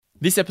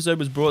This episode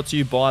was brought to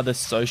you by the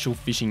Social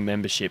Fishing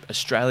Membership,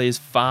 Australia's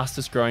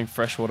fastest growing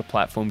freshwater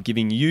platform,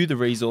 giving you the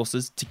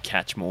resources to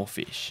catch more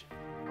fish.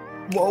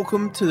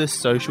 Welcome to the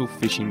Social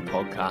Fishing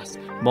Podcast.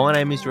 My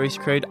name is Reese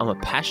Creed. I'm a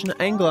passionate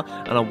angler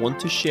and I want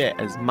to share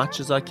as much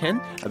as I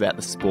can about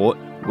the sport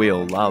we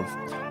all love.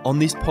 On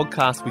this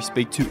podcast, we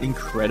speak to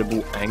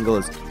incredible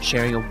anglers,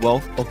 sharing a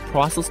wealth of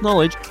priceless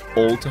knowledge,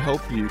 all to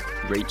help you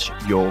reach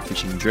your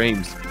fishing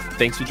dreams.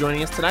 Thanks for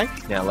joining us today.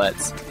 Now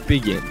let's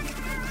begin.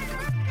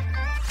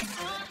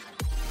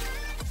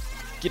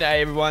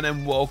 G'day everyone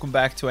and welcome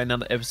back to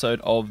another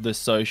episode of the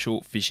Social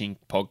Fishing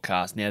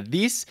Podcast. Now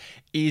this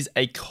is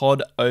a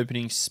Cod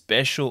Opening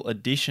Special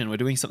edition. We're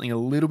doing something a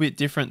little bit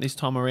different this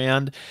time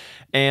around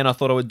and I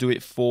thought I would do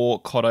it for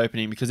Cod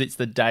Opening because it's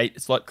the date,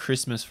 it's like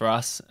Christmas for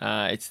us.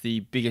 It's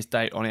the biggest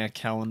date on our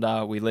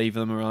calendar. We leave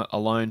them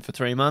alone for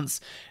 3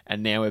 months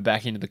and now we're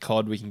back into the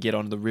cod. We can get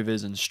onto the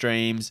rivers and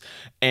streams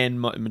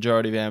and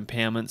majority of our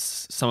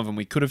impoundments, some of them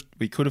we could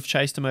have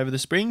chased them over the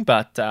spring,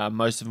 but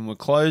most of them were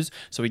closed,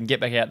 so we can get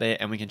back out there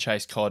and we can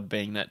chase cod,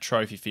 being that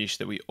trophy fish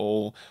that we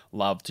all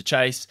love to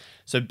chase.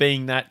 So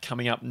being that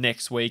coming up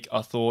next week,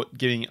 I thought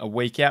giving a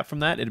week out from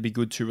that, it'd be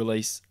good to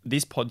release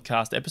this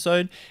podcast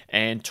episode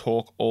and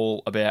talk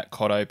all about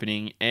cod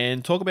opening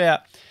and talk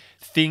about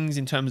things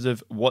in terms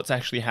of what's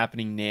actually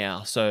happening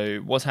now.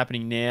 So what's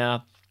happening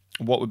now,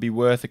 what would be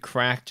worth a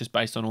crack just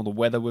based on all the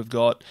weather we've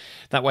got.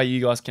 That way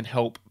you guys can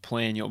help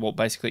plan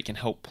it can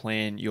help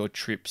plan your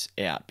trips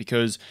out,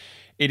 because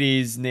it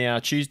is now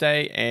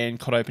Tuesday and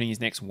cod opening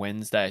is next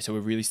Wednesday. So we're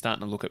really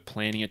starting to look at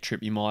planning a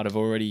trip. You might have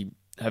already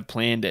have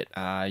planned it.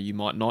 You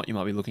might not. You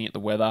might be looking at the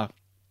weather.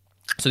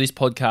 So this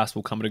podcast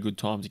will come at a good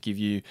time to give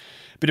you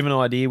a bit of an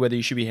idea whether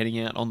you should be heading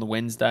out on the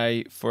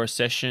Wednesday for a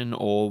session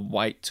or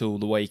wait till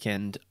the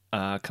weekend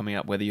coming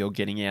up, whether you're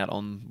getting out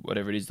on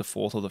whatever it is, the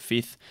 4th or the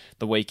 5th,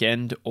 the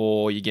weekend,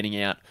 or you're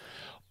getting out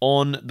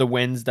on the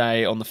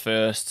Wednesday on the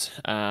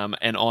 1st,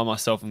 and I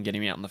myself am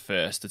getting out on the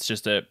 1st. It's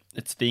just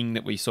it's a thing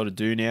that we sort of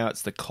do now.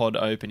 It's the cod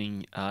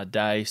opening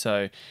day,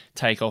 so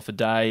take off a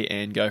day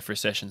and go for a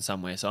session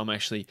somewhere. So I'm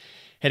actually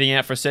heading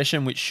out for a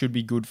session, which should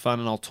be good fun,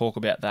 and I'll talk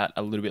about that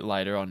a little bit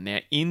later on.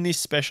 Now, in this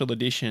special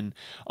edition,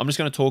 I'm just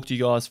going to talk to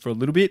you guys for a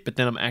little bit, but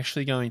then I'm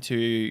actually going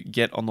to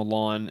get on the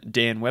line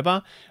Dan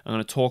Webber. I'm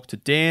going to talk to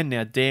Dan.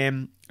 Now,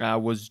 Dan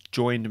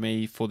joined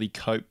me for the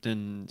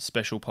Copeton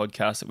special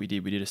podcast that we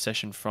did. We did a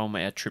session from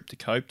our trip to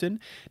Copeton.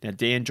 Now,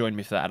 Dan joined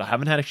me for that. I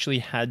haven't actually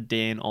had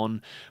Dan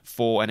on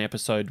for an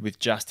episode with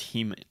just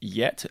him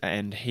yet,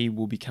 and he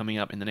will be coming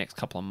up in the next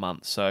couple of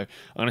months. So I'm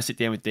going to sit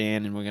down with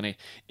Dan and we're going to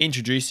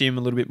introduce him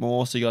a little bit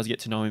more so you guys get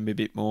to know him a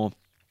bit more.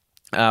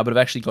 But I've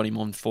actually got him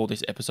on for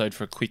this episode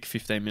for a quick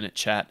 15-minute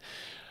chat.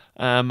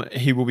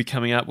 He will be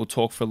coming up. We'll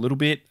talk for a little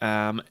bit.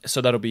 So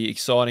that'll be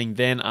exciting.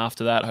 Then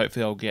after that,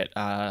 hopefully I'll get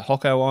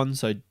Hocko on.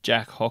 So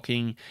Jack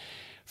Hocking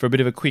for a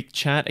bit of a quick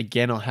chat.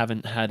 Again, I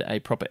haven't had a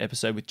proper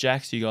episode with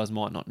Jack, so you guys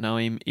might not know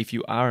him. If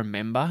you are a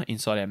member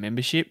inside our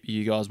membership,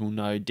 you guys will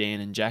know Dan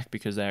and Jack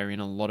because they are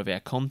in a lot of our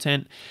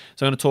content.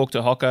 So I'm going to talk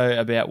to Hocko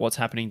about what's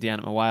happening down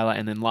at Mulwala,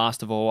 and then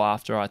last of all,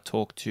 after I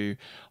talk to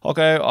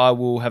Hocko, I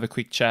will have a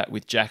quick chat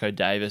with Jakko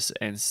Davis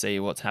and see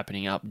what's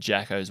happening up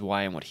Jacko's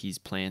way and what his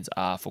plans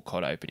are for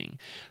cod opening.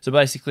 So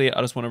basically,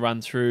 I just want to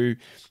run through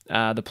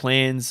the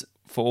plans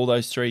for all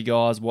those three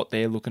guys, what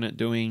they're looking at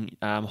doing.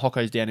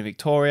 Hocko's down in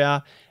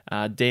Victoria.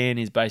 Dan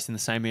is based in the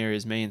same area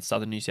as me in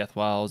southern New South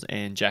Wales,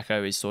 and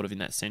Jakko is sort of in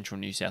that central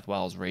New South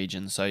Wales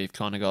region. So you've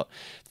kind of got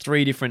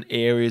 3 different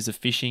areas of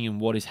fishing and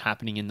what is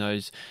happening in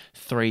those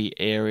 3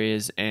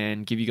 areas,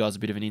 and give you guys a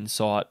bit of an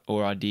insight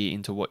or idea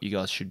into what you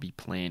guys should be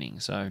planning.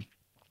 So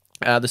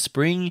the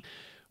spring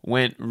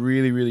went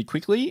really, really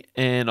quickly,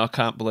 and I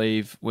can't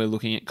believe we're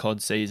looking at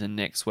cod season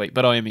next week,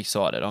 but I am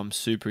excited. I'm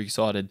super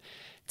excited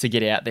to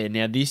get out there.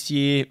 Now, this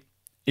year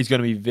is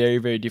going to be very,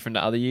 very different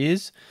to other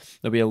years.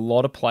 There'll be a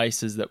lot of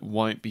places that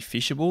won't be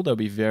fishable. They'll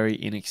be very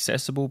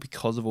inaccessible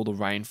because of all the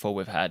rainfall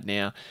we've had.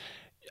 Now,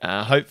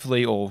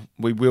 hopefully, or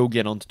we will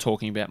get on to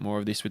talking about more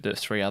of this with the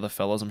 3 other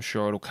fellas. I'm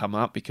sure it'll come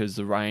up because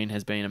the rain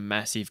has been a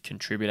massive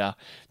contributor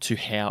to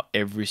how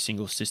every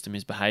single system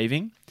is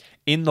behaving.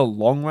 In the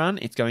long run,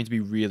 it's going to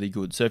be really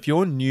good. So if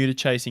you're new to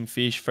chasing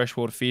fish,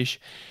 freshwater fish,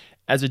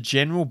 as a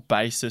general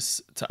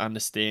basis to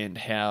understand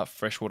how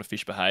freshwater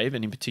fish behave,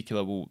 and in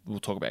particular we'll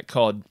talk about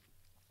cod,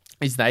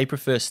 is they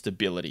prefer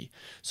stability.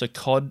 So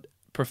cod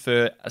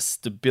prefer a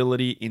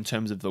stability in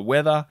terms of the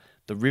weather,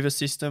 the river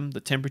system, the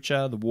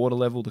temperature, the water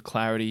level, the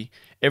clarity,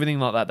 everything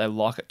like that. They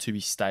like it to be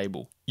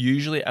stable.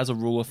 Usually, as a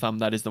rule of thumb,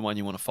 that is the one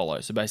you want to follow.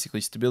 So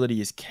basically,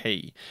 stability is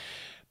key.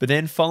 But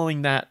then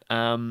following that,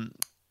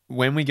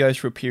 when we go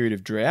through a period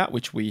of drought,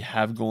 which we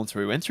have gone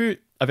through, we went through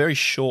a very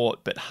short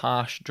but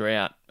harsh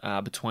drought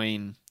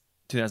between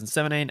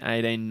 2017,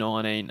 18,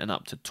 19, and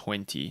up to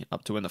 20,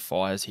 up to when the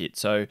fires hit.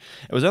 So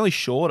it was only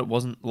short. It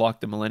wasn't like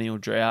the millennial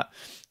drought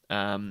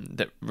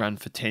that ran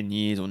for 10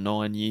 years or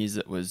 9 years.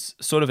 It was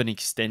sort of an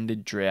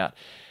extended drought.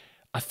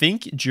 I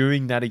think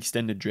during that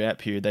extended drought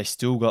period, they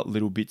still got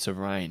little bits of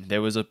rain.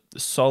 There was a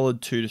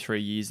solid 2 to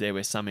 3 years there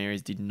where some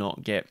areas did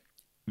not get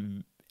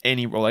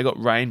they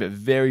got rain, but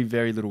very,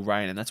 very little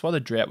rain. And that's why the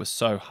drought was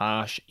so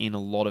harsh in a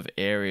lot of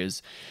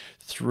areas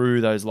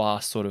through those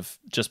last sort of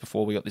just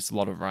before we got this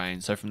lot of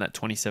rain. So from that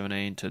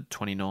 2017 to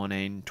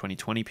 2019,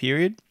 2020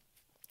 period,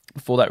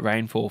 before that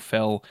rainfall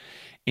fell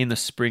in the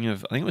spring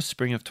of, I think it was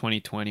spring of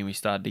 2020, we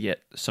started to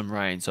get some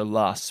rain. So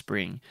last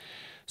spring.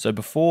 So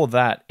before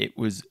that,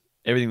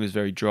 everything was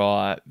very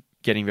dry,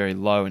 getting very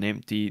low and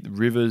empty. The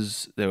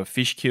rivers, there were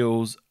fish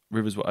kills,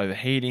 rivers were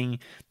overheating.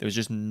 There was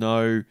just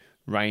no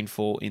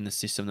rainfall in the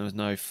system. There was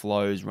no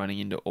flows running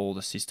into all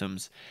the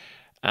systems,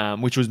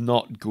 which was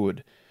not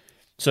good.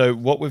 So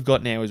what we've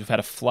got now is we've had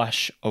a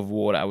flush of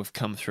water. We've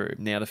come through.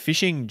 Now the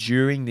fishing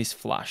during this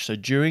flush, so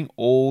during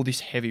all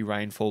this heavy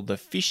rainfall, the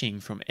fishing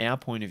from our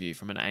point of view,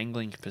 from an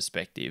angling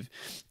perspective,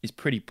 is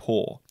pretty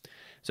poor.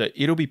 So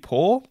it'll be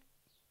poor,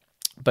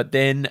 but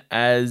then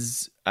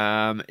as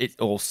it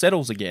all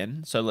settles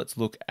again, so let's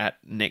look at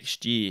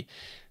next year,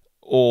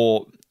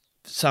 or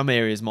some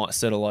areas might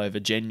settle over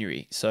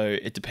January. So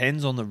it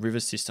depends on the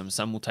river system.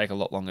 Some will take a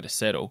lot longer to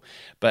settle,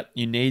 but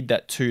you need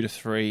that 2 to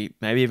 3,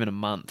 maybe even a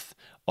month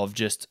of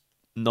just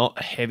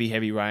not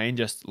heavy rain,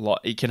 just light.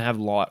 It can have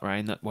light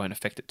rain that won't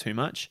affect it too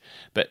much,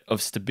 but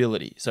of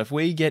stability. So if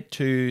we get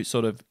to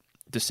sort of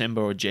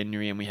December or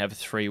January and we have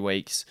 3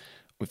 weeks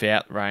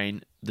without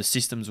rain, the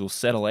systems will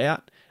settle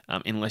out.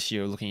 Unless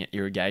you're looking at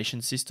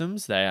irrigation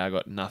systems, they are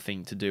got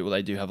nothing to do. Well,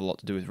 they do have a lot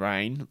to do with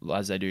rain,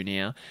 as they do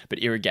now, but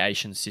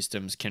irrigation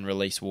systems can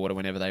release water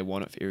whenever they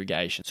want it for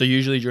irrigation. So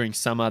usually during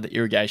summer, the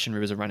irrigation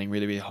rivers are running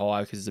really, really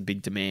high because there's a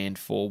big demand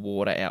for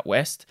water out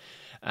west.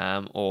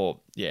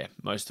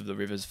 Most of the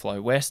rivers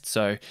flow west,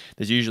 so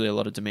there's usually a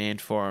lot of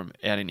demand for them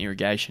out in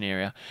irrigation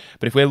area.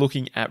 But if we're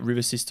looking at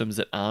river systems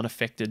that aren't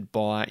affected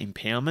by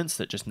impoundments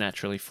that just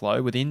naturally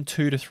flow, within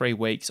 2 to 3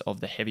 weeks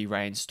of the heavy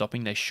rain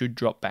stopping, they should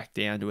drop back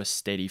down to a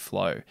steady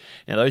flow.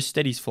 Now those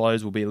steady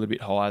flows will be a little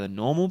bit higher than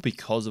normal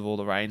because of all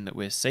the rain that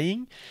we're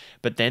seeing,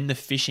 but then the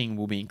fishing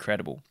will be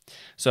incredible.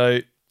 So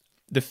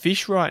the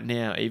fish right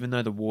now, even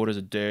though the waters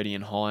are dirty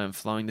and high and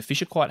flowing, the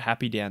fish are quite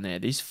happy down there.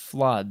 The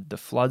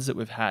floods that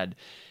we've had,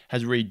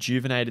 has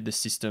rejuvenated the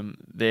system.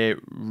 They're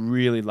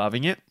really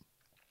loving it.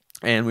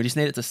 And we just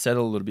need it to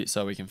settle a little bit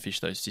so we can fish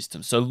those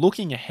systems. So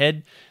looking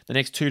ahead, the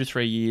next 2 to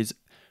 3 years,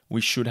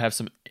 we should have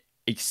some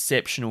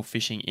exceptional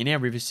fishing in our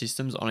river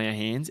systems on our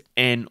hands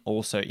and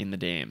also in the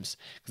dams,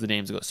 because the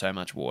dams have got so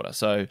much water.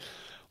 So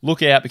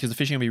look out, because the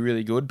fishing will be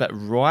really good. But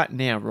right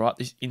now, right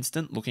this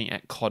instant, looking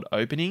at cod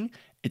opening,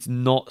 it's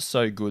not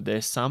so good.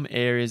 There's some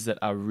areas that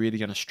are really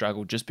going to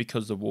struggle just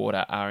because the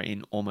water are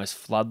in almost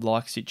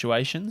flood-like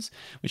situations,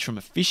 which from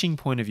a fishing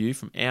point of view,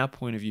 from our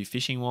point of view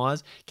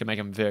fishing-wise, can make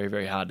them very,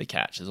 very hard to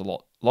catch. There's a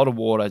lot of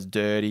water, it's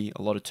dirty,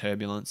 a lot of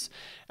turbulence.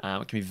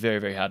 It can be very,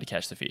 very hard to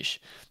catch the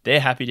fish. They're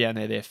happy down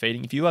there, they're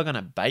feeding. If you are going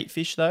to bait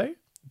fish though,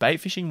 bait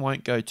fishing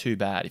won't go too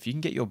bad. If you can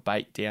get your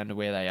bait down to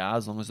where they are,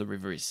 as long as the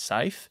river is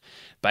safe,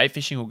 bait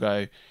fishing will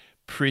go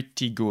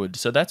pretty good.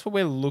 So that's what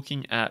we're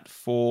looking at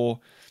for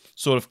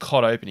sort of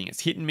cod opening.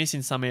 It's hit and miss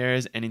in some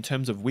areas, and in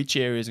terms of which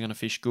areas are going to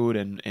fish good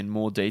and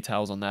more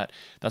details on that,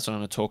 that's what I'm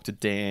going to talk to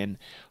Dan,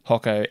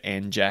 Hocko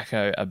and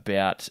Jakko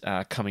about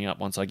coming up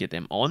once I get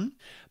them on.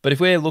 But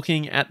if we're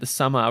looking at the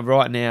summer,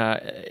 right now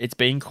it's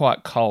been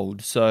quite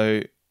cold,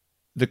 so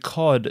the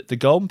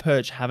golden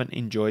perch haven't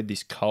enjoyed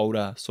this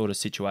colder sort of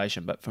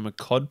situation, but from a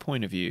cod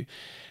point of view,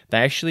 they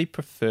actually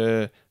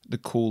prefer the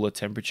cooler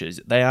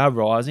temperatures. They are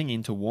rising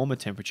into warmer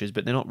temperatures,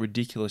 but they're not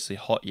ridiculously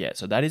hot yet.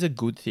 So that is a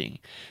good thing.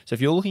 So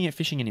if you're looking at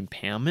fishing an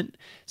impoundment,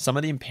 some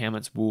of the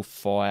impoundments will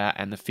fire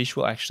and the fish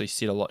will actually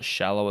sit a lot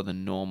shallower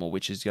than normal,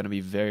 which is going to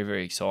be very,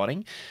 very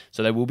exciting.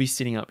 So they will be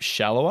sitting up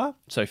shallower,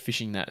 so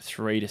fishing that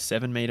 3 to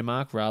 7 meter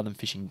mark rather than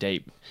fishing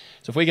deep.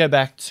 So if we go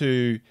back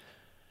to,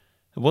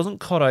 it wasn't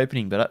cod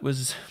opening, but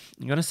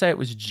I'm going to say it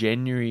was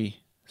January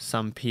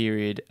some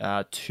period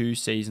 2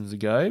 seasons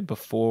ago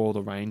before all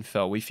the rain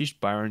fell. We fished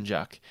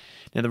Burrinjuck.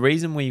 Now the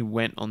reason we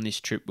went on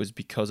this trip was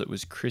because it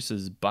was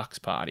Chris's bucks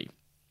party.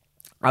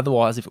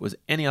 Otherwise, if it was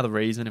any other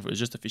reason, if it was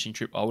just a fishing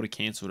trip, I would have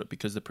cancelled it,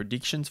 because the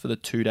predictions for the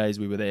 2 days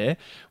we were there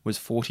was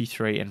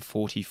 43 and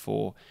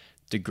 44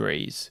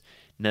 degrees.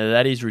 Now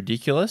that is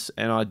ridiculous,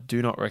 and I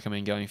do not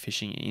recommend going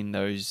fishing in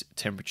those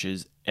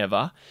temperatures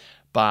ever.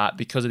 But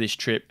because of this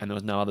trip and there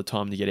was no other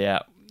time to get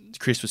out,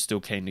 Chris was still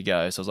keen to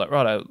go. So I was like,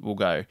 right, we'll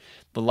go.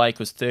 The lake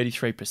was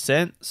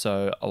 33%,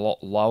 so a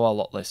lot lower, a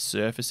lot less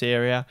surface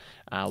area,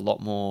 a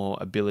lot more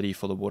ability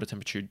for the water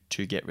temperature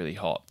to get really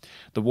hot.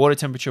 The water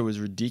temperature was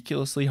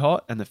ridiculously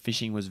hot and the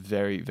fishing was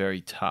very, very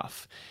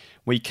tough.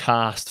 We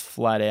cast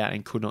flat out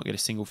and could not get a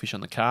single fish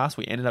on the cast.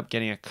 We ended up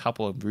getting a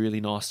couple of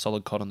really nice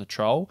solid cod on the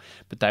troll,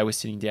 but they were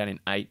sitting down in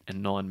 8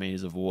 and 9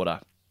 meters of water.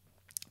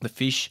 The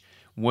fish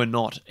were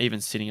not even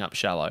sitting up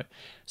shallow.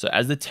 So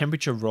as the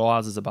temperature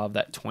rises above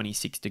that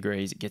 26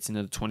 degrees, it gets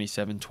into the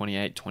 27,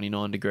 28,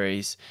 29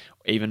 degrees,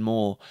 even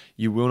more,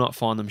 you will not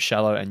find them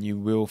shallow, and you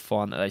will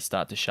find that they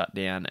start to shut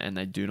down and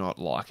they do not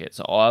like it.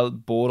 So I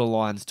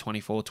borderlines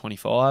 24,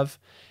 25.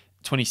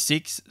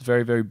 26,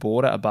 very, very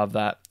border. Above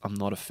that, I'm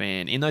not a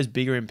fan. In those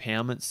bigger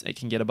impoundments, it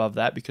can get above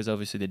that because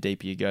obviously the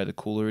deeper you go, the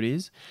cooler it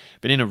is.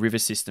 But in a river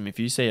system, if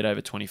you see it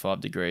over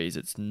 25 degrees,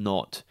 it's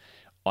not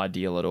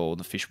ideal at all.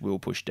 The fish will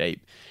push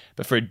deep.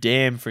 But for a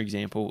dam, for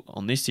example,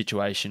 on this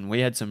situation, we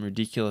had some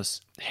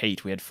ridiculous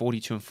heat. We had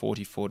 42 and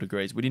 44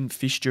 degrees. We didn't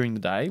fish during the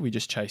day. We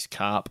just chased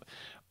carp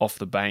off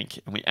the bank,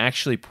 and we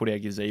actually put our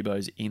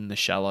gazebos in the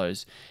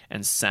shallows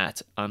and sat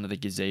under the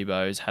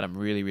gazebos, had them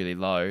really, really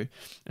low,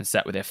 and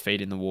sat with our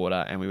feet in the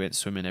water, and we went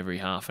swimming every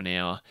half an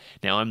hour.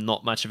 Now, I'm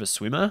not much of a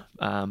swimmer.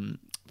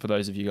 For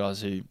those of you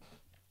guys who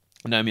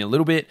know me a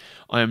little bit,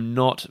 I am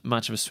not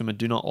much of a swimmer,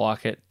 do not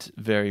like it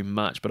very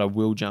much, but I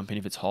will jump in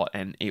if it's hot,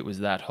 and it was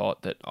that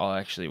hot that I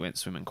actually went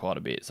swimming quite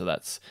a bit, so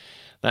that's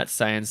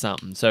saying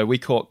something. So we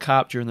caught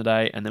carp during the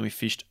day, and then we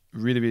fished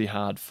really, really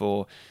hard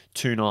for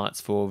 2 nights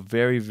for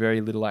very,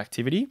 very little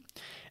activity.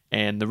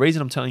 And the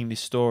reason I'm telling you this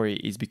story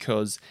is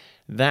because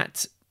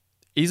that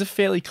is a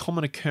fairly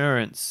common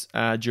occurrence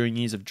during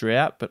years of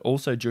drought, but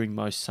also during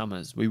most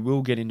summers. We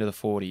will get into the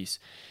 40s.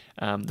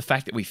 The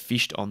fact that we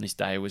fished on this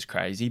day was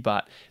crazy,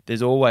 but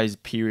there's always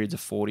periods of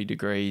 40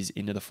 degrees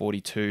into the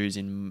 42s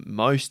in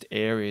most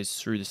areas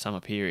through the summer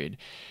period.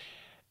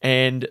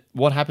 And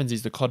what happens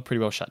is the cod pretty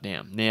well shut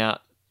down.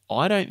 Now,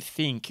 I don't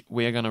think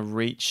we're going to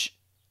reach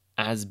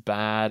as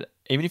bad,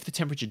 even if the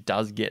temperature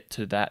does get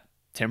to that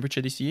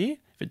temperature this year,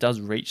 if it does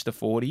reach the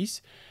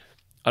 40s,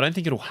 I don't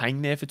think it'll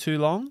hang there for too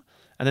long.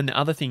 And then the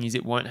other thing is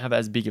it won't have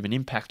as big of an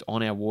impact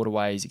on our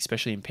waterways,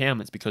 especially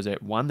impoundments, because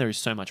one, there is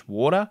so much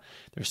water,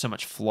 there is so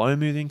much flow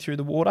moving through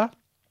the water,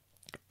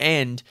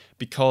 and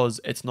because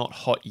it's not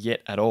hot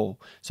yet at all.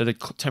 So the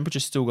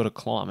temperature's still got to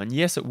climb. And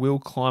yes, it will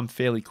climb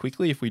fairly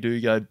quickly. If we do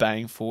go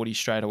bang 40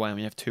 straight away and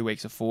we have 2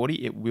 weeks of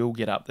 40, it will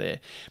get up there.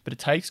 But it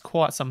takes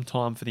quite some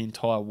time for the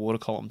entire water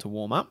column to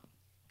warm up.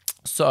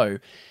 So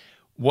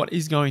what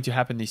is going to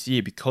happen this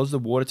year, because the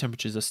water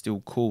temperatures are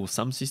still cool,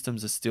 some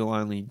systems are still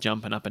only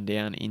jumping up and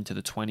down into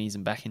the 20s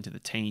and back into the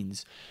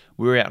teens.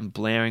 We were out in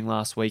Blaring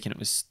last week and it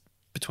was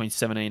between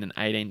 17 and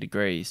 18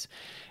 degrees.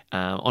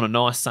 On a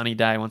nice sunny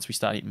day, once we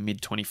start hitting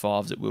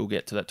mid-25s, it will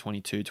get to that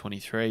 22,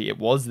 23. It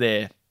was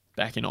there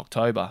back in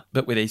October,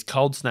 but with these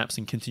cold snaps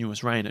and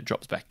continuous rain, it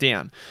drops back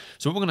down.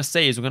 So what we're going to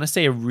see is we're going to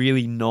see a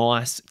really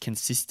nice,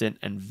 consistent,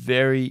 and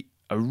really,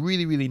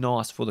 really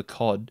nice for the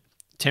cod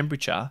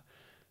temperature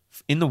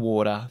in the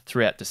water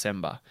throughout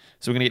December.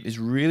 So we're going to get this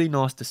really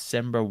nice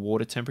December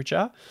water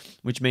temperature,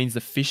 which means the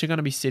fish are going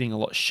to be sitting a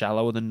lot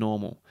shallower than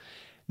normal.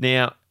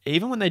 Now,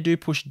 even when they do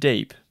push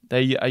deep,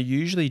 they are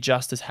usually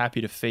just as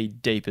happy to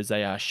feed deep as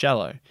they are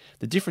shallow.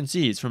 The difference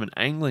is, from an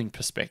angling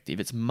perspective,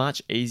 it's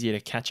much easier to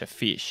catch a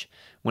fish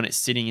when it's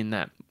sitting in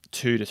that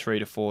 2 to 3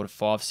 to 4 to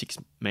 5, 6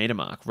 meter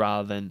mark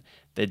rather than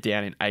they're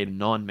down in 8 or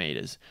 9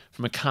 meters.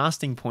 From a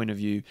casting point of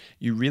view,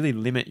 you really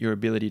limit your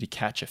ability to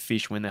catch a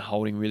fish when they're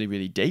holding really,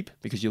 really deep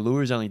because your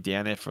lure is only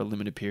down there for a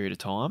limited period of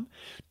time.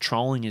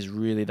 Trolling is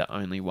really the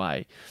only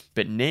way.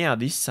 But now,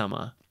 this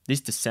summer,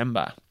 this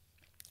December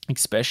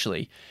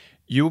especially,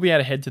 you'll be able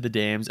to head to the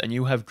dams and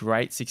you'll have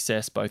great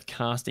success both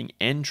casting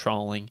and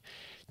trolling.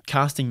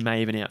 Casting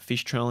may even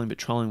outfish trolling, but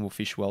trolling will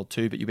fish well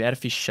too. But you'll be able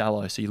to fish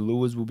shallow, so your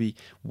lures will be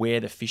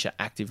where the fish are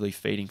actively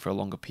feeding for a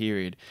longer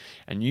period.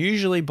 And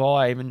usually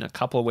by even a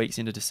couple of weeks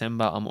into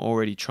December, I'm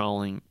already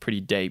trolling pretty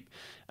deep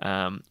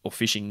or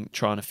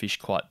trying to fish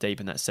quite deep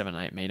in that 7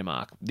 or 8 meter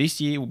mark. This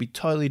year will be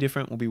totally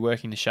different. We'll be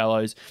working the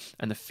shallows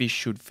and the fish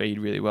should feed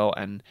really well.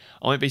 And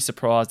I won't be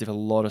surprised if a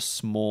lot of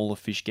smaller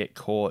fish get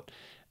caught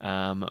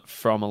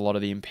from a lot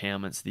of the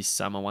impoundments this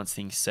summer once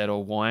things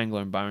settle.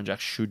 Wyangala and Burrinjuck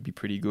should be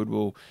pretty good.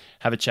 We'll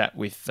have a chat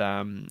with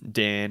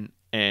Dan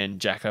and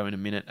Jakko in a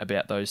minute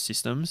about those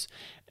systems,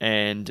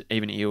 and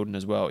even Eildon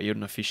as well.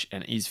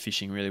 Eildon is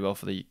fishing really well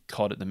for the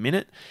cod at the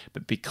minute,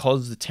 but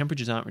because the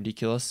temperatures aren't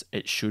ridiculous,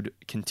 it should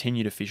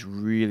continue to fish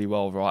really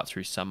well right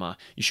through summer.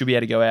 You should be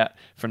able to go out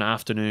for an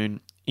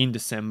afternoon in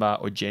December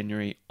or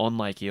January on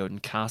Lake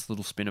Eildon, cast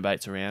little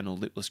spinnerbaits around or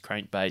lipless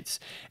crankbaits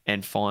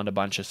and find a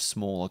bunch of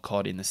smaller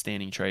cod in the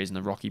standing trees and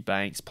the rocky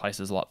banks,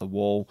 places like the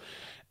Wall.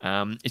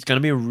 It's going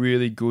to be a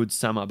really good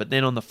summer. But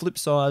then on the flip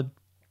side,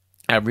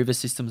 our river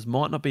systems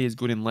might not be as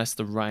good unless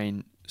the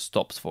rain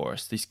stops for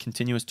us. These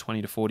continuous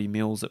 20 to 40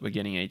 mils that we're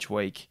getting each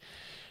week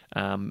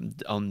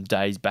on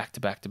days back to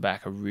back to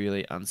back are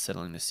really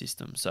unsettling the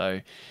system. So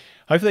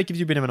hopefully that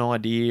gives you a bit of an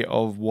idea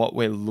of what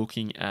we're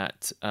looking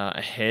at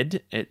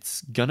ahead.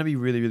 It's going to be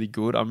really, really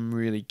good. I'm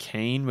really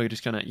keen. You're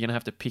going to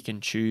have to pick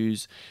and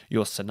choose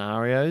your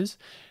scenarios.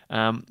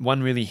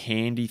 One really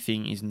handy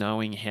thing is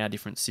knowing how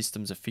different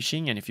systems are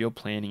fishing. And if you're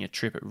planning a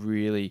trip, it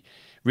really,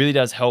 really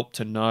does help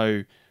to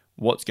know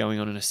what's going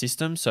on in a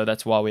system. So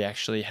that's why we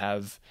actually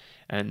have,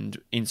 and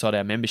inside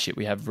our membership,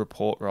 we have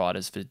report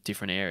writers for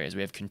different areas.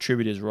 We have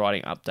contributors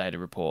writing updated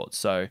reports.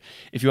 So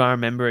if you are a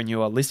member and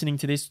you are listening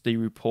to this, the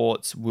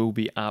reports will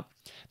be up.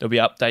 There'll be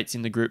updates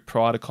in the group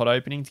prior to cod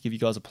opening to give you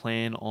guys a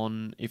plan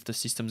on if the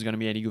system's going to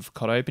be any good for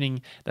cod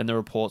opening. Then the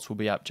reports will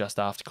be up just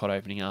after cod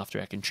opening, after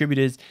our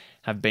contributors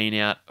have been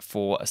out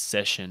for a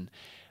session.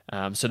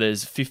 So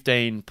there's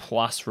 15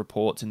 plus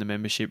reports in the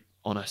membership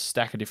on a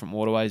stack of different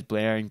waterways,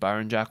 Blaring,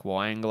 Burrinjuck,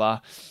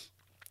 Wyangala,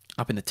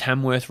 up in the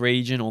Tamworth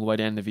region, all the way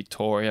down to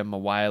Victoria,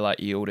 Mulwala,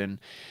 Eildon,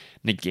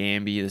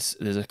 Ngambie.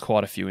 There's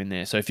quite a few in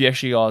there. So if you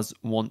actually guys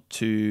want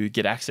to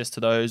get access to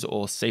those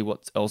or see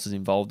what else is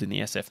involved in the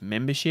SF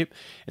membership,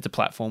 it's a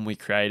platform we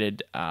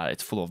created.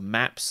 It's full of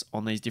maps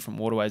on these different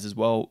waterways as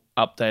well,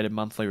 updated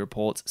monthly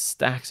reports,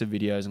 stacks of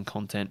videos and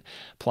content,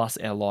 plus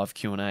our live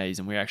Q&As.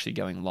 And we're actually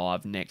going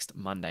live next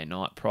Monday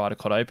night prior to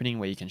Cod Opening,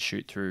 where you can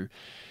shoot through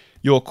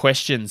your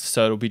questions.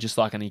 So it'll be just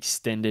like an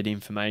extended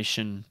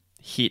information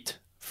hit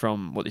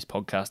from what this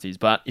podcast is.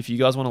 But if you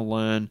guys want to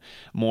learn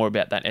more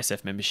about that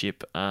SF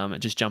membership,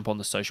 just jump on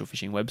the Social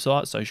Fishing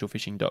website,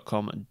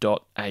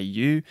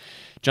 socialfishing.com.au.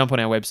 Jump on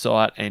our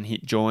website and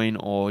hit join,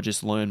 or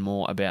just learn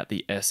more about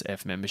the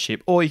SF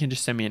membership. Or you can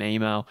just send me an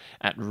email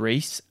at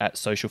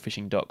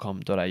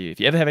reese@socialfishing.com.au. If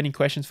you ever have any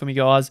questions for me,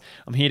 guys,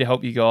 I'm here to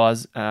help you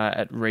guys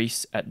at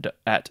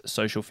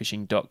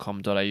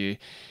reese@socialfishing.com.au,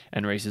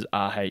 and Reese is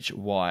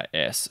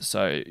RHYS.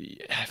 So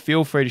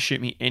feel free to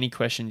shoot me any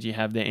questions you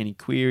have there, any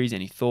queries,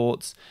 any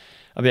thoughts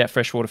about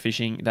freshwater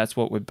fishing. That's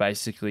what we're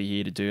basically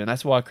here to do, and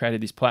that's why I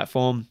created this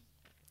platform,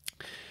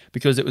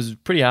 because it was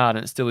pretty hard,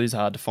 and it still is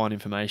hard, to find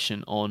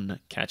information on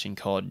catching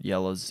cod,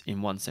 yellows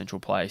in one central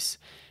place.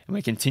 And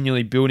we're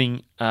continually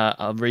building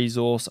a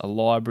resource, a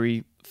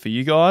library for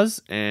you guys,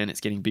 and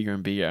it's getting bigger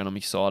and bigger, and I'm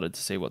excited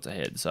to see what's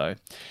ahead. So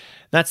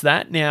that's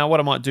that. Now, what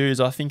I might do is,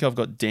 I think I've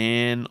got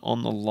Dan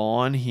on the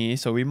line here,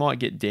 so we might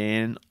get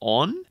Dan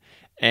on,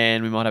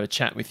 and we might have a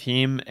chat with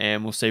him,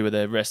 and we'll see where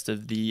the rest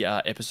of the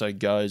episode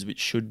goes, which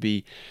should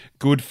be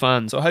good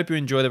fun. So I hope you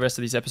enjoy the rest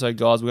of this episode,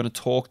 guys. We're going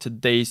to talk to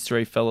these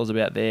three fellas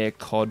about their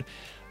cod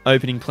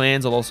opening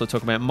plans. I'll also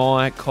talk about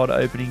my cod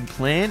opening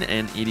plan,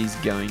 and it is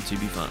going to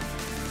be fun.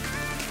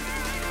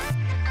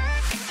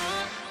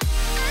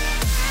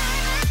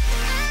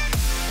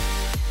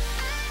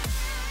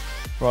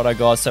 Righto,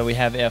 guys, so we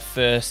have our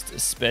first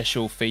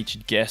special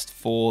featured guest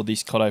for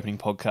this cod opening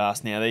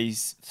podcast. Now,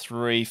 these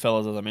three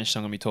fellas, as I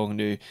mentioned, I'm going to be talking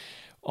to,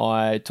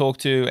 I talk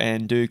to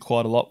and do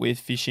quite a lot with,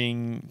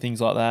 fishing, things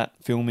like that,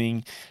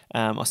 filming.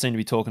 I seem to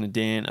be talking to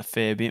Dan a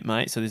fair bit,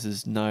 mate, so this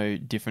is no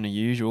different than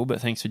usual,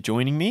 but thanks for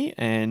joining me,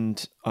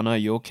 and I know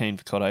you're keen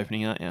for cod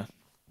opening, aren't you?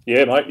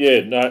 Yeah, mate, yeah,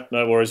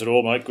 no worries at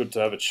all, mate. Good to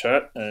have a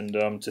chat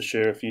and to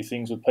share a few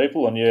things with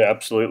people, and yeah,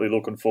 absolutely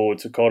looking forward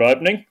to cod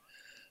opening.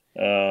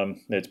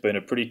 It's been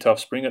a pretty tough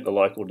spring at the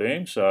local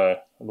dam, so I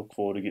look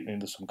forward to getting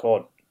into some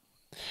cod.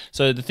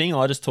 So the thing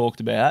I just talked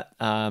about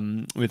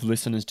with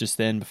listeners just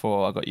then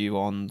before I got you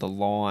on the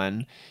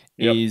line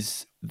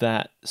is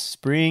that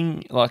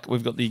spring, like,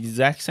 we've got the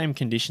exact same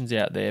conditions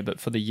out there, but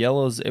for the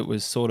yellows it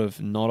was sort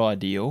of not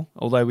ideal,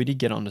 although we did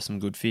get onto some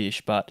good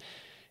fish, but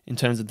in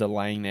terms of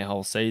delaying their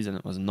whole season,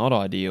 it was not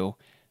ideal.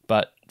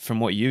 But from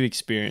what you've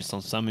experienced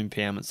on some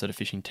impoundments that are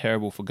fishing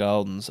terrible for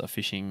goldens are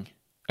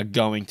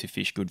going to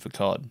fish good for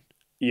cod.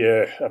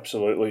 Yeah,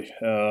 absolutely.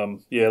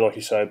 Yeah, like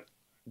you say,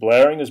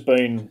 Blaring has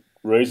been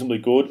reasonably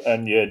good,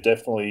 and yeah,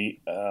 definitely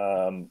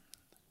a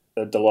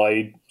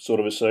delayed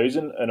sort of a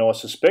season. And I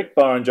suspect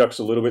Burrinjuck's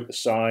a little bit the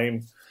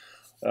same,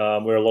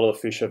 where a lot of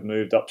the fish have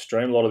moved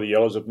upstream. A lot of the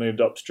yellows have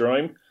moved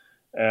upstream.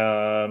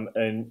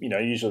 And, you know,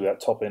 usually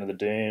that top end of the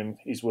dam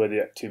is where the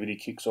activity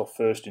kicks off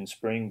first in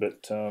spring.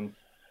 But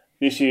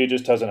this year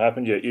just hasn't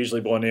happened yet.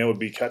 Usually by now we'd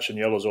be catching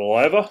yellows all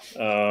over.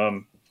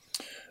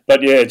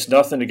 But yeah, it's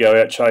nothing to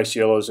go out, chase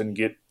yellows and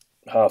get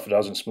half a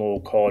dozen small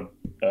cod,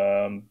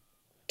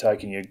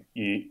 taking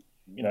your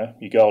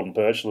golden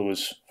perch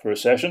lures for a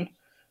session.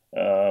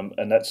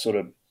 And that sort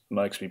of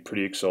makes me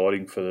pretty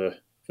exciting for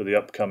the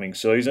upcoming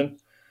season.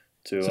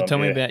 So tell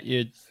me about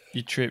your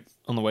trip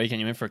on the weekend.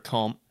 You went for a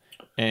comp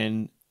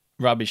and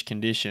rubbish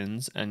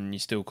conditions, and you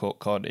still caught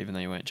cod even though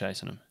you weren't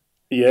chasing them.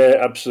 Yeah,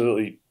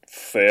 absolutely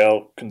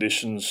foul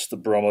conditions. The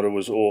barometer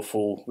was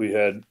awful. We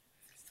had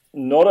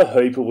not a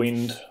heap of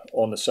wind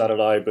on the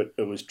Saturday, but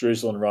it was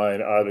drizzling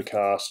rain,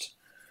 overcast.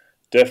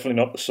 Definitely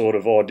not the sort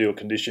of ideal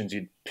conditions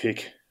you'd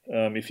pick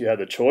if you had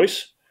the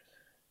choice.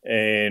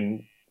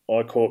 And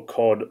I caught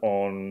cod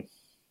on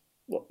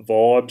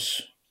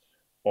vibes,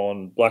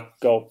 on black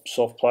gulp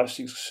soft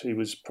plastics. He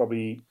was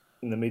probably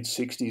in the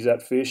mid-60s,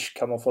 that fish,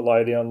 come off a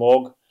lay-down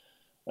log.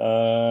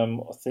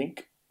 I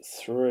think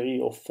 3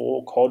 or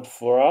 4 cod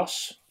for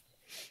us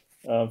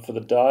for the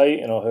day,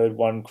 and I heard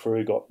one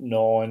crew got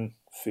 9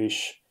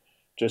 fish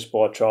just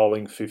by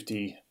trolling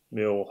 50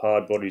 mil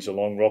hard bodies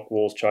along rock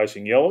walls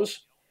chasing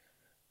yellows.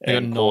 They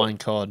got 9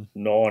 cod.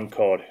 9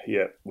 cod,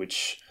 yeah,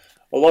 which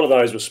a lot of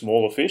those were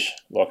smaller fish,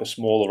 like a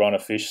smaller run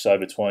of fish, so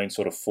between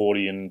sort of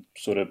 40 and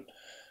sort of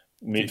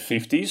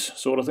mid-50s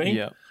sort of thing.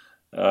 Yeah.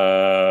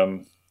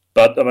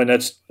 But, I mean,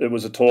 it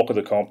was a talk of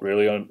the comp,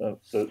 really.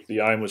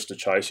 The aim was to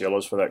chase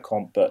yellows for that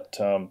comp, but,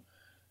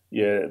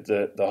 yeah,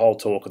 the whole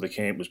talk of the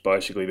camp was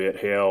basically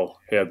about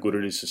how good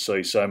it is to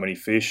see so many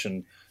fish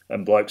and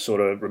blokes sort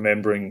of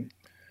remembering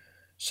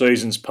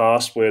seasons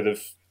past where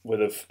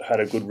they've had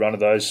a good run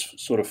of those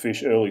sort of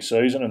fish early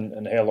season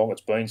and how long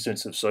it's been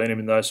since they've seen them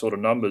in those sort of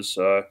numbers.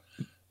 So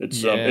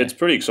it's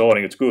pretty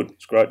exciting. It's good.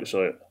 It's great to see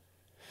it.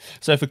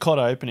 So for cod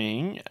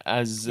opening,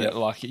 as Yep.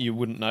 like you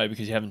wouldn't know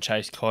because you haven't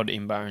chased cod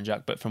in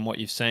Burrinjuck, but from what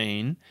you've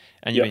seen,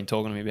 and you've Yep. been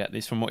talking to me about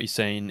this, from what you've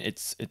seen,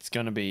 it's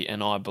going to be,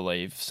 and I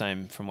believe,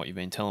 same from what you've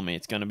been telling me,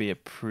 it's going to be a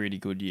pretty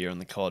good year on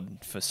the cod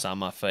for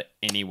summer for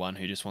anyone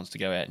who just wants to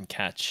go out and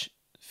catch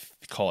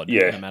cod,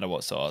 Yeah. no matter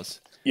what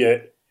size. Yeah.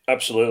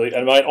 Absolutely.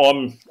 And mate,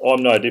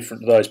 I'm no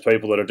different to those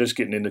people that are just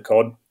getting into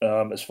cod.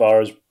 As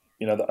far as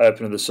the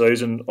open of the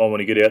season, I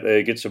want to get out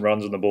there, get some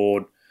runs on the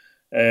board,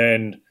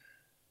 and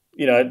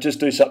just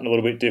do something a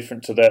little bit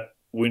different to that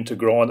winter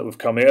grind that we've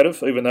come out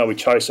of. Even though we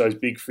chase those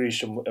big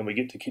fish and we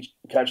get to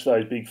catch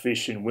those big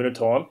fish in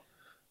wintertime,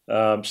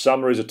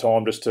 summer is a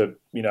time just to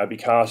be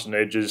casting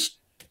edges.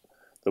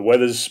 The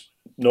weather's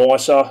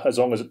nicer as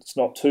long as it's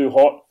not too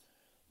hot.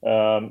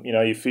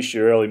 You fish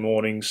your early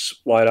mornings,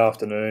 late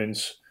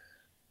afternoons.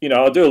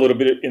 I do a little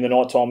bit in the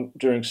night time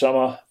during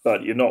summer,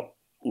 but you're not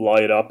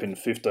laid up in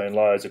 15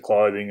 layers of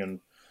clothing, and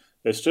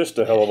it's just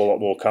a hell of a lot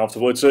more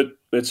comfortable. It's a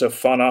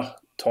funner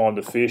time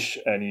to fish,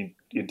 and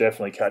you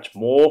definitely catch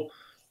more.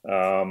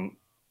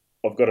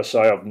 I've got to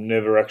say I've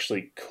never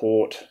actually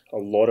caught a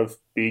lot of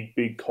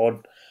big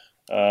cod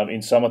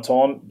in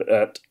summertime, but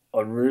that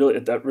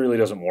really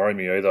doesn't worry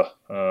me either.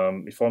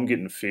 If I'm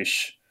getting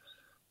fish,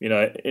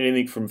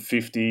 anything from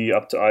 50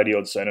 up to 80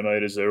 odd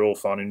centimetres, they're all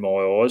fun in my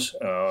eyes,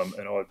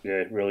 and I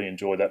really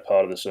enjoy that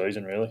part of the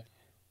season really.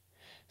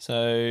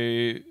 So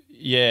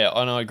yeah,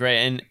 and I agree,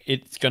 and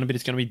it's going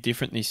to be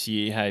different this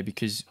year, hey,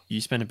 because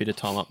you spent a bit of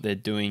time up there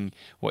doing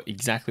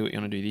exactly what you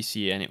want to do this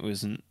year, and it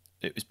was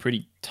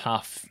pretty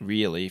tough,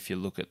 really, if you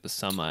look at the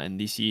summer. And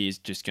this year is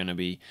just going to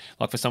be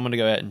like for someone to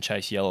go out and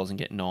chase yellows and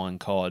get 9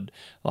 cod.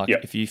 Like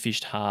if you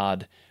fished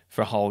hard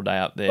for a whole day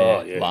up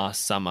there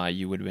last summer,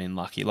 you would have been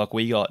lucky. Like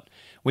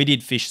we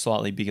did fish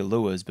slightly bigger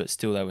lures, but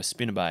still they were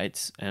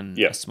spinnerbaits, and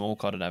a small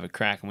cod would have a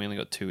crack, and we only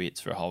got 2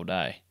 hits for a whole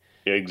day.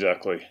 Yeah,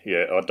 exactly.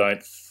 Yeah, I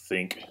don't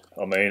think.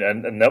 I mean,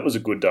 and that was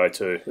a good day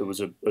too. It was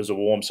a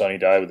warm, sunny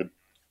day with a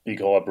big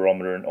high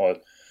barometer, and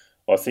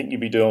I think you'd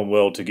be doing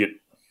well to get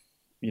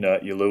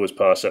your lures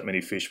past that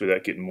many fish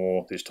without getting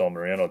more this time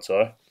around, I'd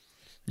say.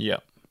 Yeah.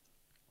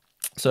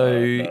 So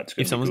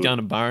if someone's going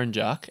to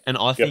Burrinjuck, and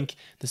I think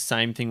the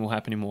same thing will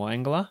happen in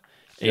Wyangala,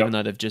 even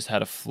though they've just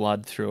had a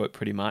flood through it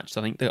pretty much.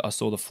 So I think that I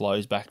saw the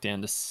flows back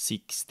down to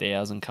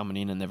 6,000 coming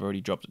in, and they've already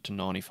dropped it to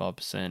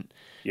 95%.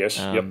 Yes.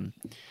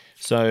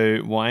 So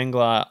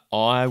Wyangala,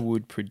 I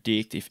would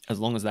predict, as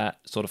long as that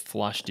sort of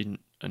flush didn't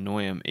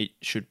annoy them, it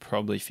should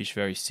probably fish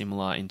very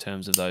similar in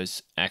terms of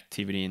those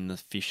activity in the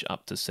fish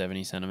up to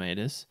 70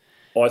 centimetres.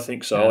 I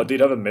think so. I did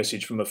have a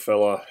message from a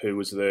fella who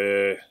was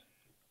there,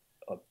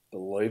 I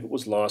believe it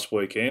was last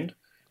weekend,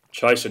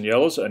 chasing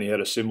yellows, and he had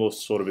a similar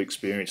sort of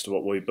experience to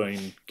what we've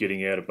been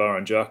getting out of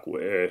Burrinjuck,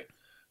 where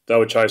they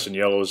were chasing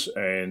yellows,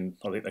 and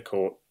I think they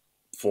caught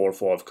 4 or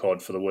 5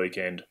 cod for the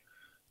weekend.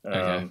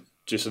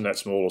 Just in that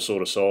smaller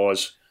sort of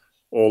size,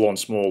 all on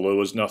small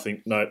lures, no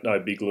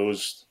big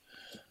lures,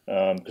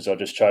 because I'm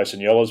just chasing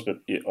yellows. But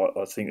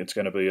I think it's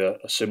going to be a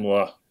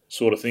similar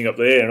sort of thing up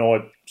there, and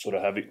I sort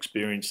of have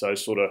experienced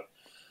those sort of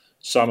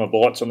summer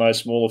bites on those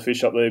smaller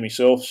fish up there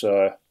myself.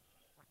 So,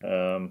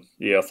 I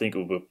think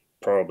it will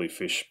probably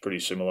fish pretty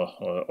similar,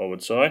 I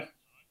would say.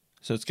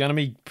 So it's going to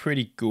be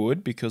pretty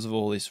good because of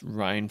all this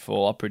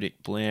rainfall. I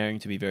predict blaring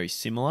to be very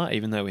similar,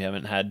 even though we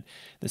haven't had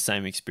the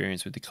same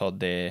experience with the cod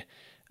there.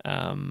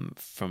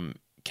 From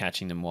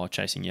catching them while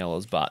chasing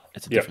yellows, but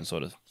it's a different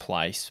sort of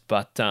place.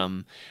 But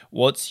so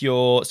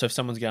if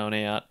someone's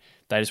going out,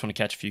 they just want to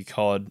catch a few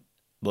cod,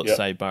 let's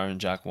say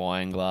Burrinjuck,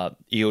 Wyangala,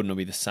 Eildon will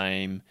be the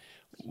same.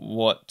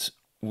 What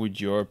would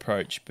your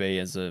approach be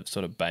as a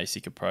sort of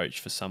basic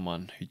approach for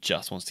someone who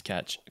just wants to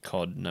catch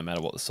cod, no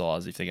matter what the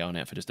size, if they're going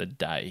out for just a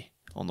day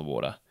on the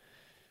water?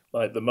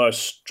 Mate, the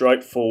most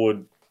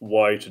straightforward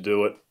way to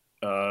do it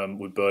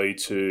would be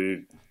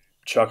to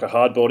chuck a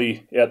hard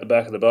body out the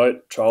back of the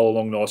boat, trail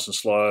along nice and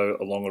slow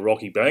along a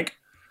rocky bank,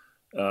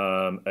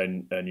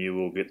 and you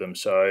will get them.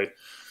 So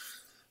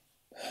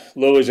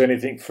lures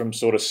anything from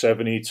sort of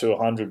 70 to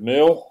 100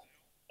 mil.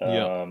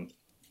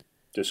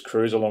 Just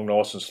cruise along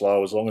nice and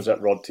slow as long as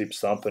that rod tip's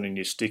thumping and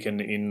you're sticking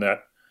in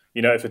that.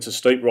 If it's a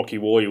steep rocky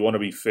wall, you want to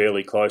be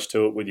fairly close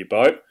to it with your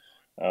boat.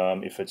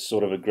 If it's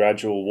sort of a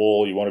gradual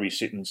wall, you want to be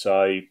sitting,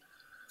 say,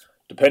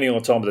 depending on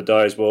the time of the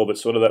day as well, but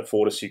sort of that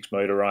 4 to 6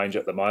 metre range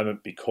at the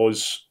moment,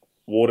 because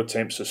water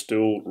temps are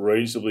still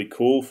reasonably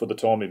cool for the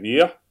time of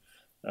year.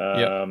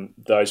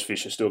 Those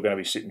fish are still going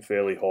to be sitting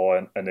fairly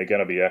high and they're going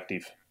to be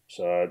active.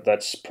 So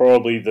that's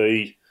probably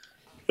the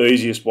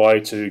easiest way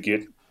to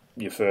get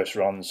your first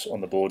runs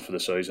on the board for the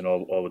season,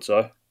 I would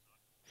say.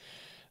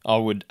 I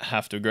would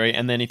have to agree.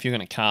 And then if you're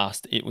going to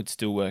cast, it would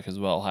still work as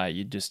well. Hey,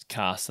 you just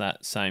cast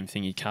that same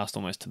thing. You cast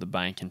almost to the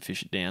bank and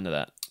fish it down to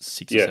that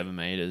 6 or 7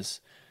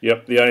 metres.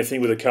 Yep. The only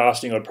thing with the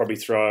casting, I'd probably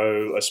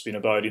throw a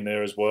spinnerboat in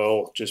there as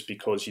well, just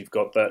because you've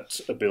got that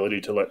ability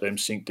to let them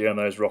sink down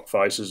those rock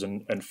faces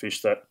and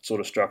fish that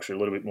sort of structure a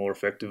little bit more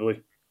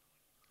effectively.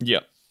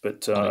 Yep.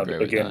 But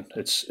again,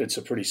 it's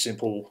a pretty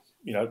simple,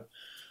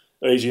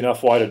 easy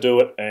enough way to do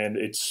it, and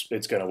it's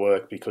going to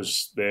work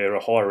because they're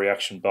a high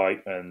reaction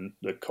bait, and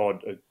the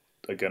cod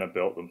are going to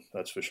belt them.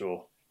 That's for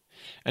sure.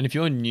 And if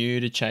you're new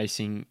to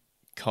chasing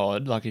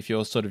cod, like if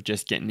you're sort of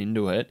just getting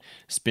into it,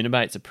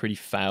 spinnerbait's a pretty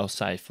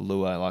fail-safe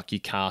lure. Like you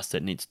cast it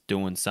and it's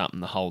doing something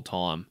the whole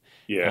time.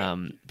 Yeah.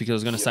 Because I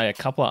was going to say a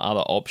couple of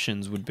other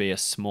options would be a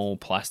small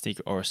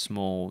plastic or a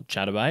small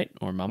chatterbait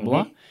or a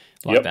mumbler,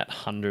 like that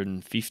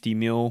 150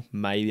 mil,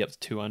 maybe up to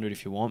 200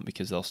 if you want,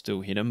 because they'll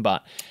still hit them.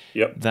 But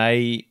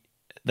they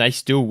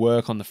still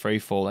work on the free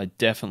fall. They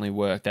definitely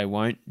work. They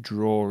won't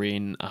draw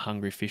in a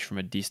hungry fish from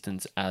a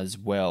distance as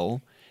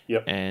well.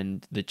 Yep.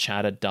 And the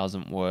chatter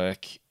doesn't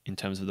work in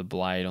terms of the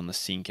blade on the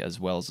sink as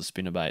well as the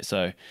spinnerbait.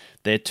 So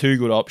they're two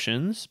good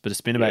options, but a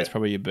spinnerbait's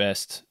probably your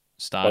best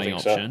starting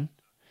option. So.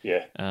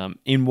 Yeah.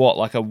 In what,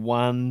 like a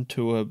 1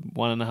 to a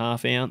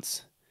 1.5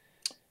 ounce?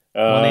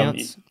 1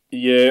 ounce?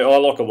 Yeah, I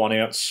like a 1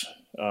 ounce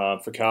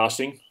for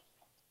casting.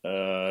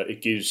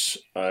 It gives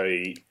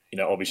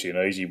obviously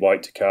an easy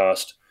weight to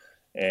cast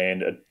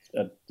and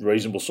a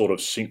reasonable sort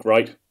of sink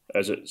rate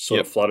as it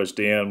sort of flutters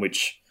down,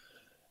 which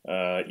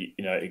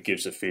it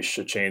gives the fish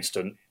a chance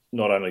to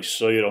not only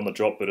see it on the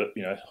drop, but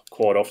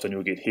quite often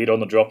you'll get hit on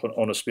the drop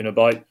on a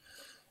spinnerbait,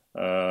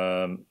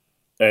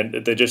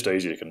 and they're just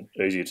easier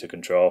to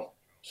control.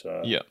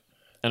 So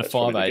and a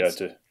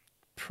 5/8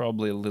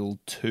 probably a little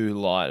too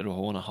light.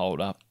 It'll want to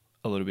hold up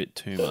a little bit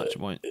too much. It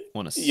won't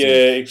want to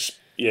sink.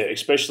 Yeah,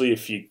 especially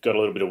if you've got a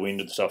little bit of wind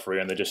and stuff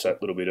around, they're just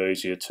that little bit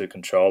easier to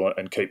control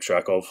and keep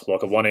track of.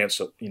 Like a 1 ounce,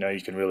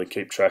 you can really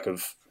keep track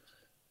of,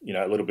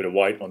 a little bit of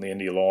weight on the end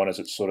of your line as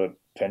it's sort of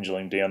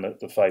pendulum down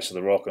the face of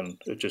the rock,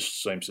 and it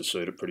just seems to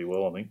suit it pretty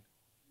well, I think.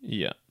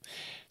 Yeah.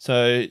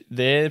 So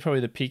they're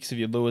probably the picks of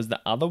your lures.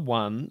 The other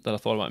one that I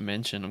thought I might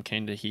mention, I'm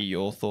keen to hear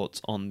your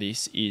thoughts on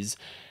this, is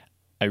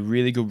a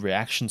really good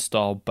reaction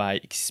style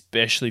bait,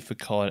 especially for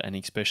cod and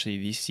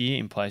especially this year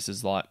in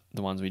places like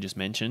the ones we just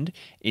mentioned,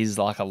 is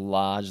like a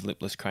large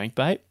lipless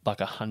crankbait, like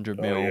 100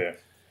 mil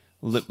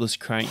lipless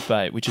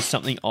crankbait, which is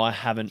something I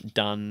haven't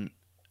done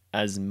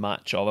as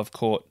much of. I've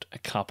caught a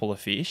couple of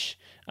fish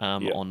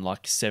on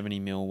like 70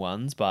 mil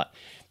ones, but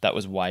that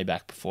was way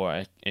back before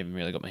I even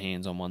really got my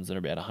hands on ones that are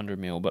about 100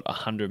 mil. But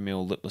 100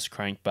 mil lipless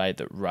crankbait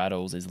that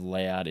rattles, is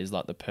loud, is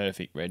like the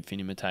perfect redfin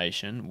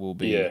imitation, will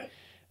be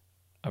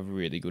a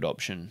really good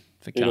option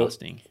for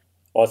casting.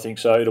 I think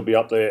so. It'll be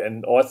up there.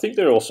 And I think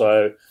they're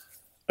also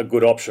a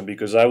good option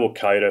because they will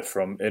cater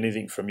from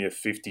anything from your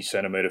 50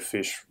 centimetre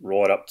fish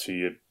right up to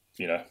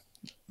your,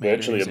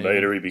 virtually a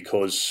metre,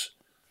 because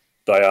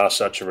they are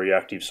such a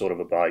reactive sort of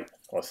a bait.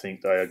 I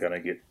think they are going to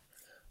get,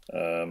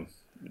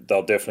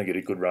 they'll definitely get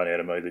a good run out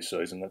of me this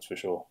season, that's for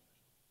sure.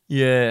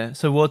 Yeah.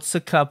 So what's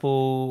a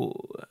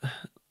couple,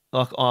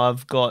 like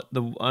I've got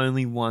the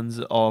only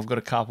ones, I've got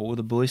a couple.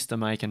 The Ballista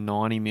make a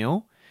 90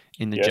 mil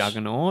in the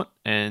Juggernaut,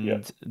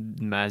 and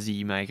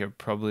Mazzy make a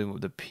probably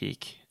the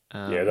pick.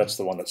 That's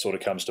the one that sort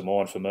of comes to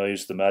mind for me,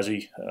 is the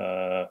Mazzy.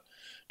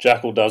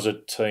 Jackal does a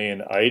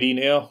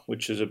TN80 now,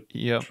 which is a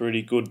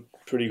pretty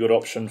good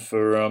option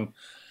for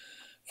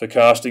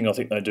casting. I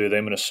think they do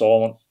them in a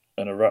silent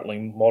and a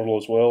rattling model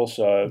as well.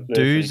 So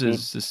Doos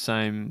is the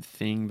same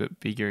thing but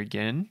bigger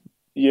again.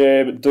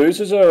 Yeah, but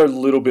Doozes are a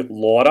little bit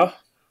lighter.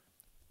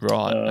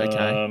 Right.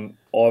 Okay.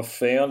 I've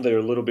found they're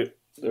a bit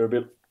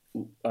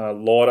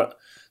lighter.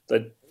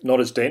 They're not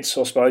as dense,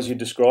 I suppose you'd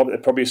describe it. They're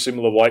probably a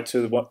similar weight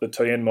to the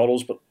TN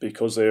models, but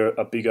because they're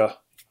a bigger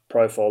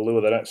profile lure,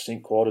 they don't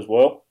sink quite as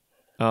well.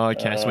 Oh,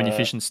 okay. So when you're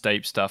fishing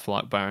steep stuff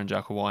like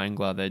Burrinjuck or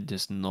Wyangala, they're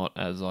just not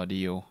as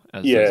ideal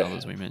as those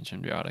others we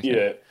mentioned. Right? Okay.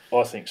 Yeah,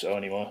 I think so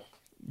anyway.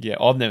 Yeah,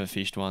 I've never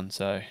fished one,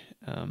 so...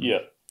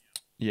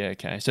 Yeah,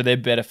 okay. So they're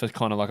better for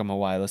kind of like a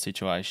Mulwala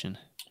situation.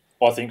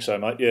 I think so,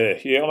 mate.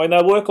 Yeah. I mean,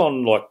 they work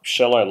on like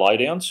shallow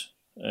laydowns,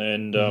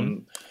 and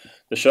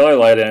the shallow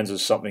laydowns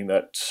is something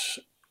that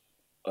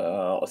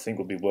I think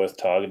would be worth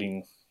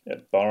targeting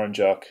at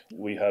Burrinjuck.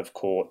 I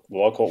caught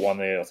one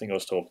there. I think I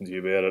was talking to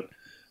you about it.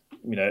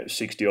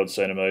 60 odd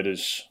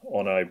centimetres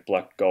on a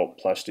black gold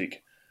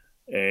plastic,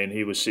 and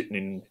he was sitting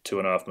in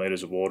 2.5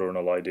 metres of water on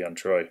a lay down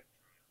tree.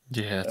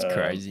 Yeah, that's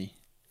crazy.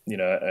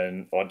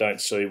 And I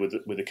don't see with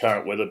the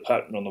current weather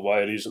pattern on the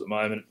way it is at the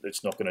moment,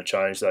 it's not going to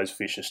change. Those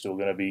fish are still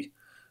going to be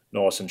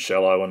nice and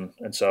shallow,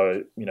 and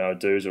so a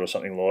doozer or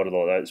something lighter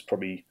like that is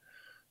probably,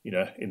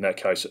 in that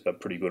case, a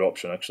pretty good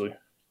option actually.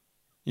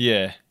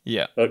 Yeah.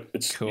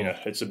 It's cool.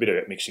 It's a bit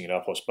about mixing it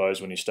up, I suppose,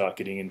 when you start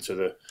getting into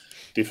the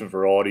different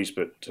varieties.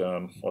 But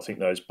I think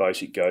those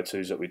basic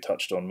go-tos that we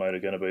touched on, mate, are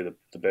going to be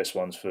the best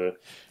ones for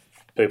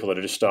people that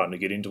are just starting to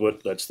get into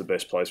it. That's the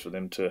best place for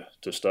them to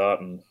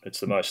start, and it's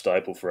the most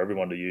staple for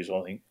everyone to use,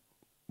 I think.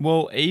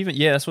 Well, that's what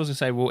I was going to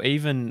say. Well,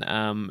 even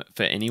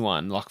for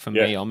anyone, like for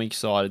me, I'm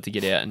excited to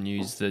get out and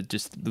use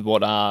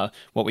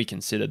what we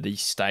consider the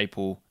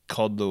staple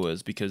cod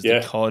lures, because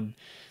the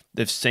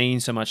they've seen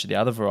so much of the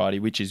other variety,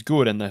 which is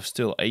good, and they'll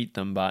still eat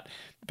them. But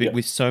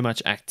with so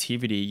much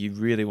activity, you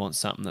really want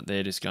something that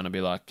they're just going to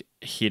be like,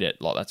 hit it,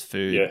 like that's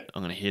food. Yeah.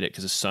 I'm going to hit it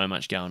because there's so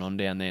much going on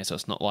down there. So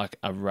it's not like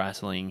a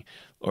rattling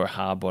or a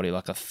hard body,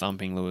 like a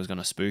thumping lure is going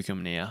to spook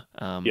them now.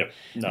 And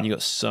you've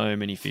got so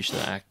many fish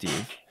that are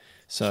active.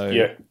 So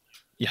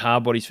your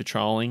hard bodies for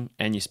trolling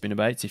and your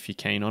spinnerbaits if you're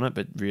keen on it,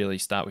 but really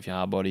start with your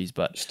hard bodies.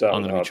 But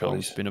I'm going to be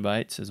trolling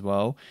spinnerbaits as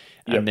well.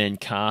 And then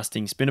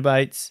casting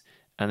spinnerbaits,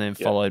 and then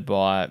followed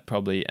by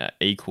probably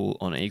equal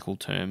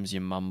terms,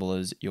 your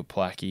mumblers, your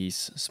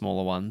plackies,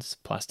 smaller ones,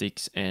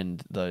 plastics,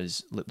 and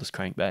those lipless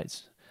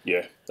crankbaits.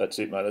 Yeah, that's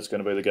it, mate. That's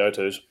going to be the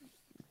go-tos.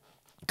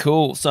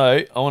 Cool. So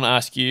I want to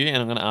ask you, and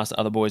I'm going to ask the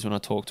other boys when I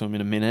talk to them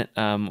in a minute,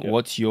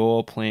 what's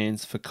your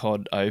plans for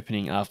cod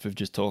opening after we've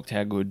just talked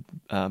how good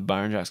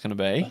Burrinjuck's going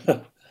to be?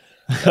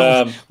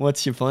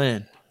 What's your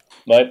plan?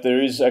 Mate,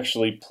 there is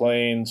actually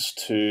plans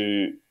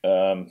to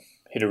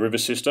hit a river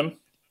system.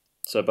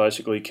 So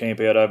basically camp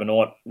out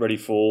overnight, ready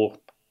for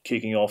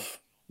kicking off,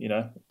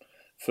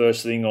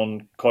 first thing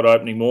on cod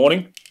opening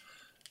morning.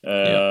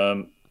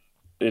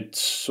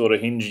 It's sort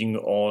of hinging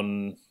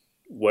on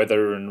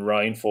weather and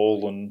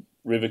rainfall and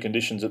river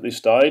conditions at this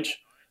stage.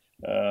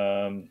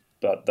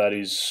 But that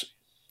is,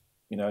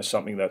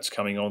 something that's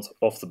coming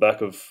off the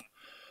back of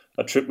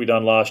a trip we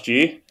done last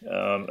year,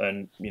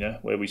 and,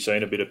 where we've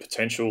seen a bit of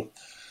potential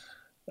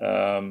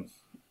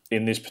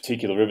in this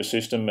particular river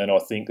system. And I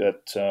think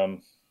that,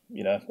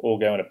 all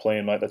going to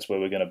plan, mate, that's where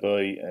we're going to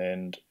be.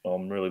 And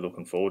I'm really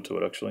looking forward to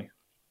it, actually.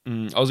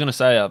 I was going to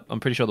say, I'm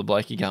pretty sure the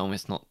bloke you're going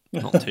with is not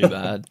too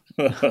bad.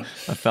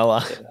 A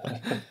fella.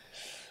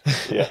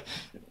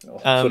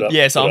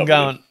 So I'm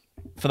going,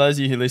 for those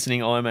of you who are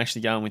listening, I'm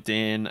actually going with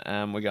Dan.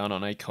 We're going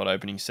on a cod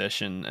opening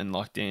session, and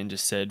like Dan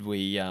just said,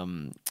 we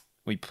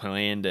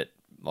planned it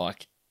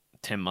like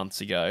 10 months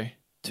ago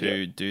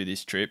to do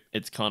this trip.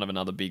 It's kind of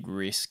another big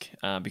risk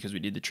because we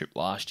did the trip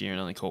last year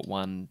and only caught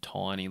one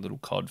tiny little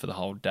cod for the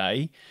whole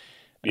day.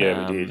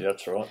 Yeah, we did.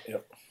 That's right.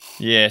 Yep.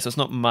 Yeah, so it's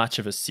not much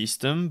of a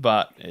system,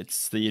 but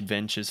it's the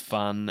adventure's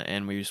fun,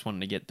 and we just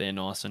wanted to get there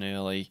nice and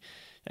early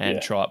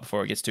and try it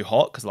before it gets too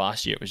hot, because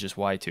last year it was just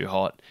way too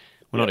hot.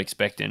 We're not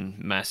expecting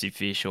massive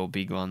fish or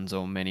big ones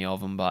or many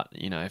of them, but,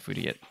 if we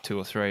get 2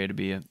 or 3, it'd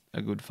be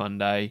a good fun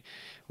day.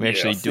 We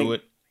actually do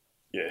it.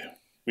 Yeah.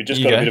 We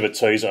just got a bit of a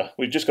teaser.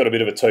 We just got a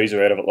bit of a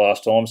teaser out of it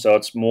last time, so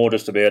it's more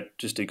just about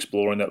just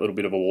exploring that little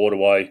bit of a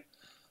waterway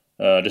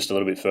just a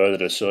little bit further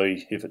to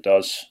see if it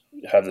does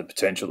have the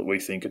potential that we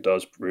think it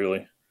does,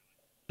 really.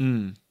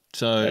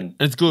 So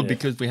it's good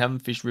because we haven't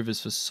fished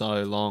rivers for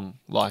so long.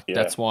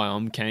 That's why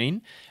I'm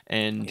keen.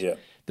 And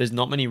there's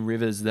not many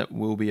rivers that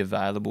will be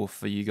available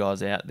for you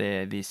guys out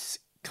there this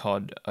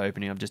cod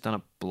opening. I've just done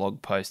a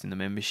blog post in the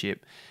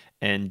membership,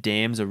 and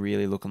dams are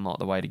really looking like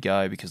the way to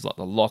go because like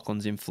the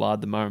Lachlan's in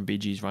flood, the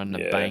Murrumbidgee's running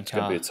a banker. It's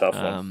going to be a tough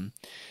one.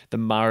 The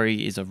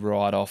Murray is a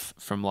write-off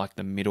from like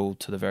the middle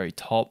to the very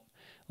top.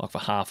 Like for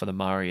half of the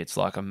Murray, it's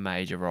like a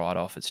major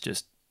write-off. It's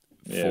just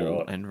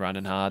full and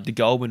running hard. The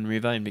Goulburn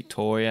River in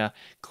Victoria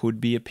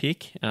could be a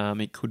pick.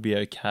 It could be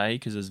okay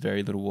because there's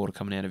very little water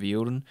coming out of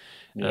Eildon.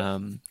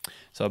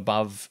 So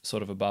above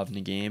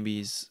Ngambie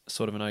is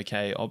sort of an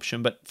okay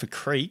option. But for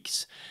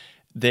creeks,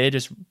 they're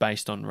just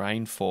based on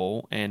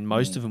rainfall, and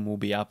most of them will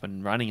be up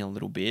and running a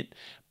little bit.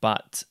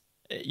 But,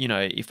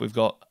 if we've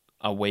got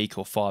a week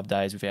or 5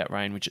 days without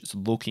rain, which it's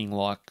looking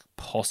like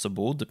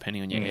possible,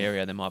 depending on your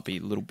area, there might be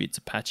little bits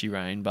of patchy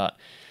rain, but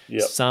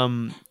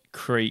some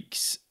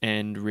creeks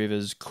and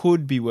rivers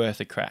could be worth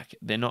a crack.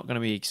 They're not going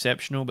to be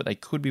exceptional, but they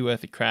could be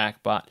worth a crack,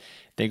 but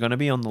they're going to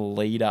be on the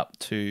lead up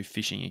to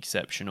fishing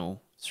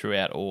exceptional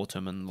throughout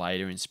autumn and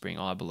later in spring,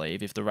 I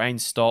believe. If the rain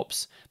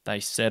stops,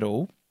 they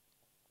settle,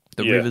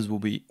 the rivers will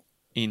be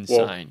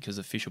insane because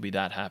the fish will be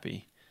that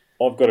happy.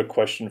 I've got a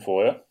question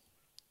for you.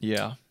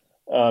 Yeah.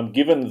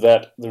 Given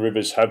that the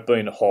rivers have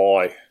been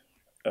high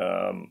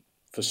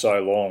for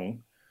so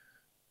long,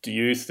 do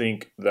you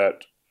think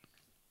that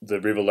the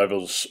river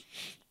levels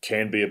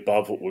can be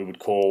above what we would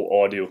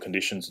call ideal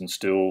conditions and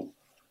still,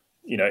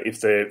 if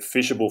they're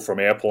fishable from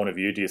our point of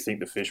view, do you think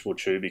the fish will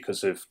chew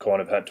because they've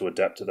kind of had to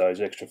adapt to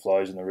those extra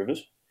flows in the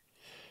rivers?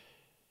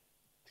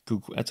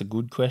 Good. That's a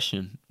good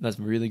question. That's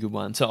a really good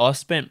one. So I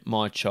spent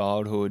my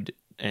childhood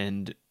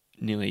and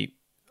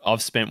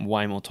I've spent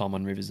way more time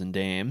on rivers than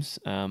dams.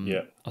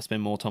 I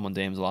spent more time on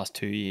dams the last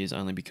 2 years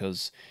only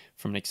because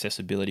from an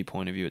accessibility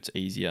point of view, it's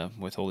easier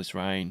with all this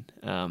rain.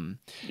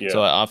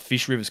 So I've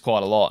fished rivers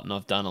quite a lot, and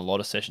I've done a lot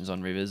of sessions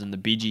on rivers, and the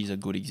Bidgie's a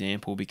good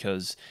example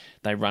because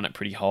they run it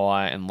pretty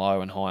high and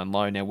low and high and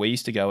low. Now, we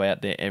used to go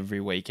out there every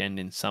weekend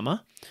in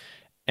summer,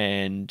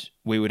 and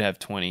we would have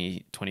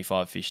 20,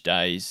 25 fish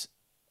days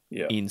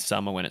in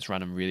summer when it's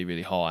running really,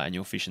 really high, and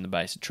you're fishing the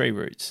base of tree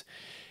roots.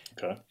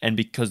 Okay. And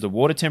because the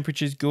water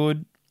temperature is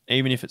good,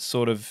 even if it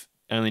sort of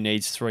only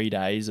needs 3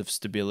 days of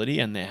stability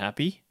and they're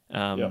happy.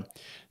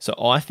 So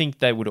I think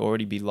they would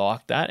already be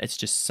like that. It's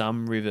just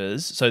some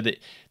rivers. So the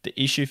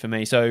issue for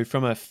me, so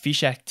from a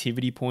fish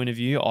activity point of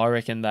view, I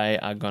reckon they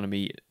are going to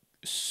be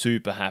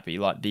super happy,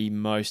 like the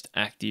most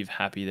active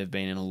happy they've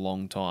been in a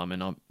long time.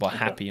 And by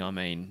happy, I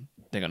mean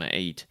they're going to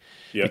eat.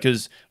 Yep.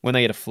 Because when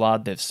they get a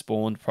flood, they've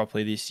spawned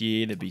properly this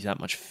year. There'll be that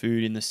much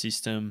food in the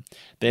system.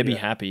 They'll be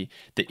happy.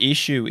 The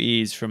issue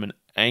is from an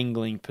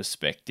angling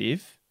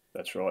perspective.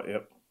 That's right,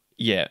 yep.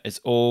 Yeah, it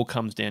all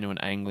comes down to an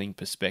angling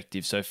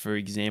perspective. So, for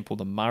example,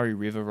 the Murray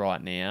River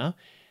right now,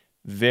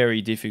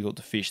 very difficult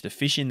to fish. The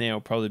fish in there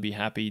will probably be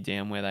happy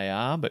down where they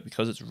are, but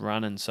because it's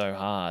running so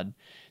hard,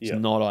 it's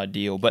not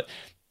ideal. But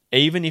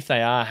even if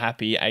they are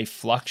happy, a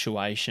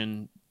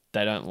fluctuation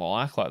they don't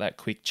like that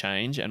quick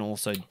change, and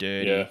also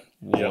dirty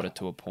water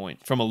to a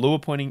point. From a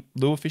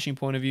lure fishing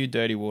point of view,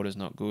 dirty water is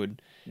not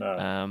good.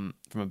 No.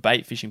 From a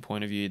bait fishing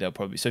point of view, they'll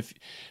probably so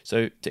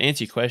to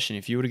answer your question,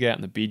 if you were to go out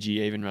in the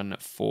bidgie, even running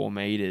at 4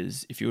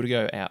 meters, if you were to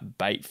go out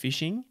bait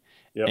fishing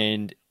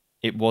and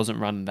it wasn't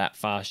running that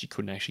fast, you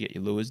couldn't actually get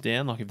your lures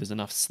down. Like if there's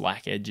enough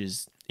slack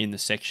edges in the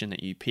section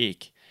that you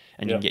pick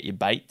and you can get your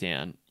bait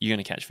down, you're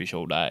going to catch fish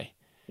all day.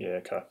 Yeah,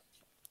 okay.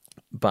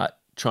 But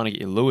trying to get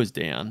your lures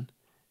down,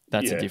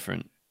 that's a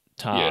different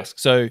task.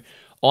 So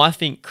I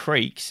think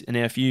creeks, and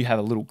now if you have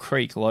a little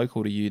creek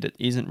local to you that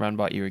isn't run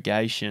by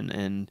irrigation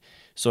and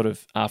sort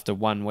of after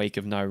 1 week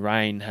of no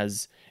rain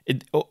has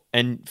it,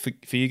 and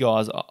for you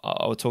guys,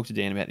 I will talk to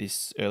Dan about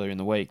this earlier in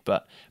the week,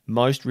 but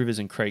most rivers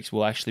and creeks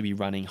will actually be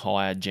running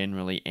higher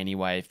generally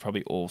anyway,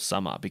 probably all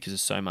summer, because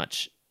there's so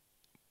much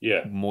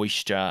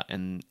moisture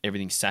and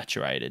everything's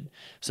saturated.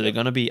 So they're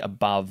going to be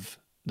above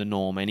the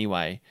norm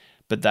anyway,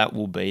 but that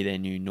will be their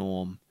new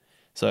norm.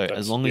 So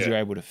as long as you're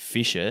able to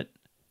fish it,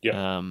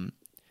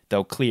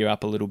 they'll clear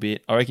up a little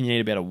bit. I reckon you need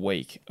about a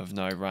week of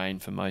no rain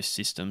for most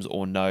systems,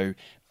 or no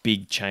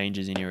big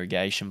changes in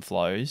irrigation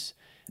flows.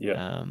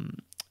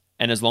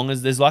 And as long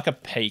as there's like a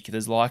peak,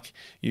 there's like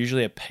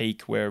usually a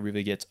peak where a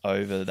river gets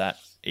over that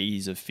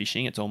ease of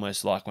fishing. It's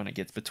almost like when it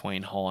gets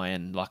between high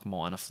and like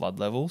minor flood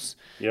levels,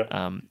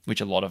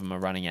 which a lot of them are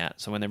running at.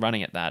 So when they're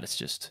running at that, it's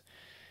just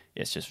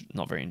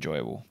not very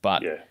enjoyable.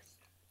 But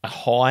a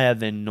higher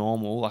than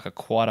normal, like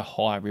quite a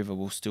high river,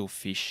 will still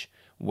fish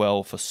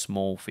well for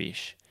small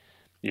fish.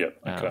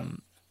 Okay.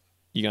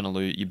 You're going to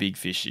lose your big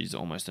fish is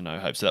almost a no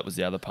hope. So that was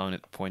the other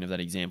point of that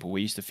example.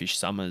 We used to fish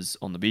summers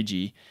on the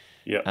bidgie,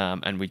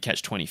 and we'd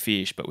catch 20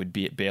 fish, but we'd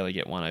barely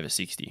get one over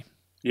 60.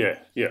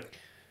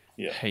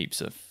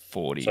 Heaps of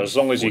 40. So as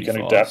long as 45s. You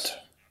can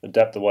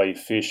adapt the way you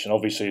fish, and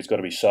obviously it's got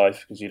to be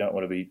safe, because you don't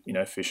want to be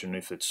fishing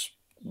if it's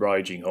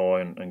raging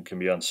high and can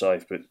be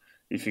unsafe. But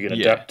if you can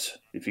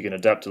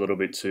adapt a little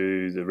bit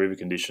to the river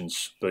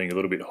conditions being a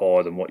little bit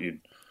higher than what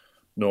you'd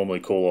normally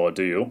call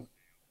ideal,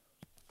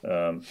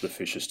 the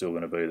fish are still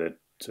going to be there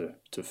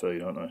to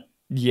feed, aren't they?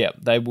 Yeah,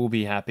 they will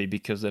be happy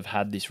because they've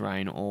had this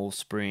rain all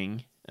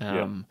spring.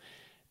 And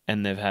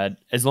they've had,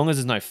 as long as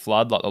there's no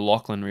flood, like the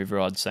Lachlan River,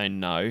 I'd say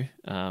no,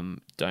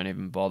 don't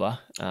even bother.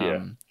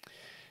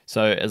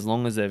 So as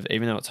long as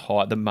even though it's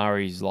high, the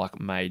Murray's like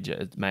major,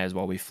 it may as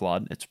well be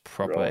flood. It's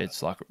proper,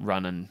 It's like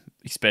running,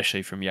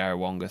 especially from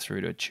Yarrawonga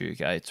through to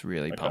Echuca, it's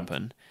really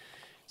pumping.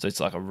 So it's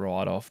like a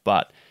write-off.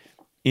 But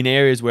in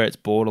areas where it's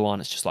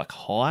borderline, it's just like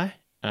high.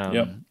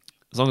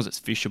 As long as it's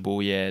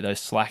fishable, those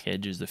slack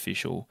edges the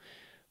fish will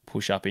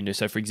push up into.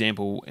 So, for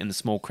example, in the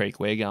small creek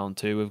we're going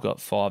to, we've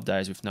got 5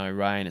 days with no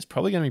rain. It's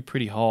probably going to be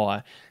pretty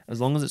high, as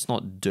long as it's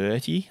not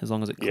dirty, as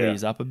long as it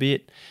clears up a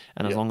bit,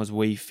 and as long as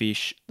we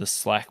fish the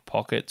slack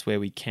pockets where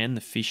we can, the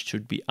fish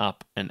should be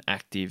up and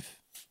active,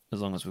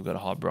 as long as we've got a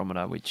high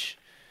barometer, which,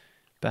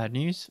 bad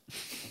news.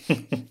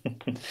 I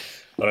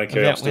don't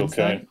care, I'm still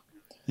keen.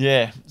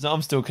 Yeah, so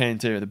I'm still keen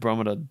too. The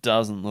barometer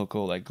doesn't look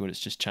all that good. It's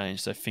just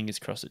changed. So fingers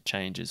crossed it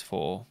changes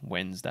for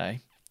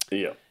Wednesday.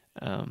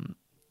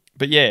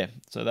 But yeah,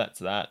 so that's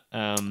that.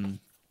 And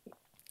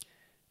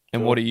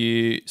what are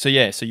you... So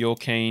you're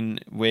keen,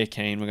 we're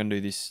keen, we're going to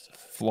do this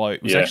float.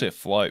 It's actually a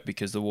float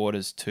because the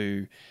water's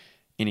too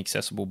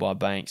inaccessible by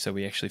bank, so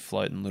we actually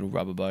float in a little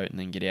rubber boat and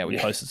then get out. We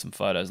posted some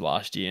photos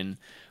last year, and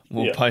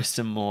we'll post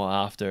some more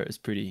after. It's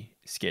pretty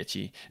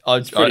sketchy.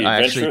 It's pretty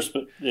adventurous,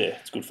 but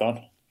it's good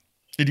fun.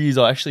 It is.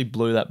 I actually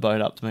blew that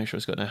boat up to make sure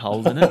it's got no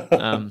holes in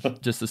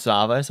it, just the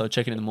Savo. So I'll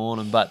check it in the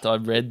morning. But I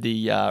read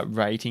the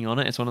rating on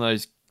it. It's one of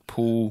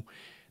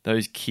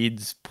those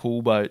kids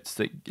pool boats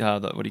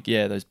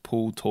those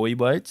pool toy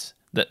boats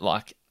that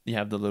like you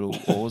have the little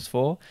oars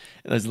for,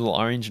 those little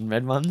orange and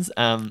red ones.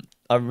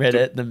 I read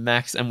it. The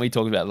max, and we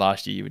talked about it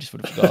last year. You just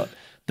would have forgot.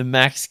 The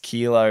max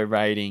kilo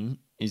rating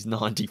is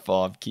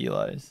 95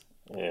 kilos.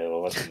 Yeah,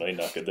 well, that's a mean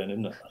knucker then,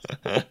 isn't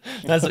it?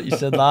 That's what you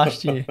said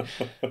last year.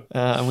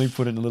 And we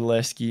put in a little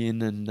esky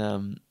in and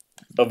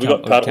have we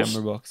got paddles?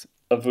 Camera box.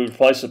 Have we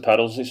replaced the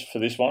paddles for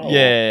this one? Or?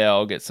 Yeah,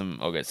 I'll get some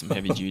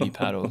heavy duty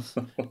paddles.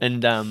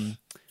 And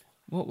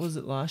what was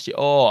it last year?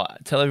 Oh,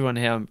 tell everyone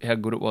how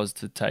good it was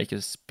to take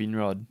a spin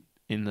rod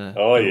in the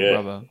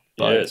rubber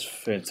boat. Yeah, it's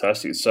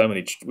fantastic.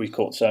 We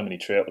caught so many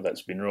trout with that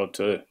spin rod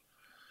too.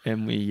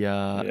 And we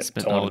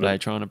spent the whole day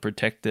trying to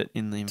protect it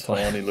in the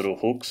tiny little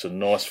hooks and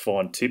nice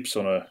fine tips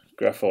on a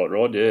graphite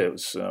rod. Yeah, it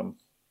was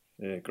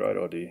great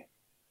idea.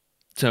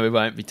 So we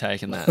won't be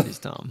taking that this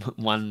time.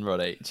 One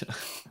rod each.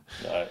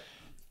 No.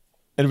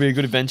 It'll be a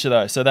good adventure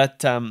though. So that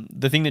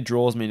the thing that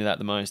draws me to that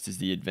the most is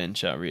the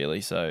adventure,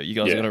 really. So you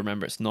guys have got to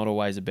remember, it's not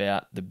always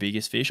about the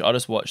biggest fish. I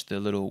just watched the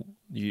little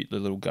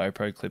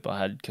GoPro clip I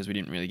had because we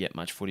didn't really get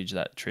much footage of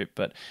that trip,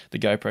 but the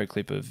GoPro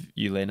clip of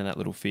you landing that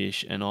little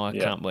fish, and I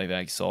can't believe how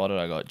excited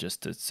I got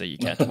just to see you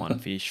catch one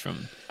fish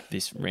from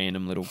this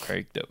random little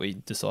creek that we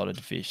decided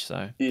to fish.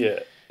 So yeah,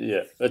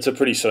 it's a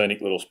pretty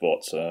scenic little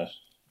spot. So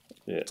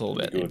yeah, it's all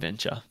about the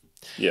adventure.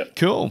 Yeah,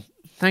 cool.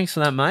 Thanks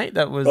for that, mate.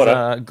 That was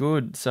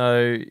good.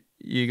 So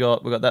we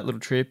got that little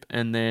trip,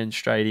 and then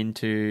straight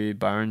into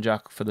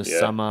Burrinjuck for the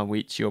summer,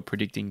 which you're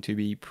predicting to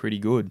be pretty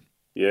good.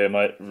 Yeah,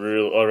 mate.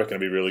 I reckon it'll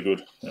be really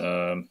good.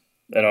 And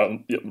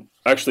I'm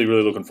actually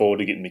really looking forward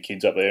to getting the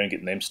kids up there and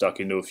getting them stuck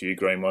into a few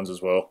green ones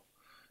as well.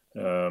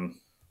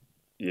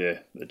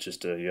 It's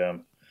just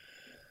I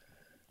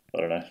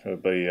don't know. It'll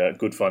be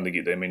good fun to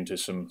get them into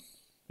some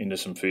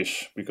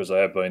fish, because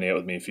they have been out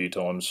with me a few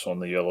times on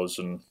the yellows,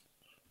 and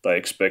they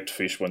expect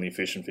fish when you're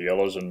fishing for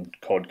yellows, and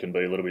cod can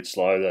be a little bit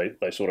slow.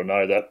 They sort of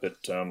know that, but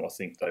I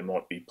think they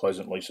might be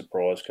pleasantly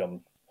surprised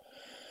come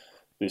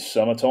this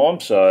summertime,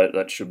 so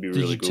that should be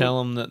really good. Did you tell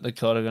them that the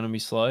cod are going to be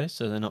slow,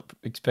 so they're not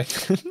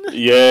expecting?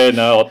 Yeah,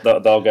 no,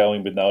 they'll go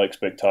in with no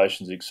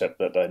expectations, except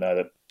that they know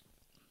that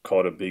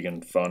cod are big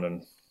and fun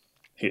and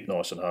hit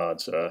nice and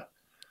hard. So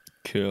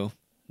cool.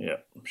 Yeah,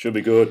 should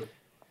be good.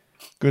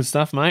 Good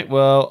stuff, mate.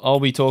 Well,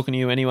 I'll be talking to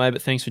you anyway,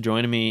 but thanks for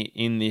joining me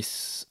in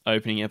this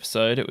opening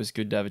episode. It was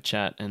good to have a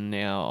chat, and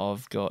now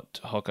I've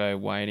got Hocko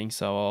waiting,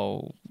 so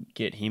I'll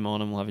get him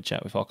on and we'll have a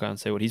chat with Hocko and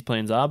see what his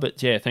plans are.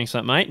 But yeah, thanks for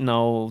that, mate, and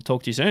I'll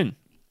talk to you soon.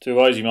 Too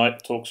easy, mate.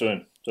 Talk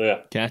soon. See ya.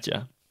 Catch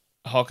ya.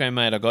 Hocko,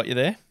 mate, I got you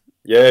there.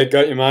 Yeah,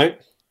 got you, mate.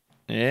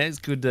 Yeah, it's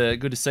good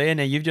to see you.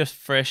 Now, you've just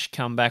fresh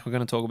come back. We're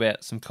going to talk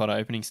about some cod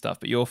opening stuff,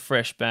 but you're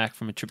fresh back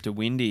from a trip to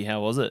Windy. How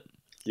was it?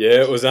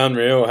 Yeah, it was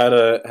unreal. Had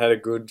a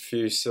good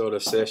few sort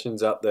of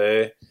sessions up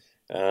there.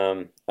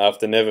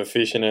 After never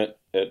fishing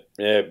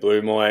it,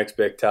 blew my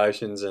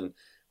expectations, and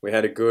we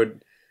had a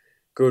good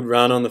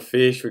run on the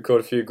fish. We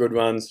caught a few good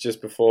ones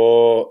just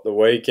before the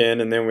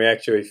weekend, and then we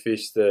actually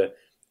fished the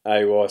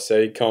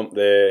AYC comp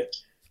there,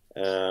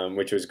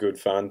 which was good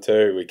fun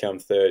too. We come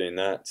third in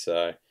that,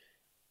 so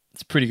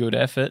it's a pretty good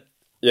effort.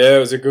 Yeah, it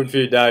was a good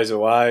few days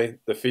away.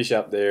 The fish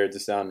up there are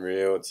just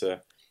unreal. It's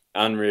a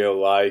unreal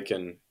lake,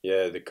 and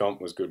yeah, the comp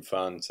was good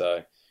fun,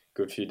 so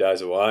good few days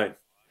away.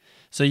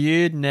 So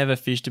you'd never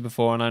fished it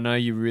before, and I know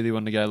you really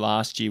wanted to go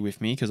last year with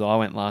me, because I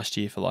went last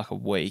year for like a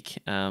week,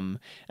 and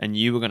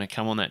you were going to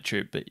come on that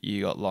trip, but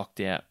you got locked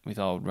out with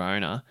old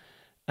Rona,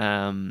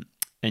 and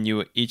you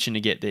were itching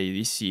to get there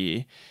this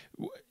year.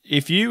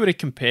 If you were to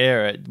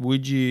compare it,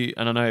 would you,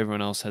 and I know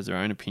everyone else has their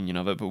own opinion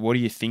of it, but what do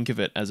you think of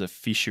it as a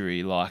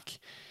fishery? Like,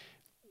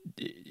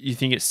 you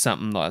think it's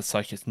something like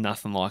it's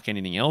nothing like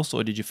anything else,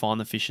 or did you find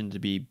the fishing to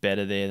be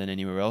better there than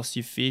anywhere else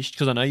you've fished?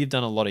 Because I know you've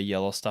done a lot of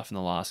yellow stuff in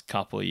the last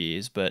couple of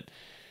years, but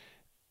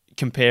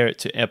compare it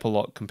to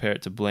Epilogue, compare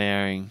it to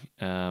Blowing,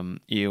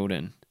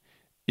 Eildon.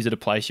 Is it a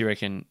place you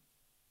reckon,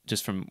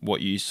 just from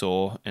what you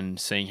saw and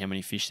seeing how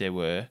many fish there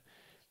were,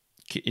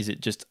 is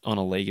it just on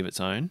a league of its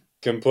own?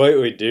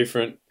 Completely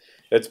different.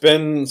 It's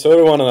been sort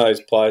of one of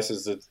those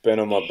places that's been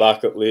on my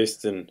bucket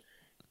list, and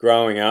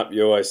growing up,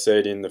 you always see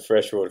it in the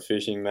freshwater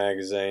fishing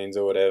magazines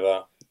or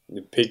whatever,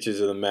 the pictures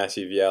of the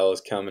massive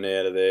yellows coming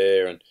out of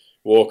there and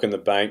walking the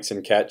banks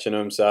and catching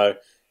them. So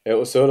it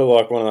was sort of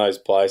like one of those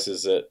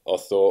places that I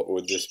thought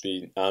would just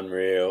be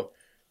unreal.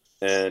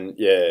 And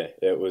yeah,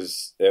 it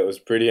was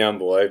pretty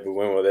unbelievable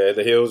when we were there.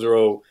 The hills are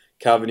all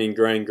covered in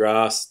green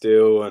grass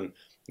still, and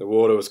the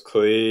water was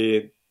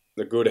clear,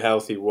 the good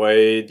healthy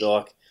weed.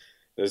 Like,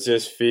 there's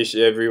just fish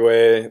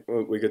everywhere.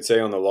 We could see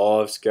on the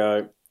live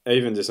scope,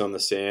 even just on the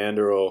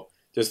sounder, or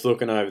just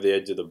looking over the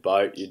edge of the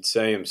boat, you'd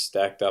see them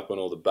stacked up on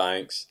all the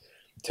banks.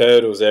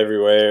 Turtles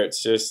everywhere.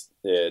 It's just,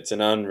 it's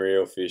an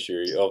unreal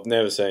fishery. I've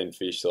never seen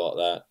fish like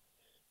that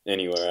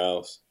anywhere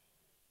else.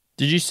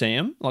 Did you see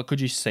them? Like,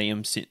 could you see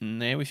them sitting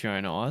there with your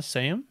own eyes?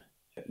 See them?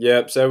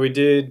 Yep. So we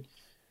did,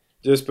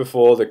 just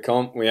before the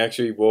comp, we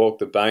actually walked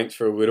the banks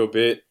for a little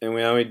bit, and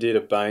we only did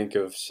a bank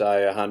of,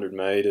 say, 100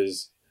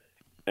 metres,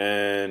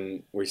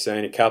 and we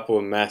seen a couple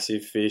of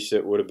massive fish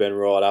that would have been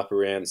right up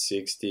around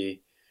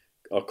 60.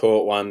 I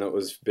caught one that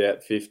was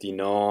about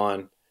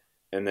 59,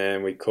 and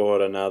then we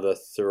caught another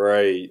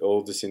 3,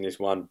 all just in this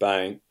one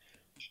bank,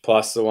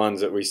 plus the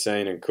ones that we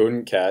seen and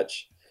couldn't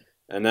catch.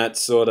 And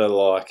that's sort of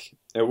like,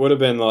 it would have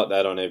been like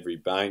that on every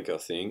bank, I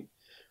think.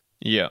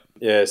 Yeah.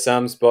 Yeah,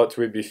 some spots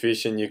we'd be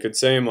fishing, you could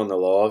see them on the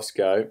live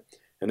scope,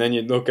 and then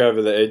you'd look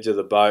over the edge of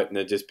the boat and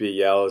there'd just be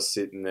yellows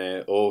sitting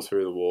there all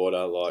through the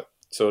water, like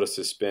sort of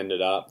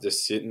suspended up,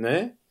 just sitting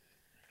there.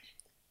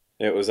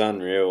 It was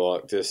unreal,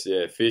 like just,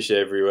 fish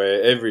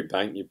everywhere. Every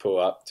bank you pull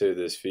up to,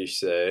 there's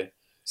fish there.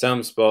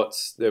 Some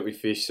spots that we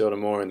fished sort of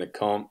more in the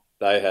comp,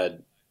 they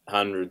had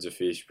hundreds of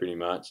fish pretty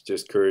much,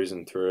 just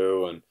cruising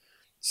through and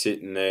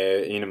sitting there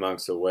in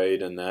amongst the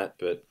weed and that.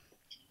 But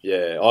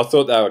yeah, I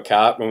thought they were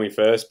carp when we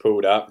first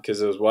pulled up because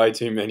there was way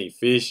too many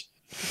fish.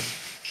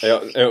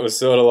 It was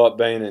sort of like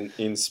being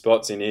in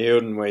spots in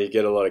Eildon where you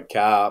get a lot of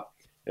carp.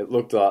 it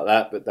looked like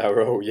that, but they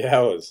were all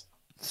yowers.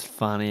 It's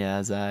funny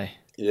as, eh?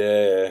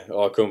 Yeah,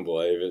 I couldn't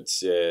believe it.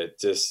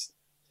 It's just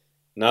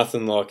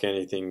nothing like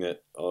anything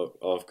that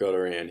I've got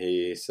around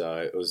here. So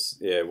it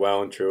was,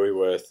 well and truly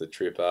worth the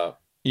trip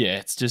up. Yeah,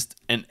 it's just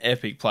an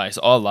epic place.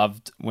 I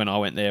loved when I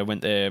went there. Been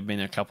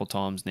there a couple of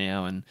times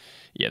now, and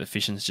yeah, the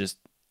fishing's just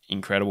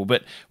incredible.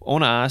 But I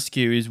want to ask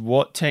you is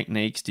what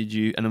techniques did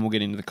you, and then we'll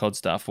get into the cod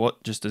stuff,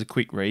 just as a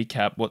quick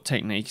recap, what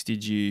techniques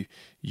did you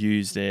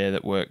use there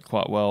that worked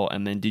quite well?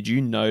 And then did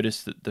you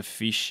notice that the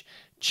fish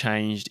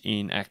changed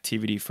in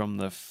activity from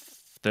the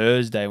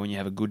Thursday when you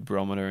have a good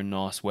barometer and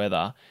nice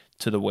weather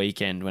to the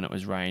weekend when it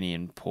was rainy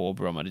and poor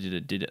barometer?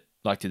 Did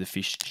the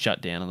fish shut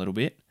down a little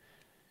bit?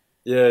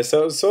 Yeah,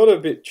 so it was sort of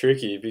a bit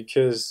tricky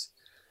because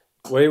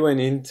we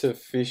went into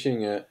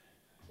fishing it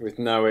with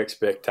no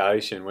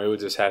expectation. We were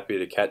just happy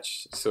to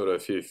catch sort of a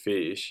few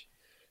fish.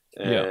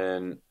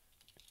 And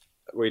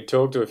we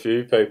talked to a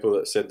few people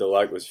that said the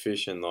lake was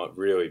fishing like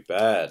really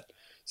bad.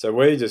 So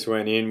we just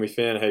went in, we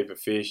found a heap of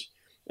fish,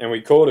 and we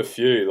caught a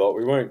few. Like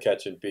we weren't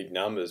catching big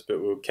numbers, but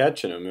we were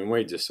catching them, and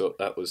we just thought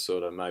that was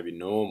sort of maybe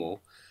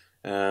normal.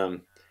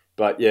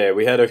 But yeah,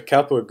 we had a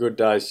couple of good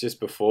days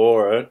just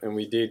before it, and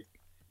we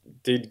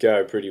did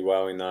go pretty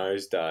well in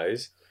those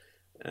days.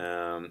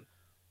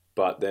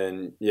 But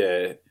then,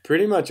 yeah,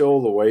 pretty much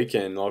all the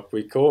weekend, like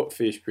we caught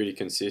fish pretty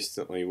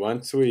consistently.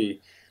 Once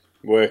we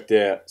worked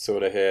out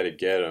sort of how to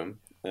get them,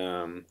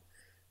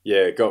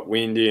 it got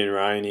windy and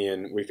rainy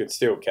and we could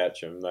still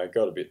catch them. They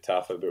got a bit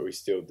tougher, but we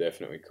still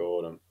definitely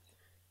caught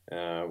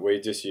them. We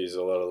just used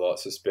a lot of like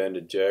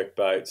suspended jerk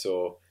baits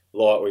or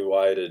lightly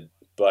weighted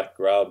black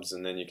grubs,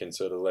 and then you can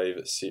sort of leave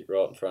it sit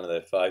right in front of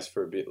their face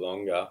for a bit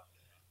longer.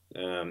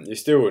 You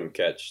still wouldn't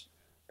catch,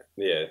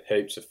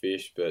 heaps of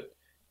fish, but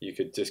you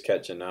could just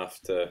catch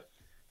enough to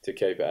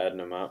keep adding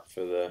them up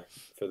for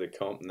the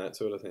comp and that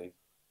sort of thing.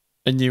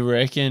 And you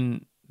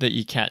reckon that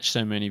you catch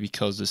so many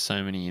because there's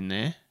so many in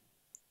there?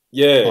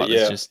 Yeah,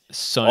 There's just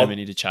so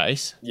many to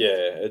chase. Yeah,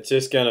 it's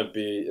just gonna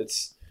be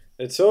it's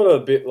sort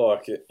of a bit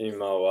like in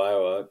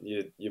Mulwala.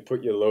 You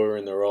put your lure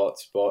in the right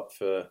spot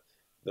for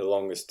the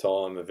longest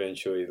time.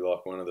 Eventually,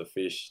 like one of the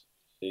fish,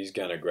 he's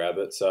going to grab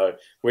it. So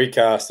we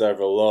cast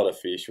over a lot of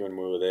fish when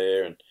we were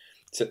there, and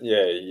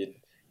you'd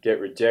get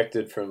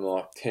rejected from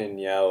like 10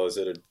 yellers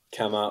that'd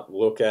come up,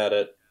 look at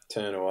it,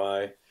 turn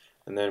away,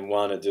 and then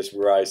one would just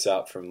race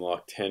up from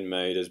like 10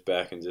 metres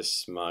back and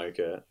just smoke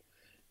it.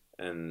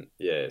 And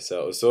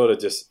so it was sort of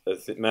just a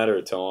matter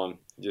of time.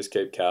 Just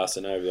keep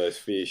casting over those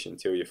fish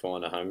until you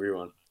find a hungry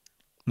one.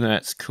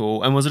 That's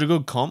cool. And was it a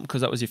good comp?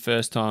 Because that was your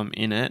first time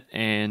in it,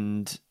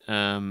 and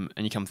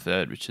you come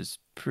third, which is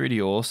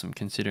pretty awesome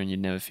considering you'd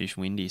never fished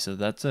windy.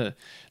 So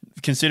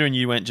considering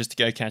you went just to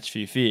go catch a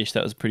few fish,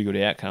 that was a pretty good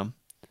outcome.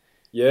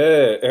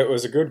 Yeah, it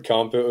was a good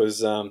comp. It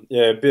was a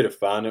bit of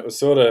fun. It was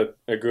sort of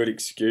a good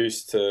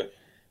excuse to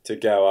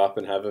go up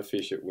and have a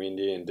fish at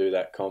windy and do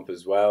that comp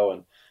as well.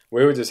 And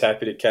we were just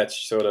happy to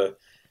catch sort of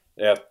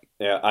our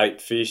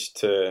 8 fish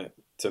to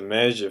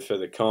measure for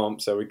the comp.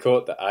 So we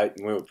caught the 8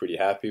 and we were pretty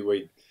happy.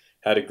 We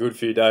had a good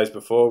few days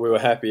before. We were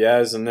happy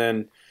as, and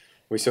then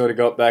we sort of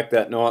got back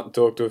that night and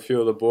talked to a few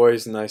of the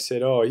boys, and they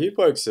said, "Oh, you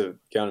blokes are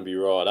going to be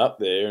right up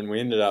there." And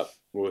we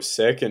were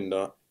second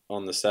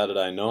on the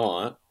Saturday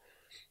night.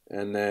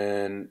 And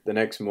then the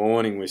next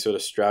morning we sort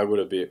of struggled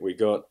a bit. We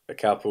got a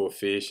couple of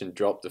fish and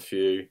dropped a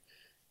few,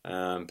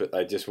 but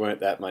they just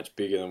weren't that much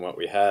bigger than what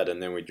we had.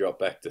 And then we dropped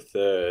back to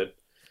third.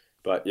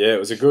 But yeah, it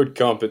was a good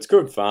comp. It's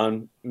good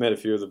fun. Met a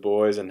few of the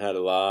boys and had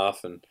a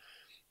laugh. And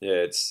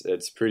yeah,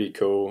 it's pretty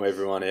cool.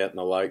 Everyone out in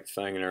the lake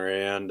fanging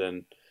around,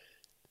 and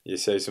you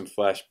see some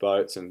flash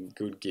boats and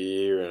good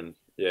gear. And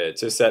yeah,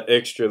 it's just that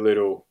extra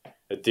little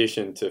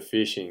addition to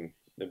fishing,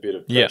 a bit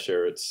of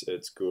pressure. Yeah.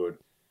 It's good.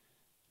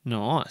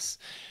 Nice.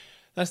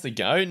 That's the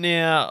go.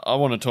 Now, I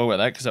want to talk about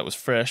that because that was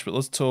fresh, but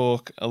let's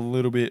talk a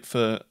little bit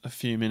for a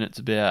few minutes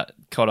about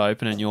Cod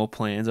Open and your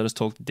plans. I just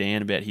talked to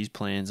Dan about his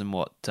plans and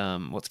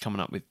what's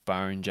coming up with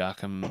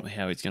Burrinjuck and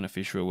how he's going to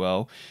fish real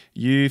well.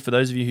 For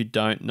those of you who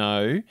don't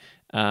know,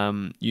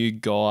 you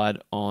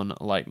guide on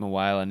Lake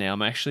Mulwala. Now,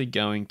 I'm actually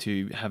going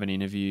to have an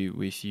interview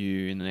with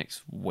you in the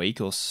next week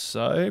or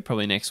so,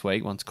 probably next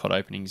week once Cod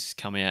Openings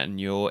come out,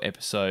 and your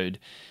episode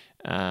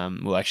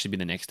will actually be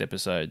the next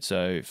episode.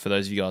 So for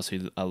those of you guys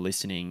who are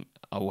listening,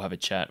 I will have a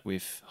chat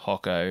with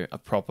Hocko, a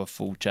proper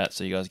full chat,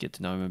 so you guys get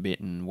to know him a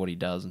bit and what he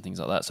does and things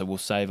like that. So we'll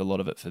save a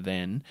lot of it for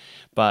then.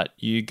 But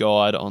you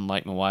guide on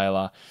Lake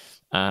Mulwala.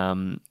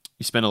 You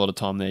spend a lot of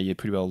time there. You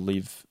pretty well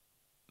live,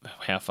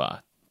 how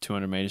far?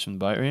 200 metres from the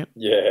boat ramp?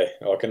 Yeah,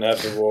 I can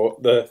have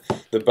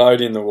the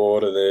boat in the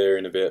water there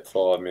in about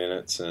 5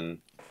 minutes, and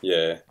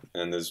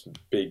there's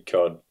big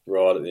cod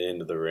right at the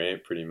end of the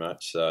ramp pretty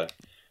much. So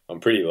I'm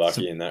pretty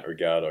lucky in that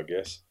regard, I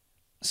guess.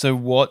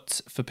 So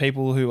for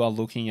people who are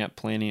looking at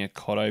planning a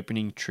cod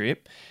opening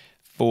trip,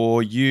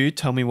 for you,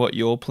 tell me what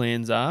your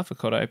plans are for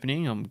cod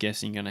opening. I'm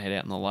guessing you're going to head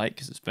out in the lake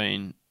because it's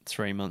been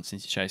 3 months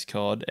since you chased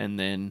cod. And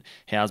then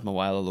how's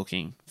Mulwala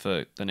looking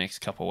for the next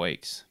couple of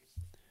weeks?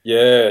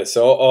 Yeah,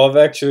 so I've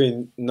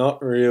actually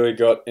not really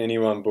got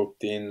anyone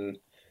booked in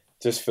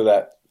just for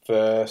that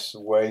first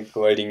week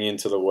leading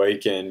into the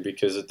weekend,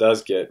 because it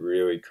does get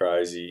really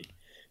crazy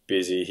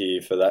busy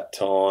here for that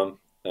time,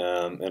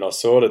 and I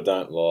sort of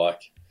don't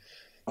like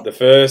the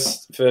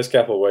first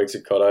couple of weeks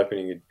of cod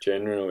opening are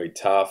generally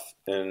tough,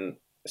 and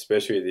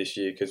especially this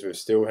year because we've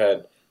still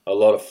had a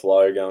lot of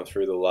flow going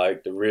through the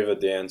lake. The river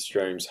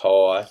downstream's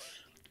high,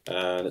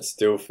 and it's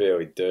still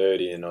fairly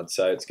dirty, and I'd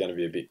say it's going to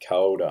be a bit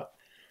colder.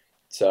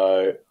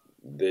 So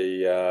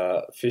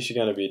the fish are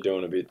going to be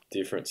doing a bit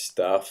different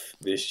stuff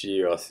this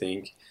year, I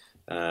think.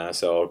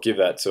 So I'll give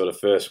that sort of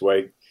first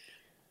week,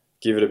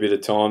 give it a bit of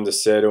time to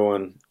settle,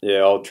 and yeah,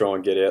 I'll try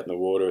and get out in the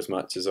water as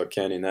much as I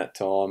can in that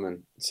time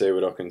and see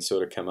what I can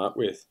sort of come up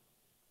with.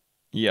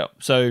 Yeah.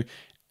 So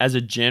as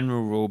a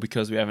general rule,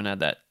 because we haven't had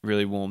that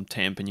really warm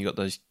temp and you got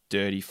those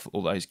dirty,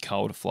 all those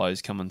colder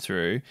flows coming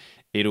through,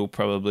 it'll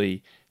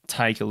probably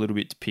take a little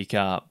bit to pick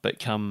up, but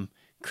come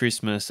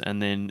Christmas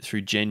and then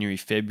through January,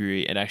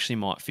 February, it actually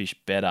might fish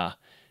better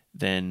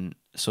than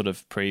sort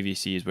of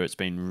previous years where it's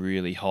been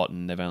really hot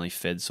and they've only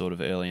fed sort of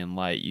early and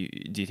late.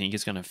 Do you think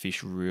it's going to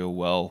fish real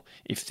well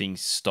if things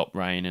stop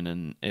raining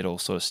and it all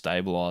sort of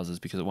stabilises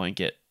because it won't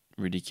get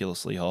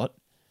ridiculously hot?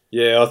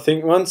 Yeah, I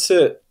think once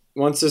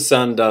the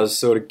sun does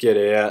sort of get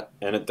out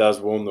and it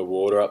does warm the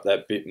water up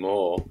that bit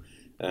more,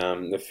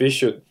 the fish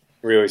should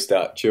really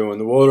start chewing.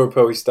 The water will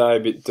probably stay a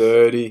bit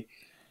dirty,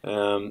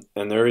 and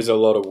there is a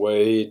lot of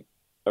weed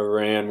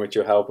around which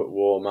will help it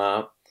warm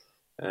up.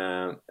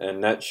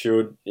 And that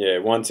should,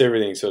 once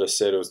everything sort of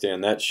settles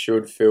down, that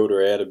should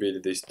filter out a bit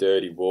of this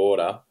dirty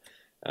water,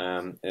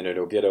 and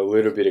it'll get a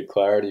little bit of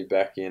clarity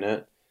back in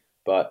it.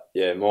 But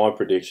yeah, my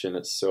prediction,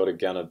 it's sort of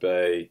going to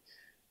be,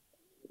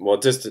 well,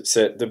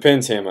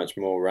 depends how much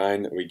more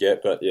rain that we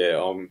get. But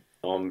yeah,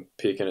 I'm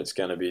picking it's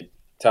going to be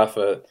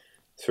tougher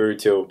through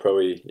till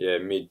probably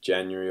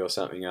mid-January or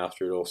something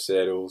after it all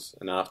settles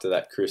and after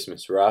that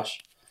Christmas rush.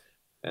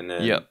 And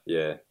then,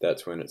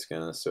 that's when it's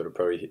going to sort of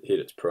probably hit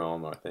its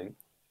prime, I think.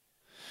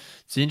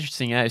 It's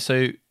interesting, eh?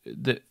 So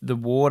the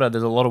water,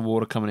 there's a lot of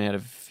water coming out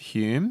of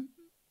Hume,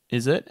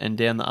 is it? And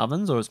down the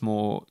ovens, or it's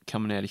more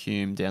coming out of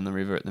Hume down the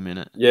river at the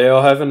minute? Yeah,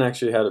 I haven't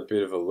actually had a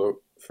bit of a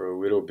look for a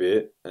little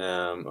bit.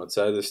 I'd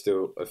say there's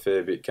still a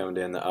fair bit coming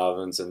down the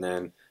ovens, and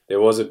then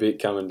there was a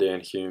bit coming down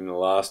Hume the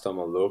last time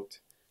I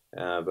looked,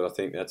 but I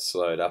think that's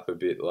slowed up a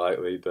bit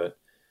lately. But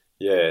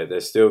yeah,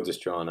 they're still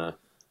just trying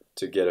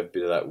to get a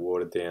bit of that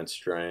water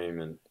downstream,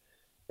 and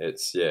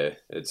it's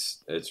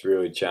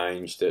really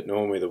changed. It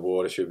normally the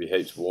water should be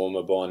heaps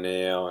warmer by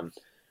now and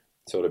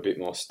sort of a bit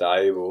more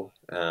stable.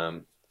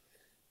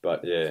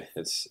 But yeah,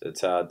 it's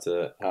hard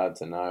to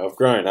know. I've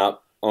grown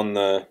up on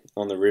the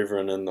river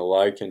and in the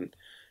lake, and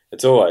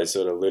it's always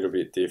sort of a little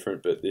bit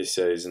different. But this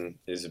season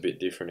is a bit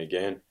different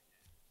again.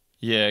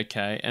 Yeah,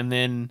 okay. And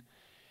then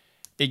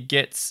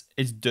it's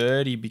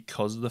dirty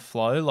because of the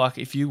flow. Like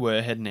if you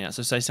were heading out,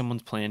 so say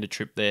someone's planned a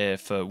trip there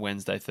for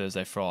Wednesday,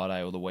 Thursday,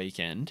 Friday, or the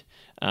weekend,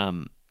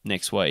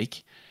 next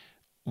week,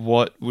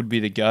 what would be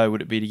the go?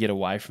 Would it be to get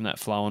away from that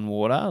flowing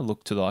water,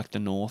 look to like the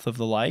north of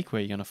the lake where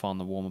you're going to find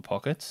the warmer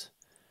pockets?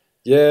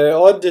 Yeah,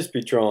 I'd just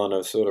be trying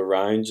to sort of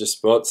range the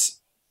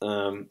spots.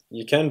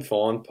 You can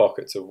find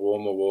pockets of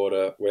warmer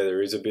water where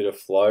there is a bit of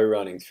flow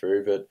running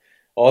through, but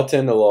I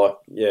tend to like,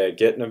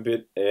 getting a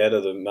bit out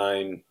of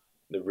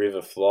the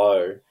river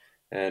flow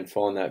and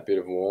find that bit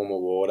of warmer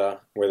water,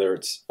 whether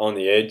it's on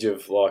the edge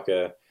of like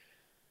an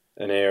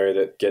area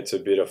that gets a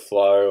bit of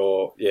flow,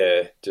 or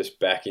just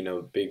back in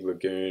a big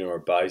lagoon or a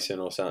basin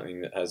or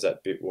something that has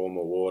that bit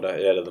warmer water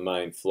out of the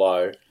main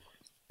flow.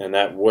 And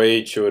that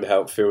weed should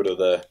help filter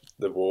the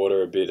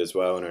water a bit as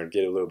well, and it'll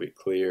get a little bit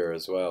clearer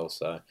as well.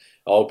 So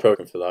I'll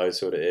poke for those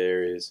sort of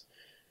areas.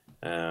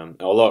 I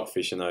like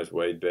fishing those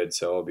weed beds,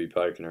 so I'll be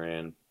poking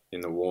around in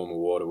the warmer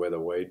water where the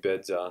weed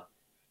beds are.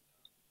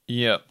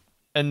 Yep.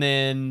 And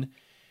then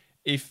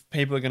if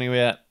people are going to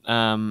go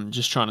out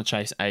just trying to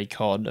chase a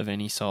cod of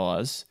any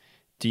size,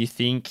 do you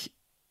think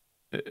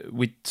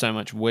with so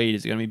much weed,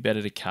 is it going to be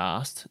better to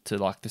cast to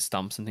like the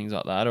stumps and things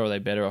like that, or are they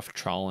better off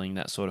trolling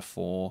that sort of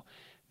 4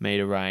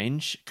 metre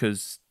range?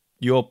 Because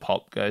your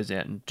pop goes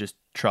out and just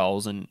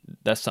trolls, and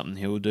that's something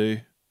he'll do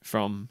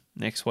from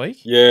next week.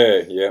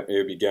 Yeah,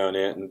 he'll be going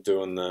out and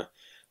doing the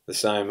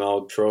same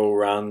old troll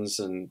runs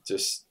and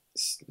just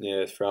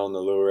throwing the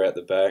lure out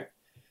the back.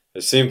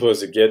 As simple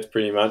as it gets,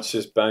 pretty much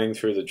just bang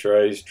through the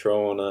trees,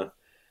 trolling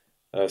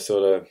a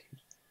sort of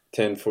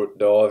 10-foot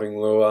diving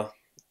lure,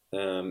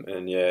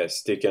 and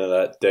sticking to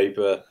that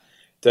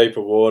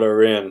deeper water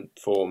around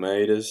 4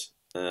 metres.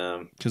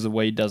 Because the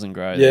weed doesn't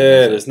grow.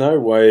 There's no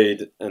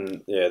weed,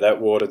 and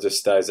that water just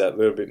stays that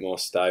little bit more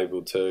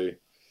stable too,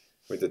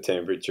 with the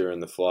temperature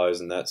and the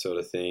flows and that sort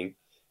of thing.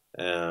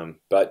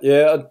 But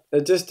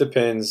it just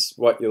depends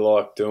what you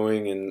like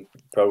doing and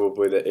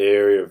probably the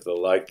area of the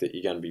lake that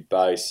you're going to be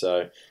based.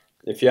 So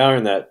if you are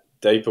in that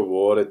deeper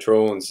water,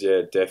 trawling's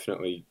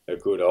definitely a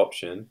good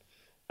option.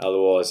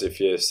 Otherwise,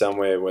 if you're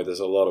somewhere where there's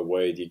a lot of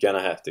weed, you're going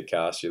to have to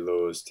cast your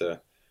lures to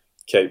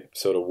keep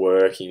sort of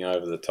working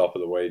over the top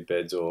of the weed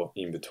beds or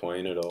in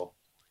between it all.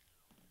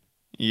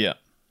 Yeah.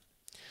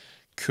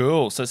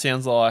 Cool. So it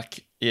sounds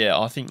like, yeah,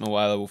 I think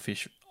Mulwala will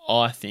fish,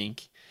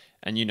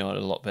 and you know it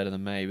a lot better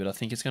than me, but I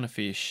think it's going to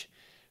fish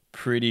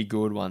pretty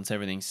good once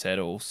everything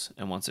settles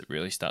and once it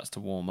really starts to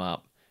warm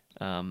up.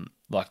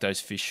 Like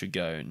those fish should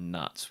go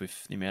nuts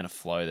with the amount of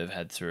flow they've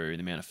had through,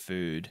 the amount of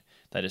food.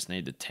 They just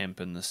need the temp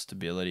and the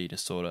stability to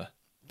sort of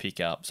pick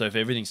up. So if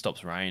everything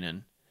stops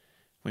raining,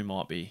 we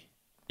might be,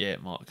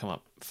 it might come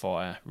up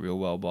fire real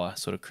well by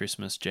sort of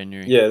Christmas,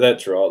 January. Yeah,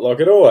 that's right. Like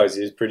it always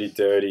is pretty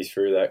dirty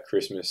through that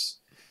Christmas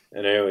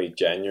and early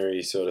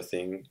January sort of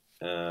thing,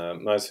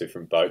 mostly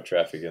from boat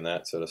traffic and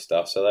that sort of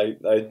stuff. So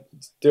they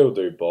still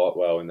do bite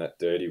well in that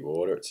dirty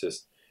water. It's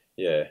just,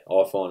 yeah,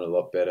 I find it a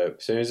lot better.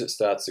 As soon as it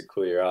starts to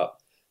clear up,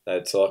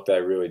 it's like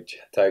they really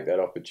take that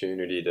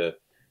opportunity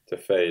to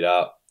feed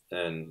up.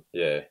 And,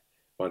 yeah,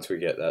 once we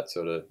get that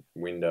sort of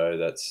window,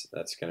 that's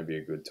going to be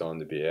a good time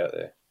to be out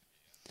there.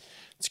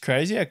 It's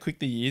crazy how quick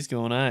the year's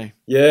gone, eh?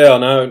 Yeah, I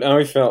know. I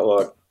only felt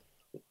like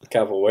a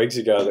couple of weeks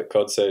ago that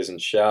cod season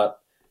shut.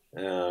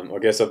 I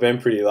guess I've been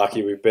pretty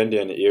lucky. We've been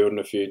down to Eildon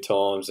a few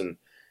times and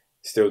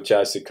still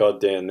chased the cod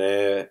down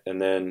there.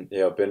 And then,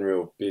 yeah, I've been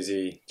real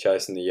busy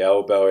chasing the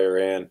yellowbelly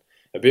around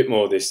a bit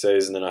more this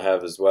season than I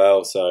have as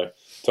well. So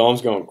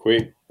time's gone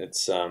quick.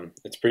 It's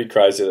pretty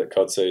crazy that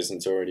cod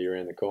season's already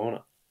around the corner.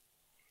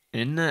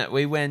 Isn't it?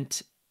 We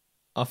went,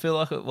 I feel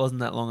like it wasn't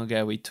that long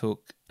ago we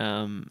took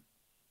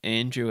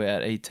Andrew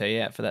out, ET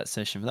out for that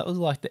session. But that was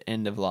like the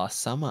end of last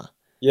summer.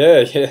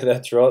 Yeah,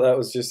 that's right. That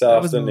was just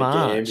after the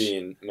March. Gambie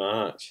in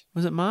March.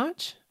 Was it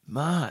March?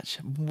 March.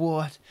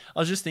 What? I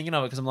was just thinking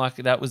of it because I'm like,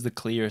 that was the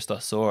clearest I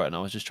saw it, and I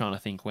was just trying to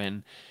think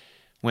when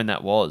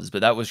that was. But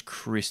that was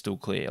crystal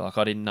clear. Like,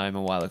 I didn't know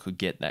Mulwala could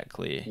get that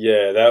clear.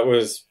 Yeah, that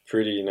was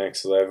pretty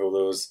next level.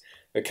 There was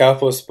a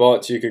couple of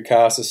spots you could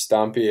cast a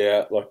stumpy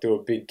out, like do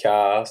a big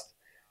cast,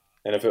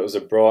 and if it was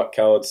a bright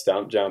coloured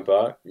stump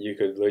jumper, you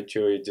could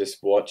literally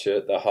just watch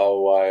it the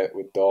whole way. It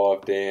would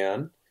dive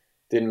down.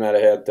 Didn't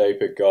matter how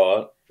deep it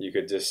got, you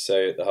could just see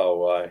it the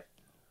whole way.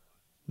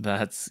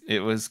 It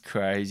was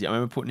crazy. I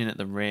remember putting in at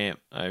the ramp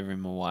over in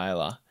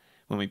Mulwala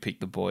when we picked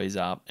the boys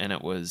up, and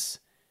it was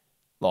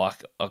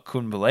like, I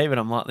couldn't believe it.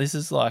 I'm like, this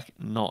is like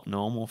not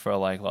normal for a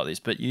lake like this.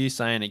 But you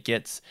saying it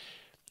gets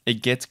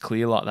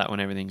clear like that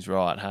when everything's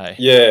right, hey?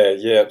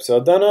 Yeah. So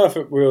I don't know if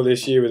it will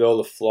this year with all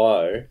the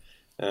flow,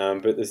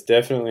 but there's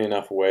definitely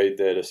enough weed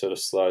there to sort of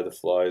slow the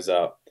flows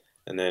up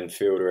and then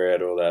filter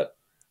out all that,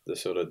 the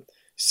sort of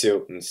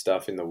silt and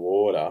stuff in the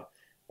water.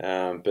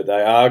 But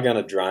they are going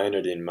to drain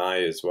it in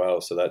May as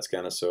well, so that's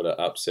going to sort of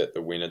upset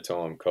the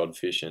wintertime cod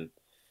fishing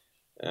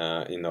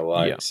in the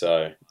lake. Yeah.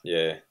 So,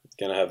 yeah, it's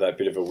going to have that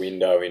bit of a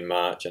window in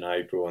March and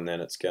April, and then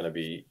it's going to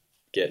be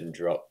getting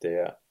dropped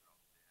out.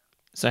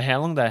 So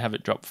how long do they have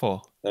it dropped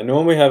for? They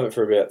normally have it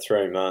for about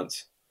 3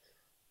 months.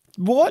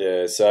 What?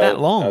 Yeah, so that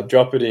long? They'll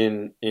drop it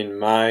in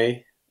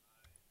May,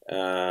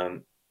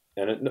 and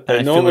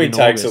it normally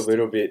takes a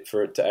little bit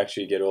for it to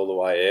actually get all the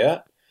way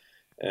out.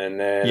 And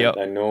then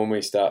they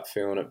normally start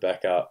filling it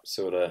back up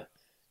sort of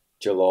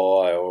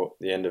July or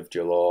the end of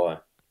July.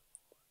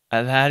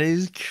 And that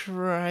is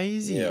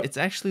crazy. Yep. It's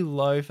actually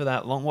low for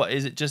that long. What,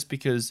 is it just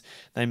because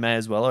they may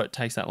as well, or it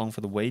takes that long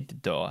for the weed to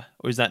die?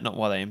 Or is that not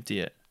why they empty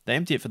it? They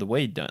empty it for the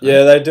weed, don't they?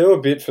 Yeah, they do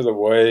a bit for the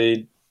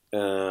weed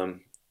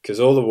because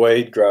all the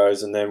weed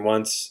grows, and then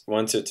once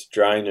it's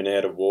drained and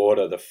out of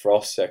water, the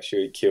frosts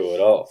actually kill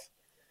it off.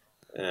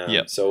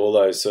 So all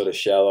those sort of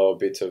shallow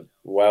bits are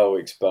well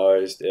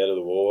exposed out of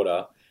the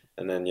water,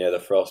 and then the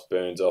frost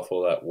burns off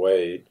all that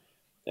weed,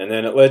 and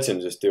then it lets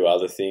them just do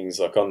other things,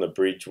 like on the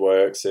bridge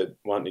works. They're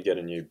wanting to get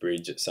a new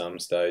bridge at some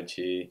stage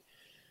here.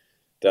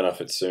 Don't know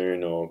if it's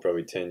soon or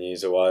probably 10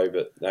 years away,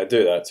 but they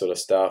do that sort of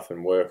stuff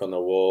and work on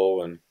the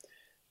wall and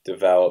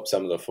develop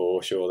some of the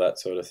foreshore, that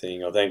sort of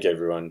thing. I think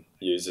everyone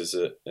uses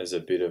it as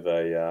a bit of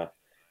a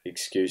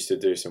excuse to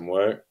do some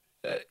work.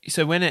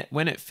 So when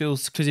it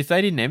fills, because if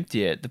they didn't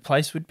empty it, the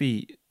place there'd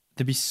be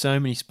so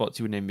many spots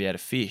you wouldn't even be able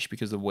to fish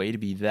because the weed would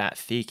be that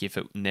thick if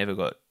it never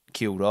got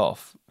killed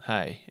off.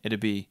 Hey, it'd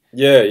be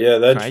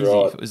that's crazy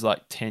right. if it was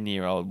like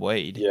 10-year-old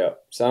weed. Yeah,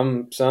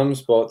 some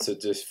spots are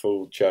just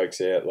full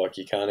chokes out, like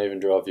you can't even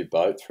drive your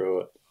boat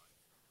through it.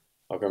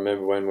 Like I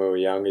remember when we were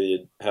younger,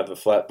 you'd have a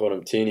flat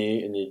bottom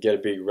tinny and you'd get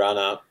a big run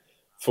up,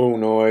 full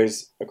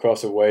noise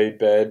across a weed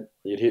bed.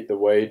 You'd hit the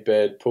weed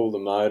bed, pull the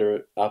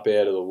motor up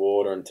out of the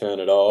water and turn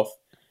it off,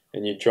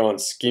 and you'd try and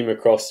skim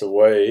across the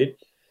weed,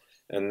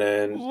 and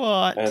then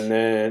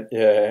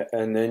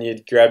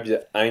you'd grab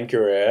your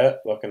anchor out,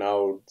 like an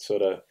old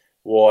sort of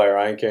wire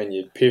anchor, and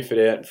you'd piff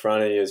it out in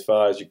front of you as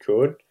far as you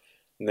could,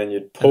 and then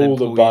you'd pull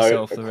the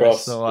boat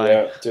across,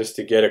 just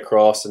to get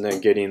across, and then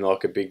get in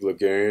like a big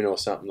lagoon or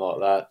something like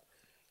that.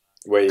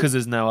 Because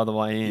there's no other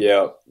way in.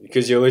 Yeah,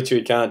 because you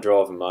literally can't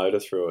drive a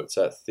motor through it. It's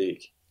that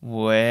thick.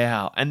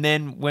 Wow. And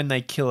then when they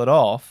kill it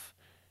off,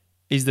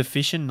 is the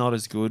fishing not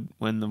as good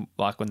when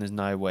there's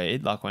no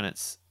weed, like when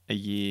it's a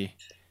year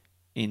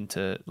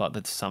into like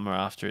the summer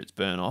after it's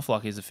burnt off?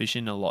 Like, is the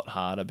fishing a lot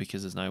harder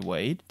because there's no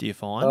weed, do you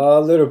find? A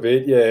little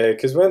bit, yeah,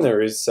 because when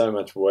there is so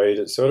much weed,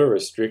 it sort of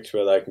restricts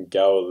where they can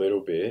go a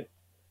little bit.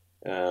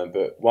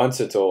 But once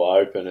it's all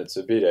open, it's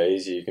a bit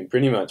easier. You can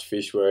pretty much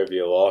fish wherever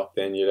you like.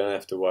 Then you don't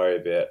have to worry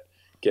about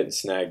getting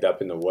snagged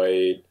up in the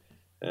weed.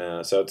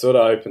 So it sort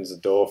of opens the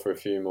door for a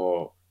few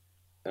more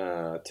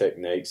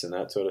techniques and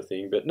that sort of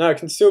thing. But no, it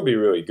can still be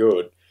really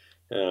good.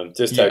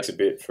 Just takes a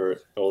bit for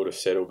it all to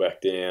settle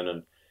back down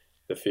and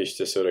the fish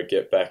to sort of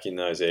get back in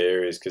those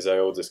areas, because they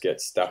all just get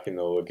stuck in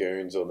the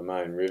lagoons or the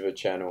main river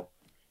channel.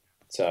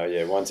 So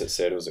yeah, once it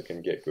settles, it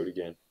can get good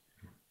again.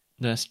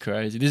 That's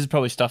crazy. This is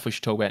probably stuff we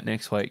should talk about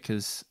next week,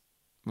 because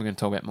we're going to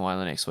talk about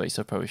Mulwala next week,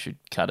 so I probably should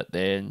cut it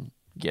there and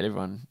get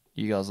everyone,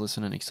 you guys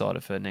listening,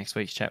 excited for next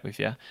week's chat with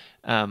you,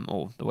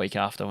 or the week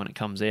after when it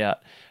comes out.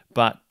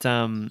 But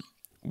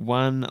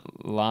one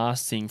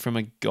last thing, from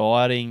a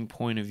guiding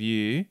point of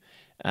view,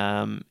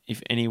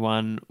 if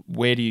anyone,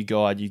 where do you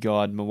guide? You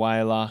guide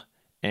Mulwala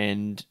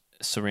and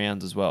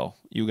surrounds as well.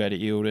 You'll go to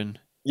Eildon.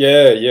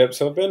 Yep.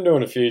 So I've been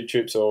doing a few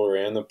trips all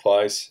around the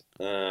place.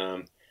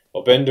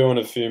 I've been doing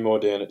a few more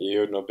down at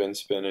Eildon. I've been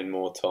spending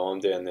more time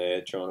down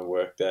there trying to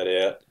work that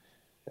out.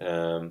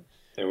 And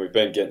we've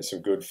been getting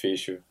some good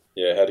fish. We've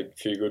had a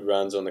few good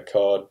runs on the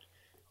cod,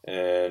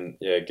 and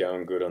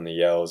going good on the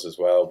yells as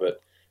well.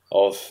 But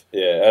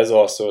as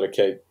I sort of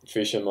keep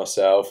fishing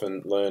myself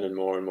and learning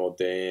more and more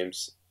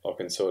dams, I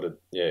can sort of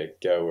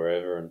go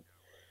wherever.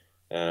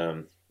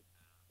 And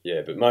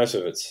but most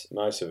of it's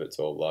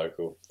all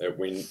local at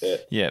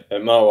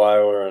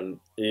Mulwala and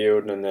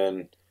Eildon, and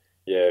then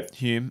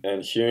Hume,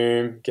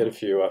 get a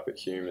few up at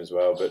Hume as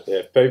well. But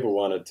if people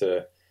wanted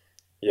to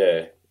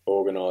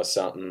organise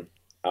something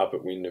up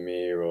at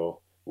Windamere or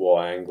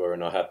Wyangala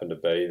and I happen to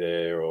be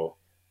there, or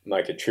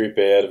make a trip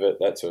out of it,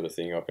 that sort of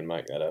thing, I can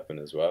make that happen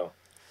as well.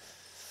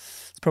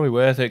 It's probably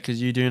worth it,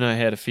 because you do know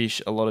how to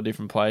fish a lot of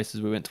different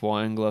places. We went to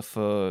Wyangala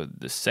for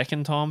the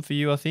second time for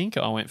you, I think.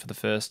 I went for the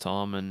first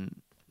time,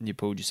 and you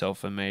pulled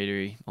yourself a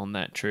meatery on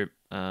that trip.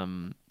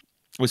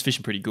 Was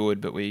fishing pretty good,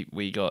 but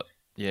we got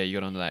you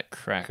got onto that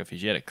cracker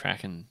fish. You had a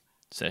cracking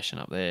session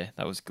up there.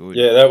 That was good.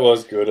 Yeah, that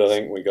was good. I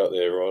think we got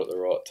there right at the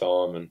right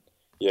time, and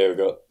we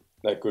got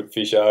that good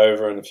fish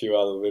over and a few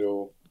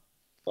little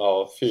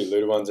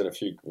ones and a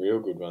few real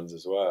good ones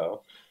as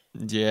well.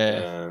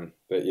 Yeah.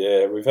 But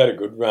we've had a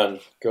good run.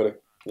 Got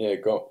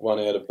one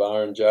out of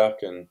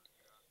Burrinjuck, and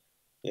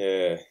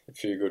a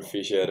few good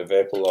fish out of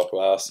Epple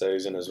last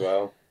season as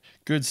well.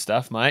 Good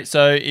stuff, mate.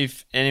 So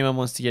if anyone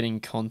wants to get in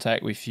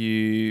contact with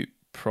you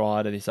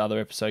prior to this other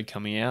episode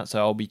coming out, so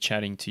I'll be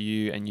chatting to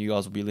you and you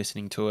guys will be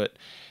listening to it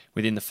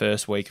within the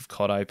first week of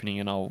Cod Opening,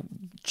 and I'll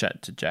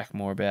chat to Jack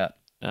more about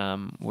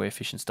where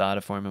fishing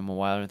started for him and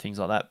Mulwala and things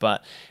like that.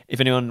 But if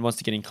anyone wants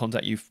to get in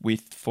contact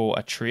with for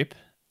a trip,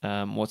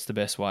 what's the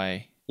best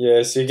way?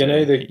 Yeah, so you can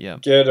either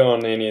get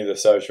on any of the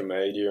social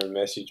media and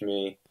message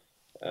me,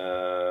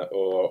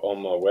 or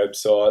on my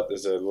website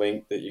there's a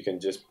link that you can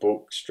just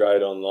book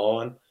straight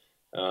online.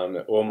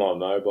 All my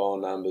mobile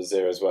numbers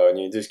there as well, and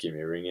you just give me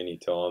a ring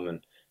anytime,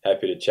 and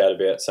happy to chat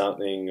about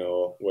something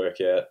or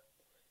work out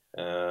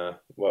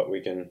what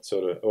we can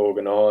sort of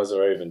organise,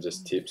 or even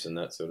just tips and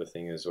that sort of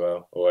thing as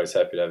well. Always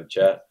happy to have a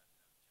chat.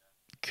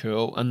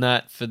 Cool. And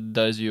that, for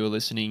those of you who are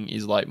listening,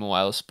 is Lake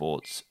Mulwala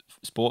sport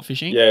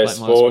fishing? Yeah,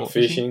 sport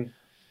fishing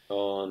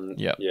on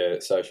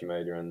social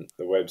media, and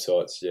the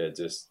website's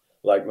just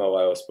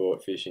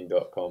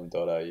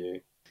lakemulwalasportfishing.com.au.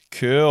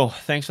 Cool.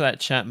 Thanks for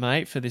that chat,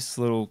 mate, for this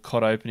little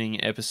Cod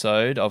Opening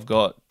episode. I've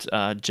got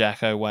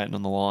Jacko waiting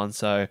on the line,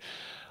 so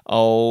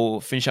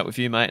I'll finish up with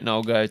you, mate, and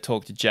I'll go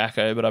talk to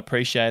Jacko, but I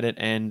appreciate it,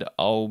 and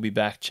I'll be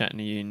back chatting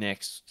to you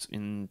next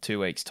in 2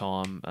 weeks'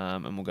 time,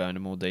 and we'll go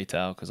into more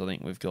detail, because I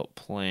think we've got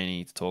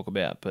plenty to talk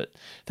about. But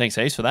thanks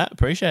heaps for that.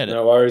 Appreciate it.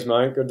 No worries,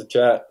 mate. Good to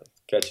chat.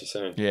 Catch you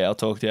soon. Yeah, I'll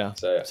talk to you.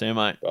 See you,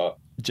 mate. Bye.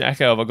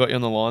 Jacko, have I got you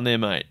on the line there,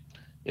 mate?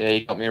 Yeah,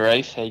 you got me,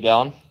 Reece. How you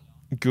going?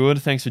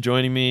 Good. Thanks for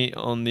joining me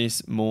on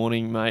this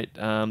morning, mate.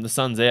 The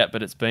sun's out,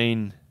 but it's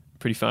been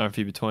pretty far and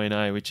few between,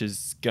 which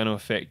is going to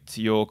affect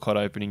your Cod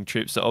Opening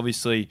trip. So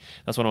obviously,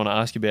 that's what I want to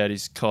ask you about,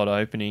 is Cod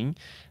Opening.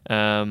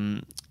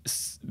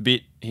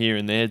 Bit here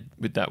and there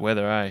with that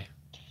weather,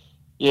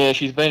 Yeah,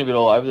 she's been a bit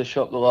all over the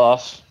shop the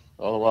last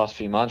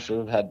few months.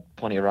 We've had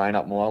plenty of rain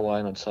up my way,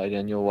 and I'd say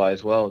down your way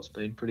as well. It's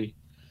been pretty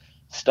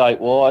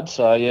statewide.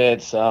 So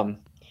it's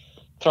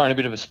throwing a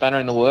bit of a spanner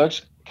in the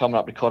works coming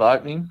up to Cod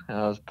Opening.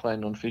 I was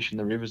planning on fishing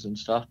the rivers and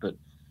stuff, but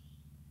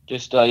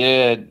just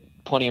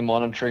plenty of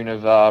monitoring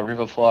of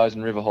river flows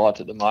and river heights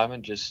at the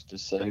moment, just to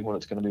see what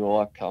it's going to be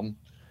like come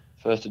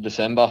 1st of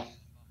December.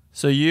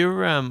 So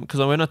you're, because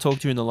when I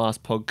talked to you in the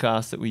last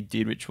podcast that we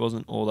did, which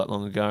wasn't all that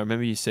long ago, I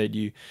remember you said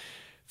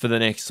for the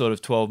next sort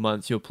of 12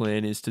 months, your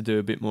plan is to do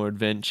a bit more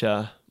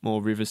adventure,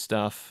 more river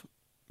stuff,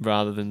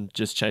 rather than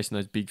just chasing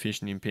those big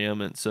fish and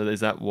impoundments. So is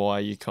that why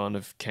you're kind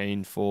of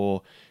keen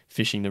for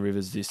fishing the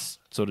rivers this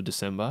sort of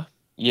December?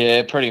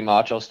 Yeah, pretty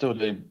much. I'll still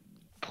do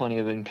plenty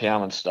of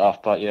impoundment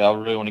stuff, but I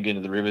really want to get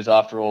into the rivers.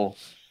 After all,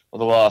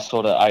 the last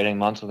sort of 18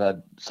 months, we've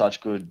had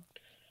such good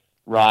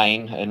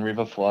rain and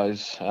river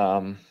flows.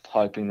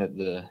 Hoping that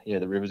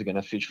the rivers are going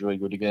to fish really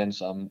good again.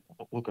 So I'm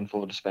looking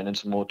forward to spending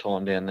some more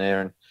time down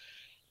there. And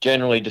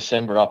generally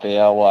December up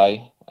our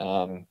way,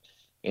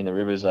 in the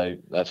rivers,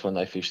 that's when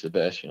they fish the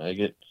best. You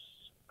get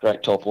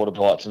great top water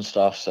bites and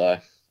stuff. So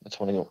that's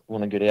when you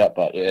want to get out.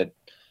 But yeah,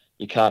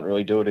 you can't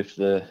really do it if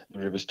the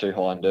river's too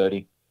high and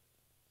dirty.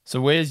 So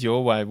where's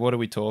your wave? What are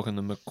we talking?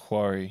 The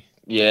Macquarie?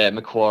 Yeah,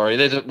 Macquarie.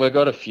 We've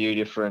got a few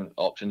different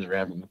options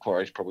around, but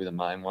Macquarie's probably the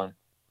main one.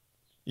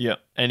 Yeah,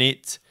 and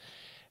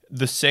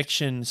the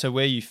section. So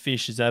where you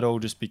fish, is that all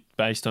just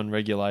based on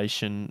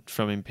regulation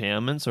from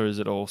impoundments, or is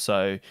it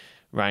also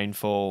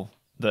rainfall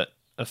that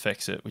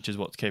affects it, which is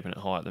what's keeping it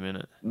high at the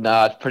minute?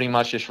 No, it's pretty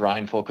much just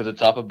rainfall because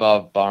it's up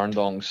above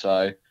Burrinjuck,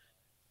 so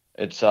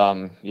it's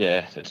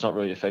it's not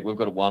really affected. We've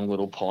got one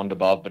little pond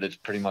above, but it's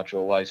pretty much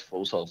always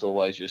full, so it's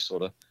always just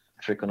sort of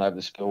trickling over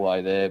the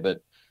spillway there.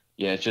 But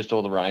yeah, it's just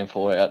all the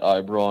rainfall out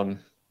Oberon,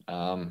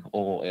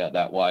 all out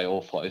that way,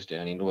 all flows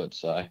down into it.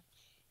 So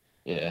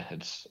yeah,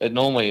 it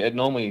normally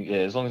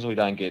as long as we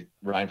don't get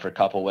rain for a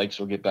couple of weeks,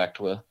 we'll get back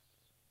to a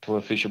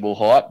fishable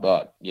height.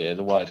 But yeah,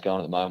 the way it's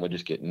going at the moment, we're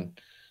just getting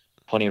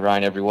plenty of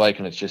rain every week,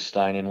 and it's just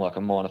staying in like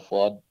a minor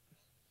flood.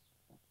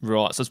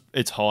 Right, so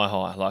it's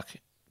high,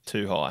 like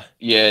too high.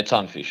 Yeah, it's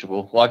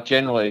unfishable. Like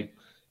generally,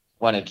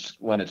 when it's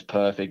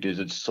perfect,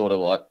 it's sort of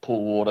like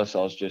pool water,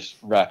 so it's just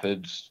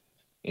rapids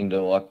into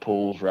like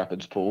pools,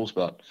 rapids, pools.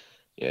 But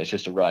yeah, it's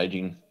just a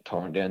raging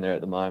torrent down there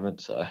at the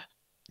moment. So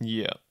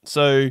yeah.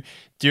 So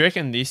do you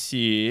reckon this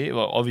year?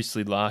 Well,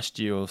 obviously last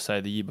year or say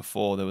the year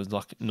before, there was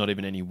like not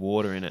even any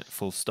water in it,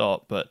 full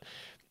stop. But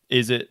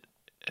is it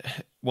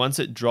once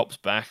it drops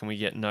back and we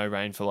get no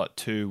rain for like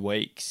 2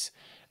 weeks,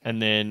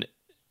 and then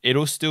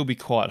it'll still be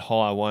quite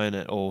high, won't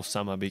it, all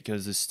summer,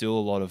 because there's still a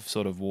lot of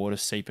sort of water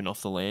seeping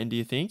off the land, do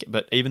you think?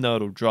 But even though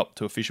it'll drop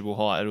to a fishable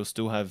height, it'll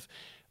still have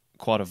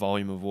quite a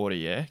volume of water,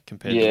 yeah,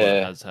 compared to what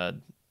it has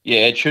had.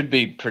 Yeah, it should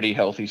be pretty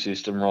healthy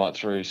system right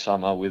through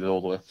summer with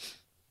all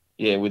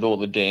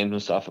the dams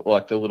and stuff,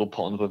 like the little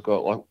ponds we've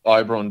got, like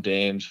Oberon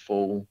Dam's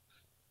full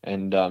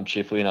and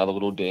Chifley and other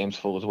little dams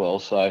full as well.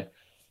 So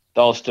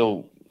they'll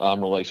still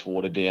release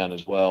water down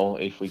as well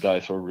if we go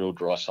through a real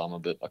dry summer,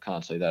 but I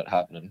can't see that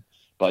happening.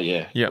 But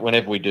yeah,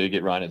 whenever we do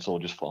get rain, it's all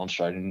just flowing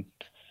straight into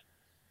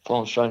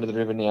the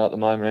river now at the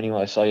moment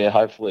anyway. So yeah,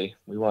 hopefully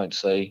we won't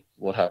see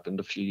what happened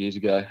a few years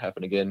ago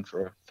happen again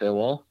for a fair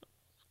while.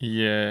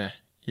 Yeah.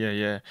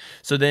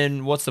 So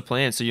then what's the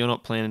plan? So you're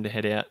not planning to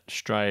head out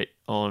straight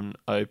on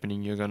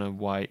opening. You're going to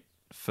wait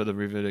for the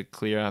river to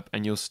clear up,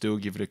 and you'll still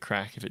give it a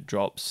crack if it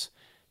drops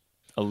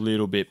a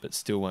little bit, but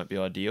still won't be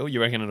ideal. You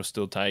reckon it'll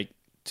still take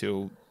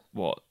till,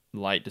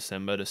 late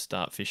December to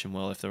start fishing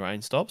well if the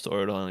rain stops,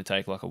 or it'll only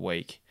take like a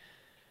week?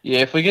 Yeah,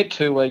 if we get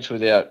 2 weeks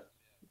without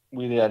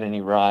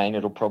any rain,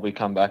 it'll probably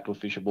come back to a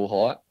fishable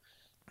height.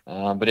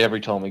 But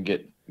every time we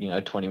get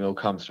 20 mil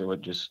come through,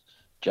 it just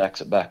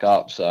jacks it back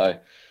up. So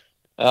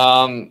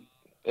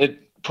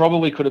it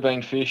probably could have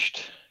been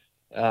fished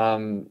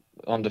on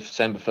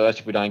December 1st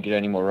if we don't get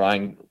any more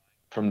rain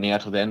from now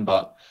till then.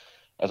 But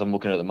as I'm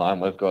looking at the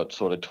moment, we've got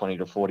sort of 20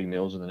 to 40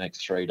 mils in the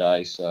next 3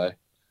 days. So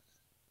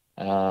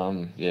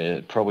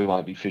it probably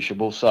won't be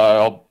fishable.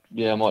 So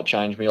I might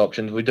change my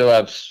options. We do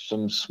have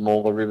some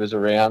smaller rivers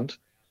around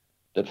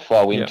that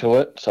flow into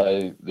it,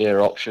 so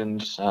they're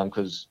options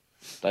because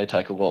they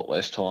take a lot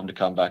less time to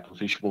come back to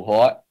fishable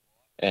height,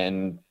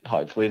 and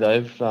hopefully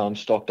they've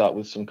stocked up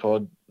with some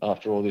cod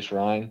after all this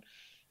rain.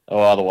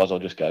 Or otherwise, I'll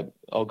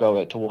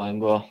go out to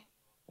Wyangala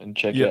and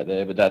check out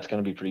there, but that's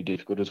going to be pretty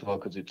difficult as well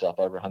because it's up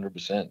over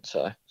 100%.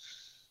 So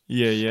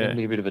it's going to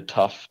be a bit of a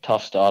tough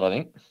start, I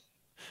think.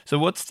 So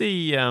what's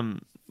the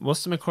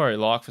Macquarie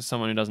like for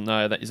someone who doesn't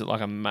know? That is it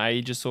like a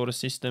major sort of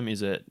system?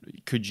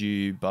 Could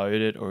you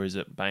boat it, or is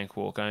it bank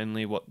walk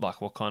only?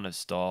 What kind of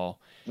style?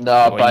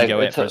 No, you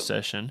go out for a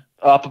session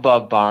up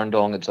above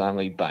Burrinjuck. It's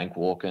only bank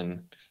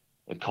walking.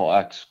 The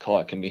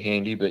kayak can be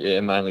handy, but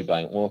yeah, mainly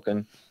bank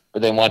walking.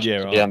 But then once you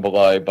get down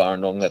below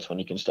Burrinjuck, that's when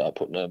you can start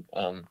putting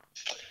a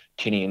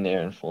tinny in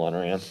there and flying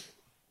around.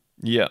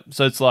 Yeah,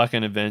 so it's like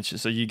an adventure.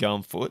 So you go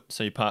on foot.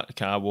 So you park the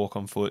car, walk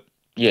on foot.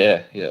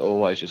 Yeah,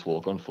 always just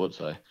walk on foot.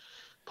 So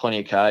plenty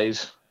of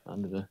Ks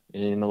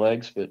in the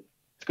legs, but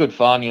it's good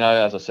fun.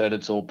 As I said,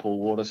 it's all pool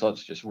water, so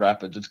it's just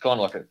rapids. It's kind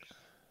of like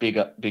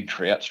a big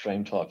trout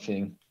stream type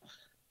thing.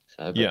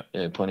 So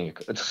plenty of.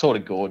 It's sort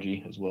of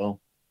gorgy as well.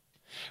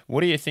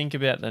 What do you think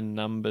about the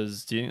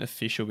numbers? Do you think the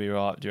fish will be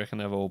right? Do you reckon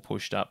they've all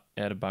pushed up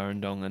out of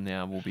Burrinjuck and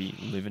now will be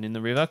living in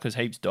the river? Because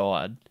heaps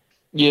died.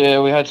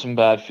 Yeah, we had some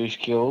bad fish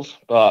kills,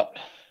 but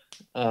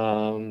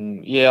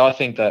I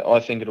think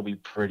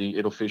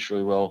it'll fish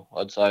really well.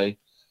 I'd say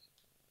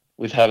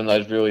with having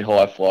those really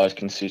high flies,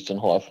 consistent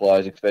high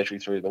flies, especially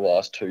through the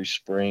last 2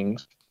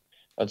 springs,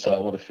 I'd say a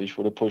lot of fish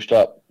would have pushed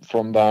up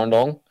from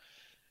Burrinjuck,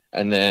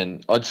 and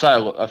then I'd say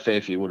a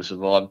fair few would have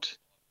survived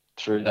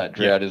through that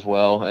drought as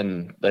well,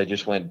 and they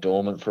just went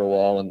dormant for a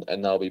while,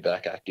 and they'll be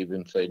back active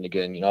and feeding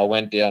again. I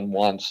went down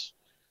once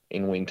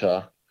in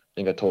winter. I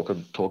think I talked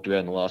about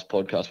in the last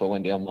podcast, but I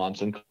went down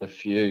once and caught a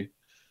few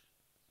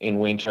in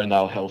winter, and they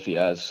were healthy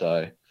as.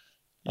 So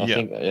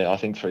I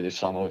think through this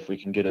summer, if we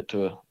can get it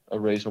to a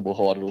reasonable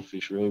height, it'll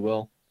fish really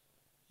well.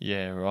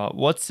 Yeah, right.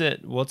 What's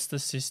the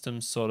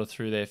system sort of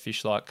through their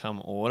fish like come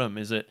autumn?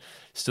 Is it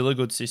still a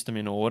good system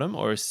in autumn,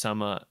 or is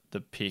summer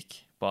the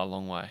pick by a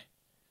long way?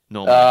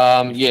 Normally,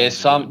 if Yeah,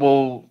 things are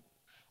good.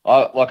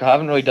 I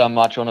haven't really done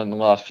much on it in the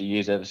last few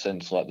years ever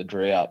since like the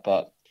drought,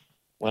 but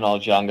when I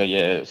was younger,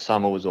 yeah,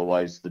 summer was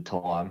always the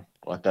time.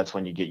 Like that's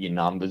when you get your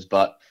numbers.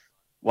 But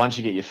once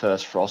you get your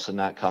first frost and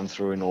that come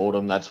through in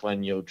autumn, that's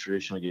when you'll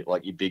traditionally get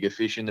like your bigger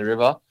fish in the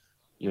river.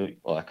 You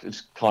like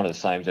it's kind of the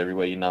same as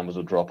everywhere. Your numbers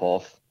will drop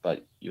off,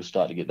 but you'll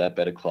start to get that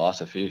better class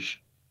of fish.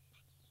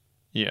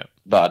 Yeah.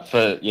 But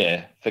for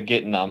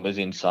getting numbers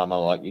in summer,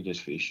 like you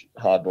just fish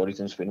hard bodies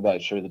and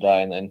spinnerbaits through the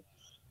day, and then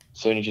as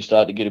soon as you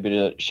start to get a bit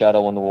of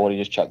shadow on the water,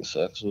 you just chuck the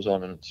surfaces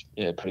on, and it's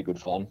pretty good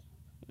fun.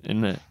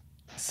 Isn't it?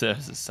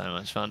 Surfs is so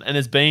much fun. And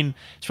it's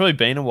probably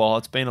been a while.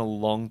 It's been a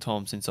long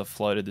time since I've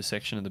floated the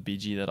section of the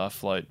Bidgie that I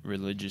float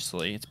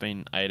religiously. It's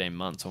been 18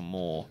 months or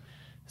more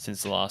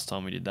since the last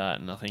time we did that.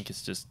 And I think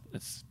it's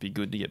be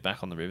good to get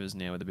back on the rivers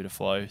now with a bit of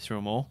flow through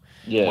them all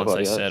once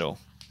they settle.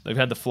 They've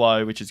had the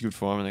flow, which is good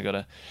for them, and they've got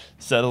to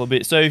settle a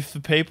bit. So for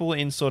people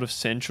in sort of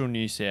central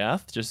New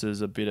South, just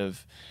as a bit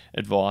of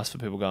advice for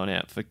people going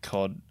out for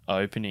cod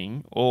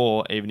opening,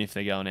 or even if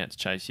they're going out to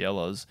chase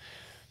yellows,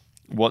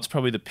 what's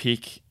probably the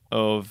pick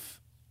of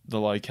the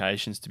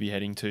locations to be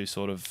heading to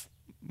sort of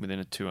within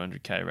a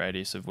 200k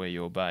radius of where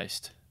you're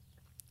based?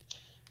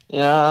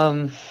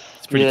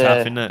 It's pretty tough,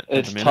 isn't it?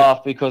 It's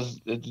tough because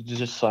there's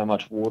just so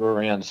much water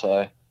around.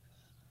 So,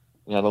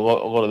 a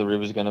lot of the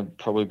rivers are going to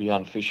probably be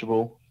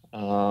unfishable.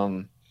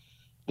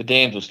 The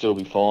dams will still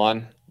be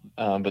fine,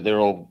 but they're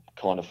all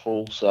kind of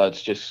full. So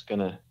it's just going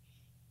to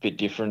be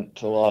different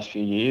to the last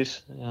few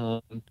years.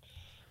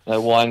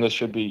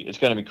 Wyangala it's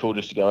going to be cool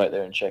just to go out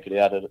there and check it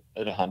out at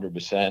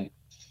 100%.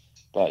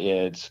 But yeah,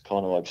 it's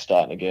kind of like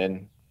starting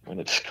again when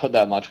it's got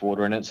that much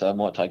water in it, so it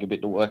might take a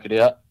bit to work it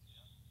out.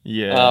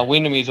 Yeah.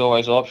 Windamere's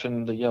always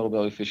option. The yellow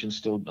belly fishing's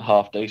still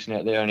half decent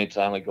out there, and it's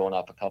only gone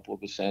up a couple of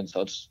percent,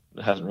 so it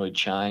hasn't really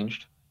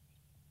changed.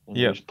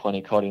 Yeah. There's plenty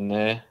of cod in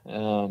there.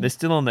 They're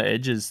still on the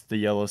edges, the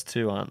yellows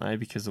too, aren't they?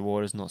 Because the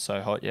water's not so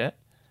hot yet.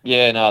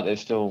 Yeah, no, they're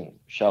still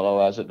shallow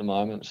as at the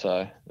moment. So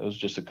it was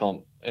just a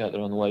comp out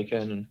there on the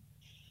weekend, and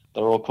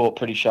they're all caught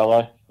pretty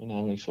shallow,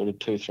 only sort of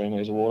 2-3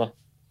 metres of water.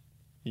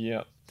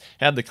 Yeah.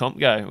 How'd the comp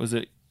go? Was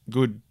it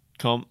good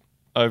comp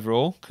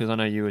overall? Because I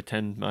know you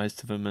attend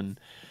most of them, and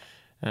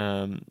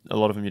a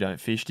lot of them you don't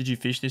fish. Did you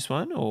fish this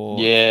one? Or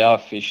yeah,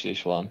 I fished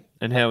this one.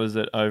 And how was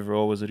it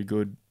overall? Was it a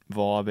good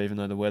vibe, even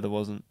though the weather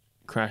wasn't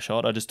crash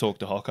hot? I just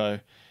talked to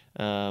Hocko,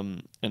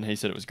 and he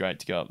said it was great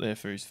to go up there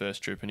for his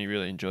first trip, and he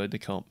really enjoyed the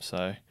comp.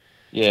 So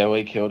yeah,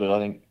 we killed it. I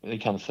think he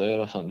come third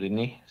or something, didn't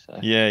he? So,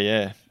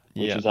 yeah.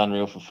 Which is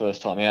unreal for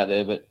first time out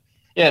there. But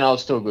yeah, no,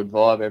 it's still a good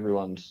vibe.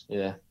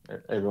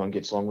 Everyone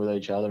gets along with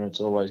each other, and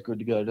it's always good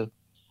to go to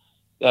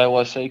the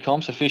AYC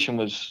comps. The fishing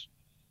was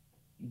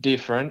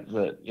different,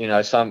 but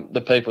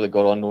the people that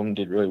got onto them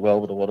did really well,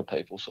 but a lot of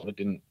people sort of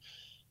didn't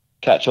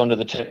catch on to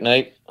the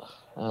technique,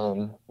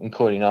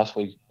 including us.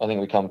 I think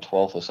we come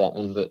 12th or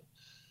something, but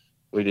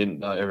we didn't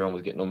know everyone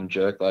was getting on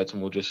jerk baits,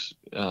 and we'll just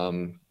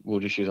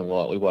using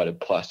lightly weighted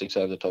plastics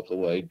over the top of the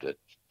weed. But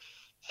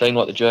seemed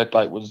like the jerk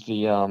bait was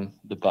the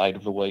bait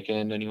of the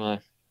weekend anyway.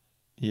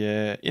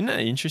 Yeah, isn't that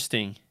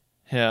interesting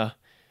how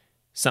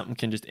something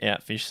can just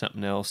outfish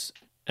something else,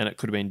 and it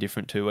could have been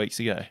different 2 weeks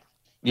ago?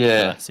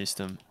 Yeah, that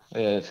system.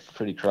 Yeah, it's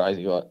pretty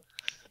crazy. Like,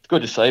 it's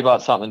good to see, but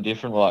something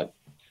different. Like,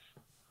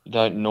 you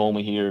don't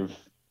normally hear of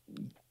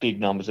big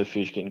numbers of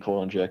fish getting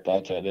caught on jerk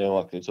baits out there.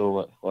 Like, there's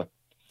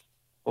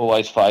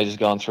always phases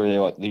going through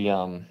there, like the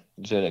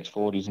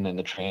ZX40s, and then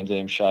the Trans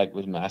Am shake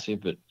was massive.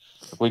 But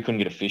we couldn't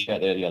get a fish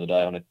out there the other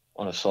day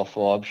on a soft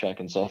vibe,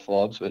 shaking soft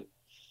vibes. But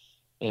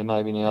yeah,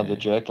 maybe now the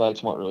jerk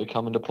baits might really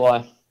come into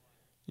play.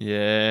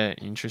 Yeah,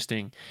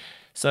 interesting.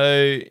 So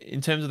in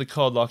terms of the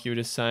cod, like you were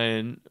just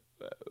saying,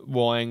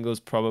 Wyangala's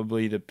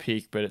probably the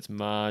pick, but it's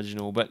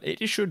marginal. But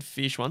it should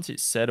fish once it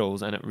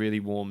settles and it really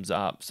warms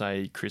up,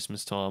 say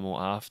Christmas time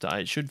or after.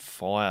 It should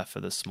fire for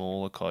the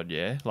smaller cod,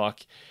 yeah.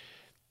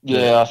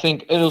 I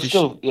think it'll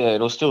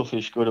still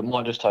fish good. It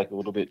might just take a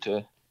little bit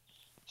to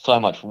so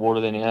much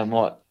water there now. It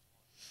might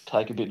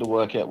take a bit to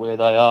work out where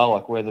they are,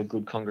 like where the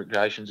good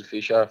congregations of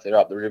fish are, if they're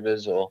up the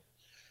rivers or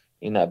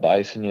in that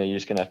basin. You're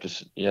just gonna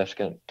have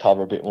to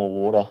cover a bit more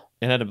water.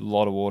 It had a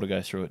lot of water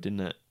go through it,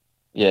 didn't it?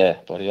 Yeah,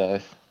 bloody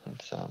oath.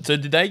 So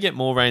did they get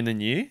more rain than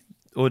you,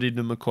 or did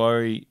the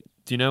Macquarie?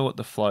 Do you know what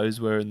the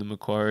flows were in the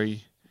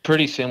Macquarie?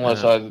 Pretty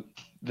similar.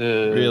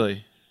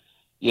 Really,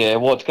 yeah.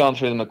 What's going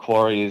through the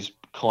Macquarie is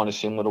kind of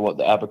similar to what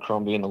the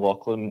Abercrombie and the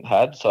Lachlan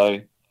had. So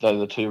those are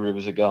the two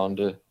rivers that go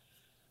into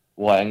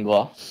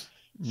Wyangala.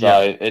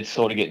 So it's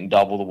sort of getting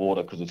double the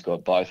water because it's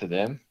got both of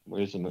them.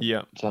 Whereas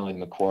it's only the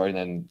Macquarie, and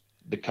then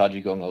the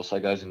Cudgegong also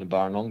goes into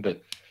Burrinjuck,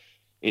 but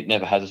it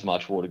never has as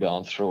much water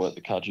going through it,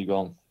 the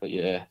Cudgegong. But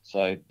yeah,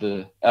 so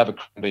the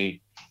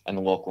Abercrombie and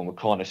the Lachlan were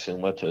kind of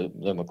similar to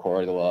the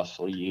Macquarie the last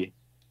sort of year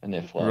and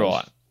their flows.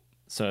 Right.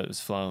 So it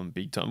was flowing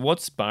big time.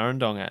 What's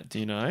Burrinjuck at? Do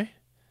you know? Is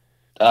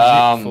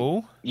it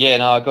full? Yeah,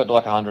 no, I got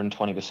like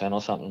 120%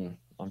 or something,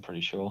 I'm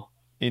pretty sure.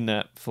 in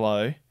that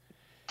flow.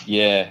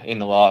 Yeah, in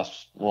the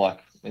last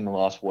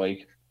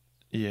week.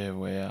 Yeah,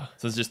 wow.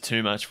 So it's just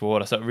too much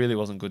water. So it really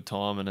wasn't good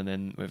timing, and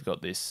then we've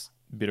got this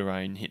bit of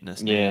rain hitting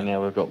us now. Yeah,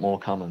 now we've got more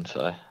coming,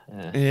 so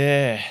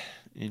Yeah,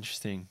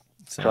 interesting.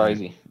 So,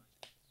 crazy.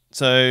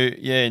 So,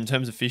 yeah, in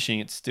terms of fishing,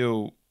 it's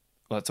still,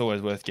 well, it's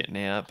always worth getting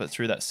out, but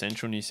through that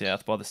central New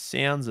South, by the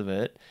sounds of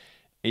it,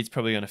 it's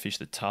probably going to fish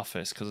the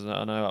toughest, because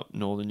I know up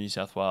northern New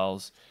South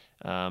Wales,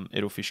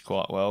 it'll fish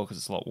quite well because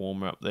it's a lot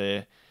warmer up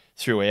there.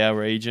 Through our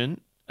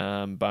region,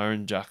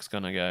 Burrinjuck's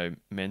going to go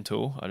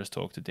mental. I just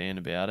talked to Dan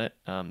about it.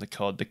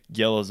 The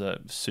yellows are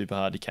super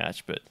hard to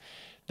catch, but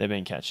they've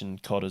been catching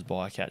cod as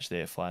bycatch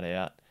there flat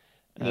out.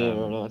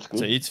 That's good.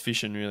 So it's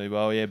fishing really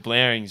well. Yeah,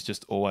 Blairing's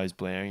just always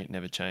Blairing. It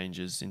never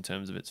changes in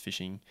terms of its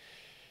fishing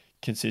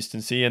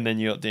consistency. And then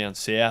you got down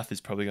south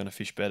is probably going to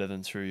fish better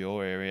than through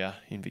your area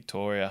in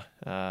Victoria.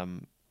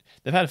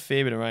 They've had a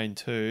fair bit of rain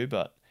too,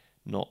 but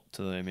not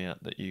to the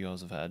amount that you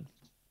guys have had.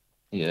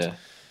 Yeah.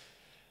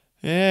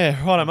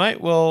 Yeah, righto, mate.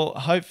 Well,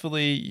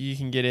 hopefully you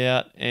can get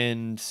out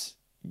and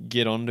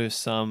get onto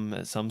some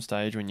at some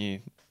stage when you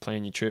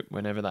plan your trip,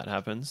 whenever that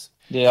happens.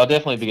 Yeah, I'll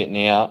definitely be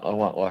getting out. I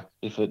won't,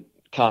 if it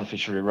can't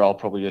fish a river, I'll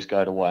probably just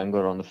go to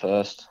Wyangala on the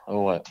 1st. I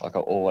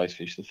always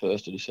fish the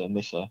 1st of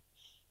December, so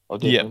I'll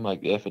definitely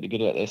make the effort to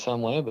get out there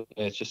somewhere. But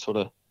yeah, it's just sort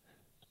of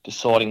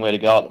deciding where to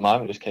go at the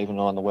moment, just keeping an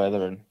eye on the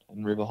weather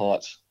and river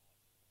heights.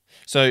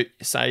 So,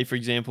 say, for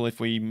example, if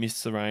we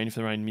miss the rain, if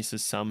the rain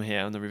misses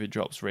somehow and the river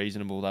drops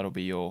reasonable, that'll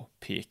be your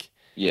pick.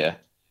 Yeah.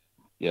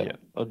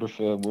 I'd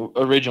prefer. We're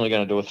originally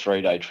going to do a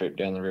 3-day trip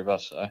down the river,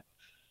 so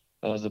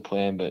that was the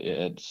plan. But yeah,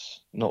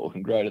 it's not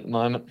looking great at the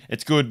moment.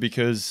 It's good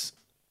because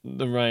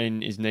the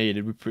rain is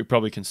needed. We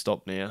probably can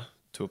stop now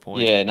to a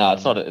point. Yeah, no,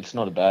 it's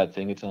not a bad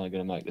thing. It's only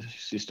going to make the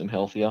system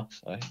healthier.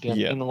 So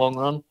in the long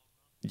run.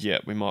 Yeah,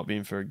 we might be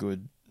in for a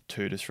good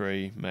 2 to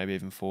 3, maybe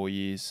even 4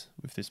 years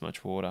with this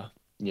much water.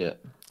 Yeah.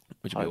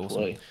 Which would be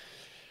awesome.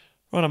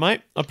 Righto,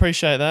 mate. I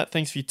appreciate that.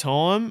 Thanks for your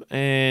time.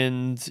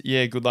 And,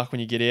 yeah, good luck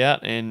when you get out.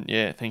 And,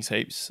 yeah, thanks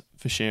heaps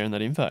for sharing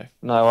that info.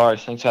 No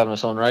worries. Thanks for having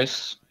us on,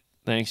 Reece.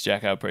 Thanks,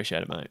 Jacko.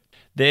 Appreciate it, mate.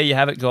 There you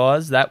have it,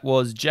 guys. That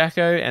was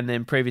Jacko, and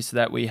then previous to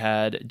that we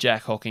had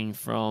Jack Hocking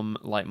from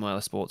Lake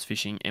Mulwala Sports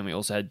Fishing, and we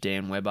also had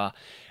Dan Webber.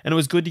 And it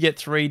was good to get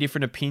 3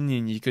 different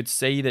opinions. You could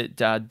see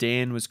that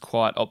Dan was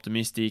quite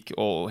optimistic,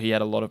 or he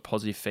had a lot of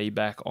positive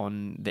feedback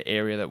on the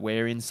area that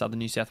we're in, southern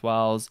New South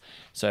Wales.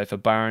 So for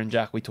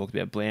Burrinjuck, we talked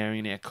about Blairing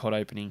and our cod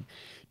opening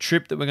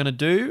trip that we're going to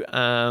do.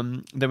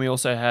 Then we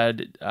also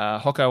had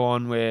Hocko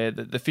on, where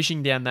the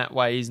fishing down that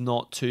way is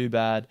not too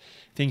bad.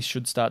 Things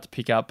should start to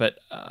pick up, but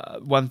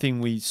one thing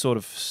we sort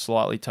of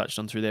slightly touched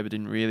on through there but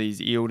didn't really is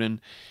Eildon.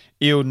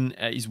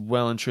 Eildon is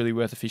well and truly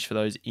worth a fish for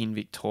those in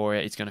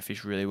Victoria. It's going to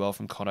fish really well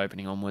from cod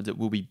opening onwards. It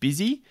will be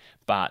busy,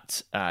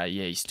 but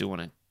you still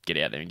want to get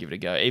out there and give it a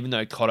go. Even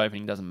though cod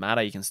opening doesn't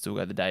matter, you can still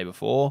go the day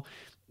before.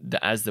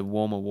 As the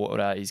warmer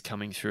water is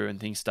coming through and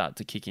things start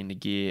to kick into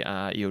gear,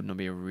 Eildon will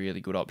be a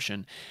really good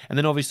option. And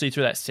then obviously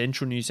through that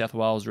central New South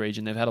Wales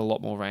region, they've had a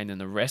lot more rain than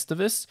the rest of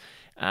us.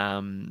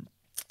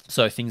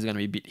 So things are going to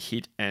be a bit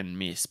hit and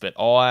miss. But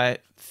I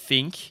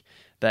think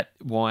that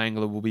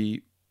Wyangala will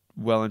be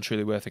well and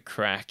truly worth a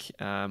crack.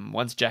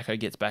 Once Jacko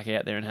gets back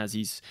out there and has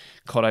his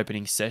cod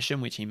opening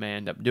session, which he may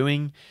end up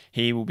doing,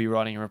 he will be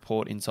writing a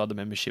report inside the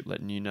membership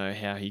letting you know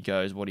how he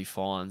goes, what he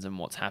finds and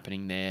what's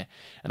happening there.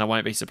 And I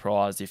won't be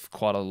surprised if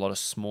quite a lot of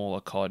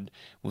smaller cod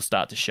will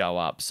start to show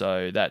up.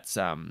 So that's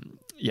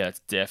it's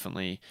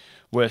definitely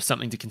worth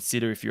something to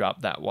consider if you're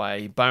up that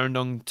way.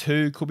 Burrendong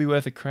too could be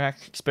worth a crack,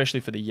 especially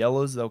for the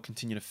yellows. They'll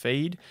continue to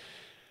feed,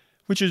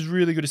 which is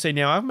really good to see.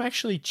 Now, I'm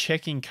actually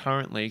checking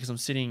currently because I'm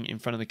sitting in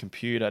front of the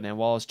computer. Now,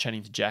 while I was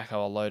chatting to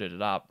Jacko, I loaded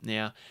it up.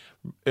 Now,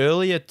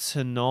 earlier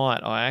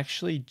tonight,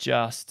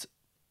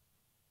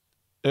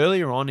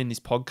 earlier on in this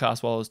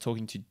podcast while I was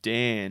talking to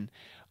Dan,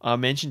 I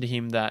mentioned to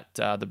him that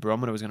the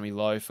barometer was going to be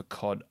low for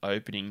cod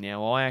opening.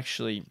 Now, I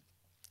actually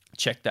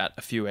checked that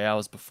a few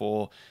hours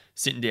before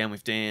sitting down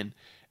with Dan,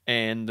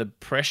 and the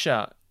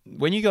pressure,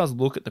 when you guys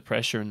look at the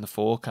pressure in the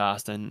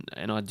forecast, and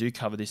I do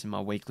cover this in my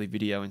weekly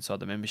video inside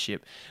the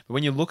membership, but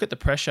when you look at the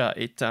pressure,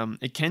 it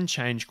can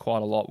change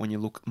quite a lot when you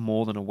look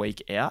more than a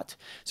week out.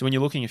 So when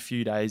you're looking a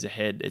few days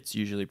ahead, it's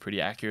usually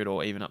pretty accurate,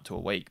 or even up to a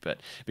week.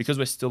 But because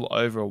we're still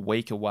over a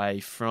week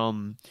away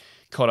from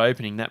cod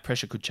opening, that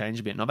pressure could change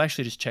a bit. And I've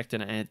actually just checked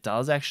it, and it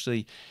does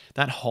actually,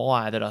 that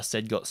high that I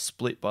said got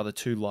split by the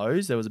 2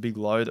 lows. There was a big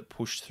low that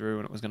pushed through,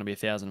 and it was going to be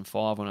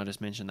 1,005 when I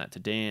just mentioned that to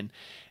Dan.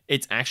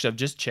 It's actually, I've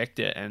just checked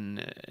it, and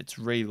it's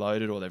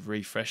reloaded, or they've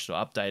refreshed or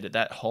updated.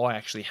 That high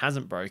actually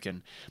hasn't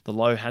broken. The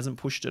low hasn't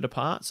pushed it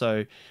apart.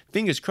 So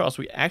fingers crossed,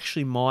 we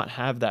actually might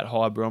have that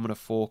high barometer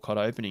for cod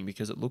opening,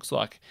 because it looks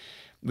like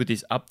with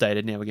this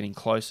updated, now we're getting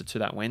closer to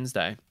that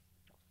Wednesday.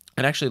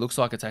 It actually looks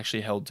like it's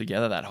actually held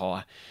together, that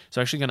high. So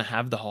actually going to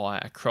have the high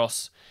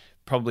across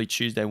probably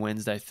Tuesday,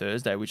 Wednesday,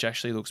 Thursday, which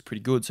actually looks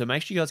pretty good. So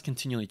make sure you guys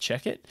continually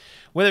check it.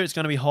 Whether it's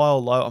going to be high or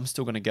low, I'm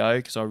still going to go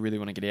because I really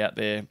want to get out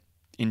there,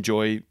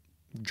 enjoy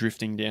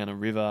drifting down a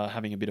river,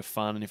 having a bit of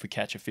fun, and if we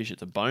catch a fish,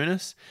 it's a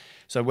bonus.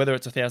 So whether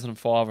it's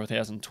 1,005 or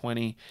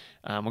 1,020,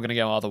 we're going to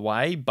go either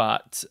way,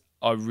 but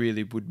I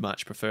really would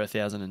much prefer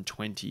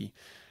 1,020.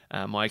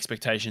 My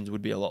expectations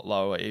would be a lot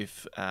lower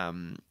if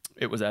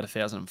it was at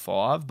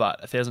 1,005, but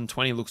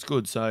 1,020 looks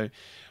good. So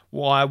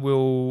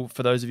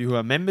for those of you who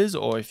are members,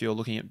 or if you're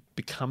looking at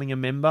becoming a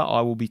member, I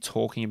will be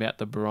talking about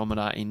the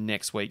barometer in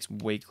next week's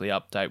weekly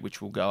update,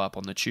 which will go up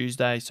on the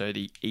Tuesday, so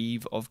the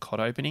eve of Cod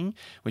Opening,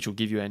 which will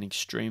give you an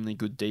extremely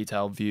good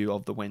detailed view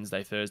of the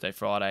Wednesday, Thursday,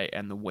 Friday,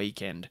 and the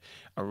weekend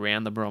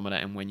around the barometer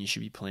and when you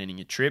should be planning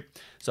your trip.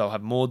 So I'll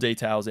have more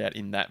details out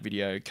in that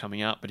video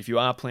coming up. But if you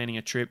are planning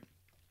a trip,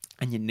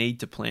 and you need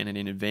to plan it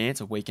in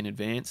advance, a week in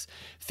advance,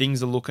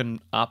 things are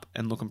looking up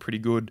and looking pretty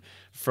good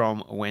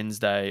from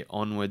Wednesday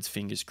onwards,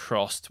 fingers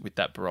crossed, with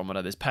that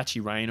barometer. There's patchy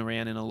rain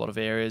around in a lot of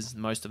areas.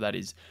 Most of that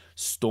is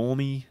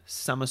summer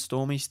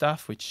stormy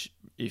stuff, which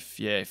if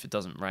it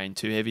doesn't rain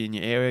too heavy in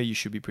your area, you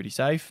should be pretty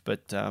safe.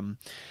 But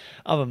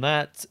other than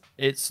that,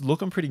 it's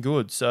looking pretty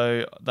good.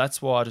 So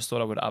that's why I just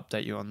thought I would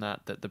update you on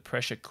that the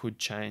pressure could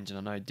change. And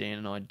I know Dan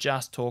and I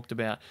just talked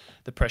about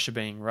the pressure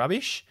being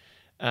rubbish.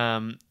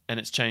 And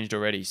it's changed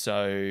already.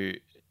 So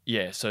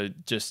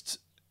just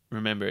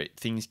remember,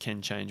 things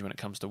can change when it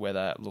comes to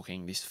weather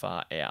looking this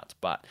far out.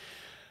 But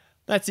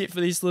that's it for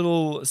this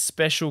little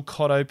special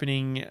Cod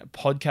Opening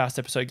podcast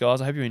episode,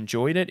 guys. I hope you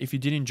enjoyed it. If you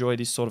did enjoy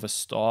this sort of a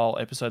style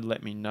episode,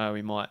 let me know.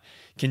 We might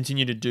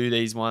continue to do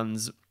these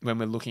ones when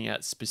we're looking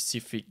at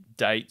specific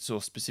dates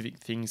or specific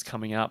things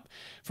coming up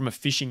from a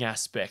fishing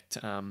aspect.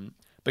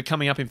 But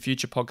coming up in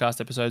future podcast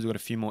episodes, we've got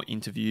a few more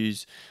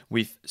interviews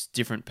with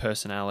different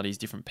personalities,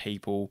 different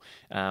people.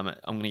 I'm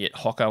going to get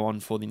Hocko on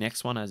for the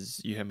next one,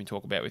 as you heard me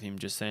talk about with him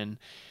just then.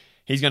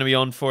 He's going to be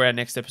on for our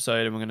next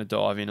episode, and we're going to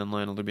dive in and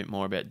learn a little bit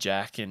more about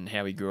Jack and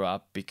how he grew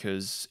up,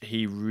 because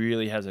he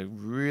really has a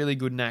really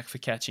good knack for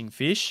catching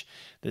fish.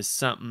 There's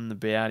something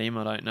about him.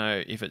 I don't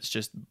know if it's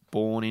just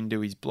born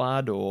into his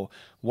blood or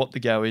what the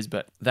go is,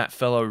 but that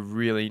fellow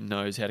really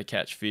knows how to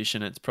catch fish,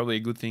 and it's probably a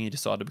good thing he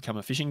decided to become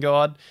a fishing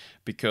guide,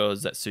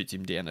 because that suits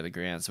him down to the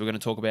ground. So we're going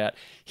to talk about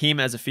him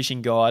as a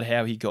fishing guide,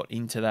 how he got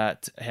into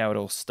that, how it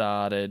all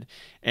started,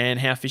 and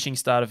how fishing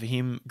started for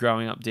him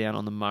growing up down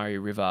on the Murray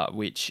River,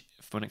 which,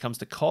 when it comes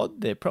to cod,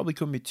 there probably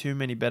couldn't be too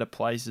many better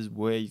places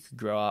where you could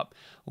grow up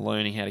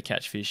learning how to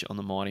catch fish on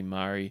the mighty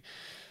Murray.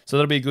 So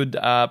that'll be a good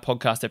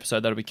podcast episode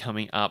that'll be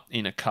coming up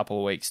in a couple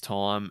of weeks'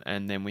 time,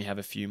 and then we have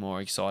a few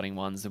more exciting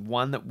ones. The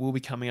one that will be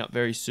coming up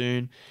very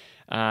soon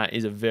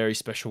is a very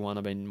special one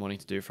I've been wanting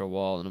to do for a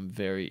while, and I'm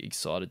very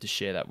excited to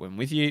share that one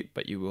with you,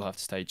 but you will have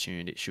to stay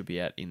tuned. It should be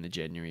out in the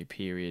January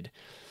period.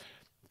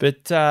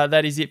 But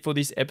that is it for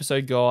this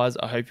episode, guys.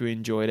 I hope you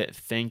enjoyed it.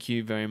 Thank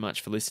you very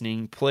much for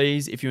listening.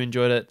 Please, if you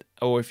enjoyed it,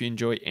 or if you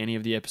enjoy any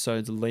of the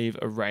episodes, leave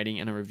a rating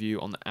and a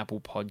review on the Apple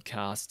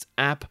Podcasts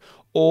app,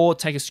 or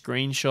take a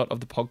screenshot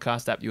of the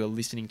podcast app you are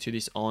listening to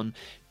this on.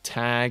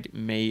 Tag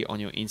me on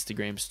your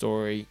Instagram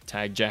story.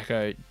 Tag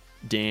Jakko,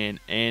 Dan,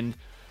 and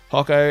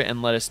Hocko,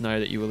 and let us know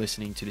that you were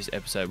listening to this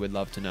episode. We'd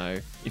love to know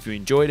if you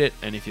enjoyed it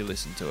and if you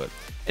listened to it.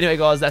 Anyway,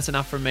 guys, that's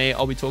enough from me.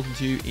 I'll be talking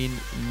to you in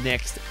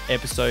next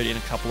episode in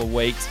a couple of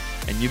weeks,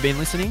 and you've been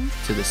listening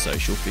to the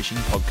Social Fishing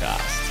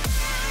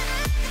Podcast.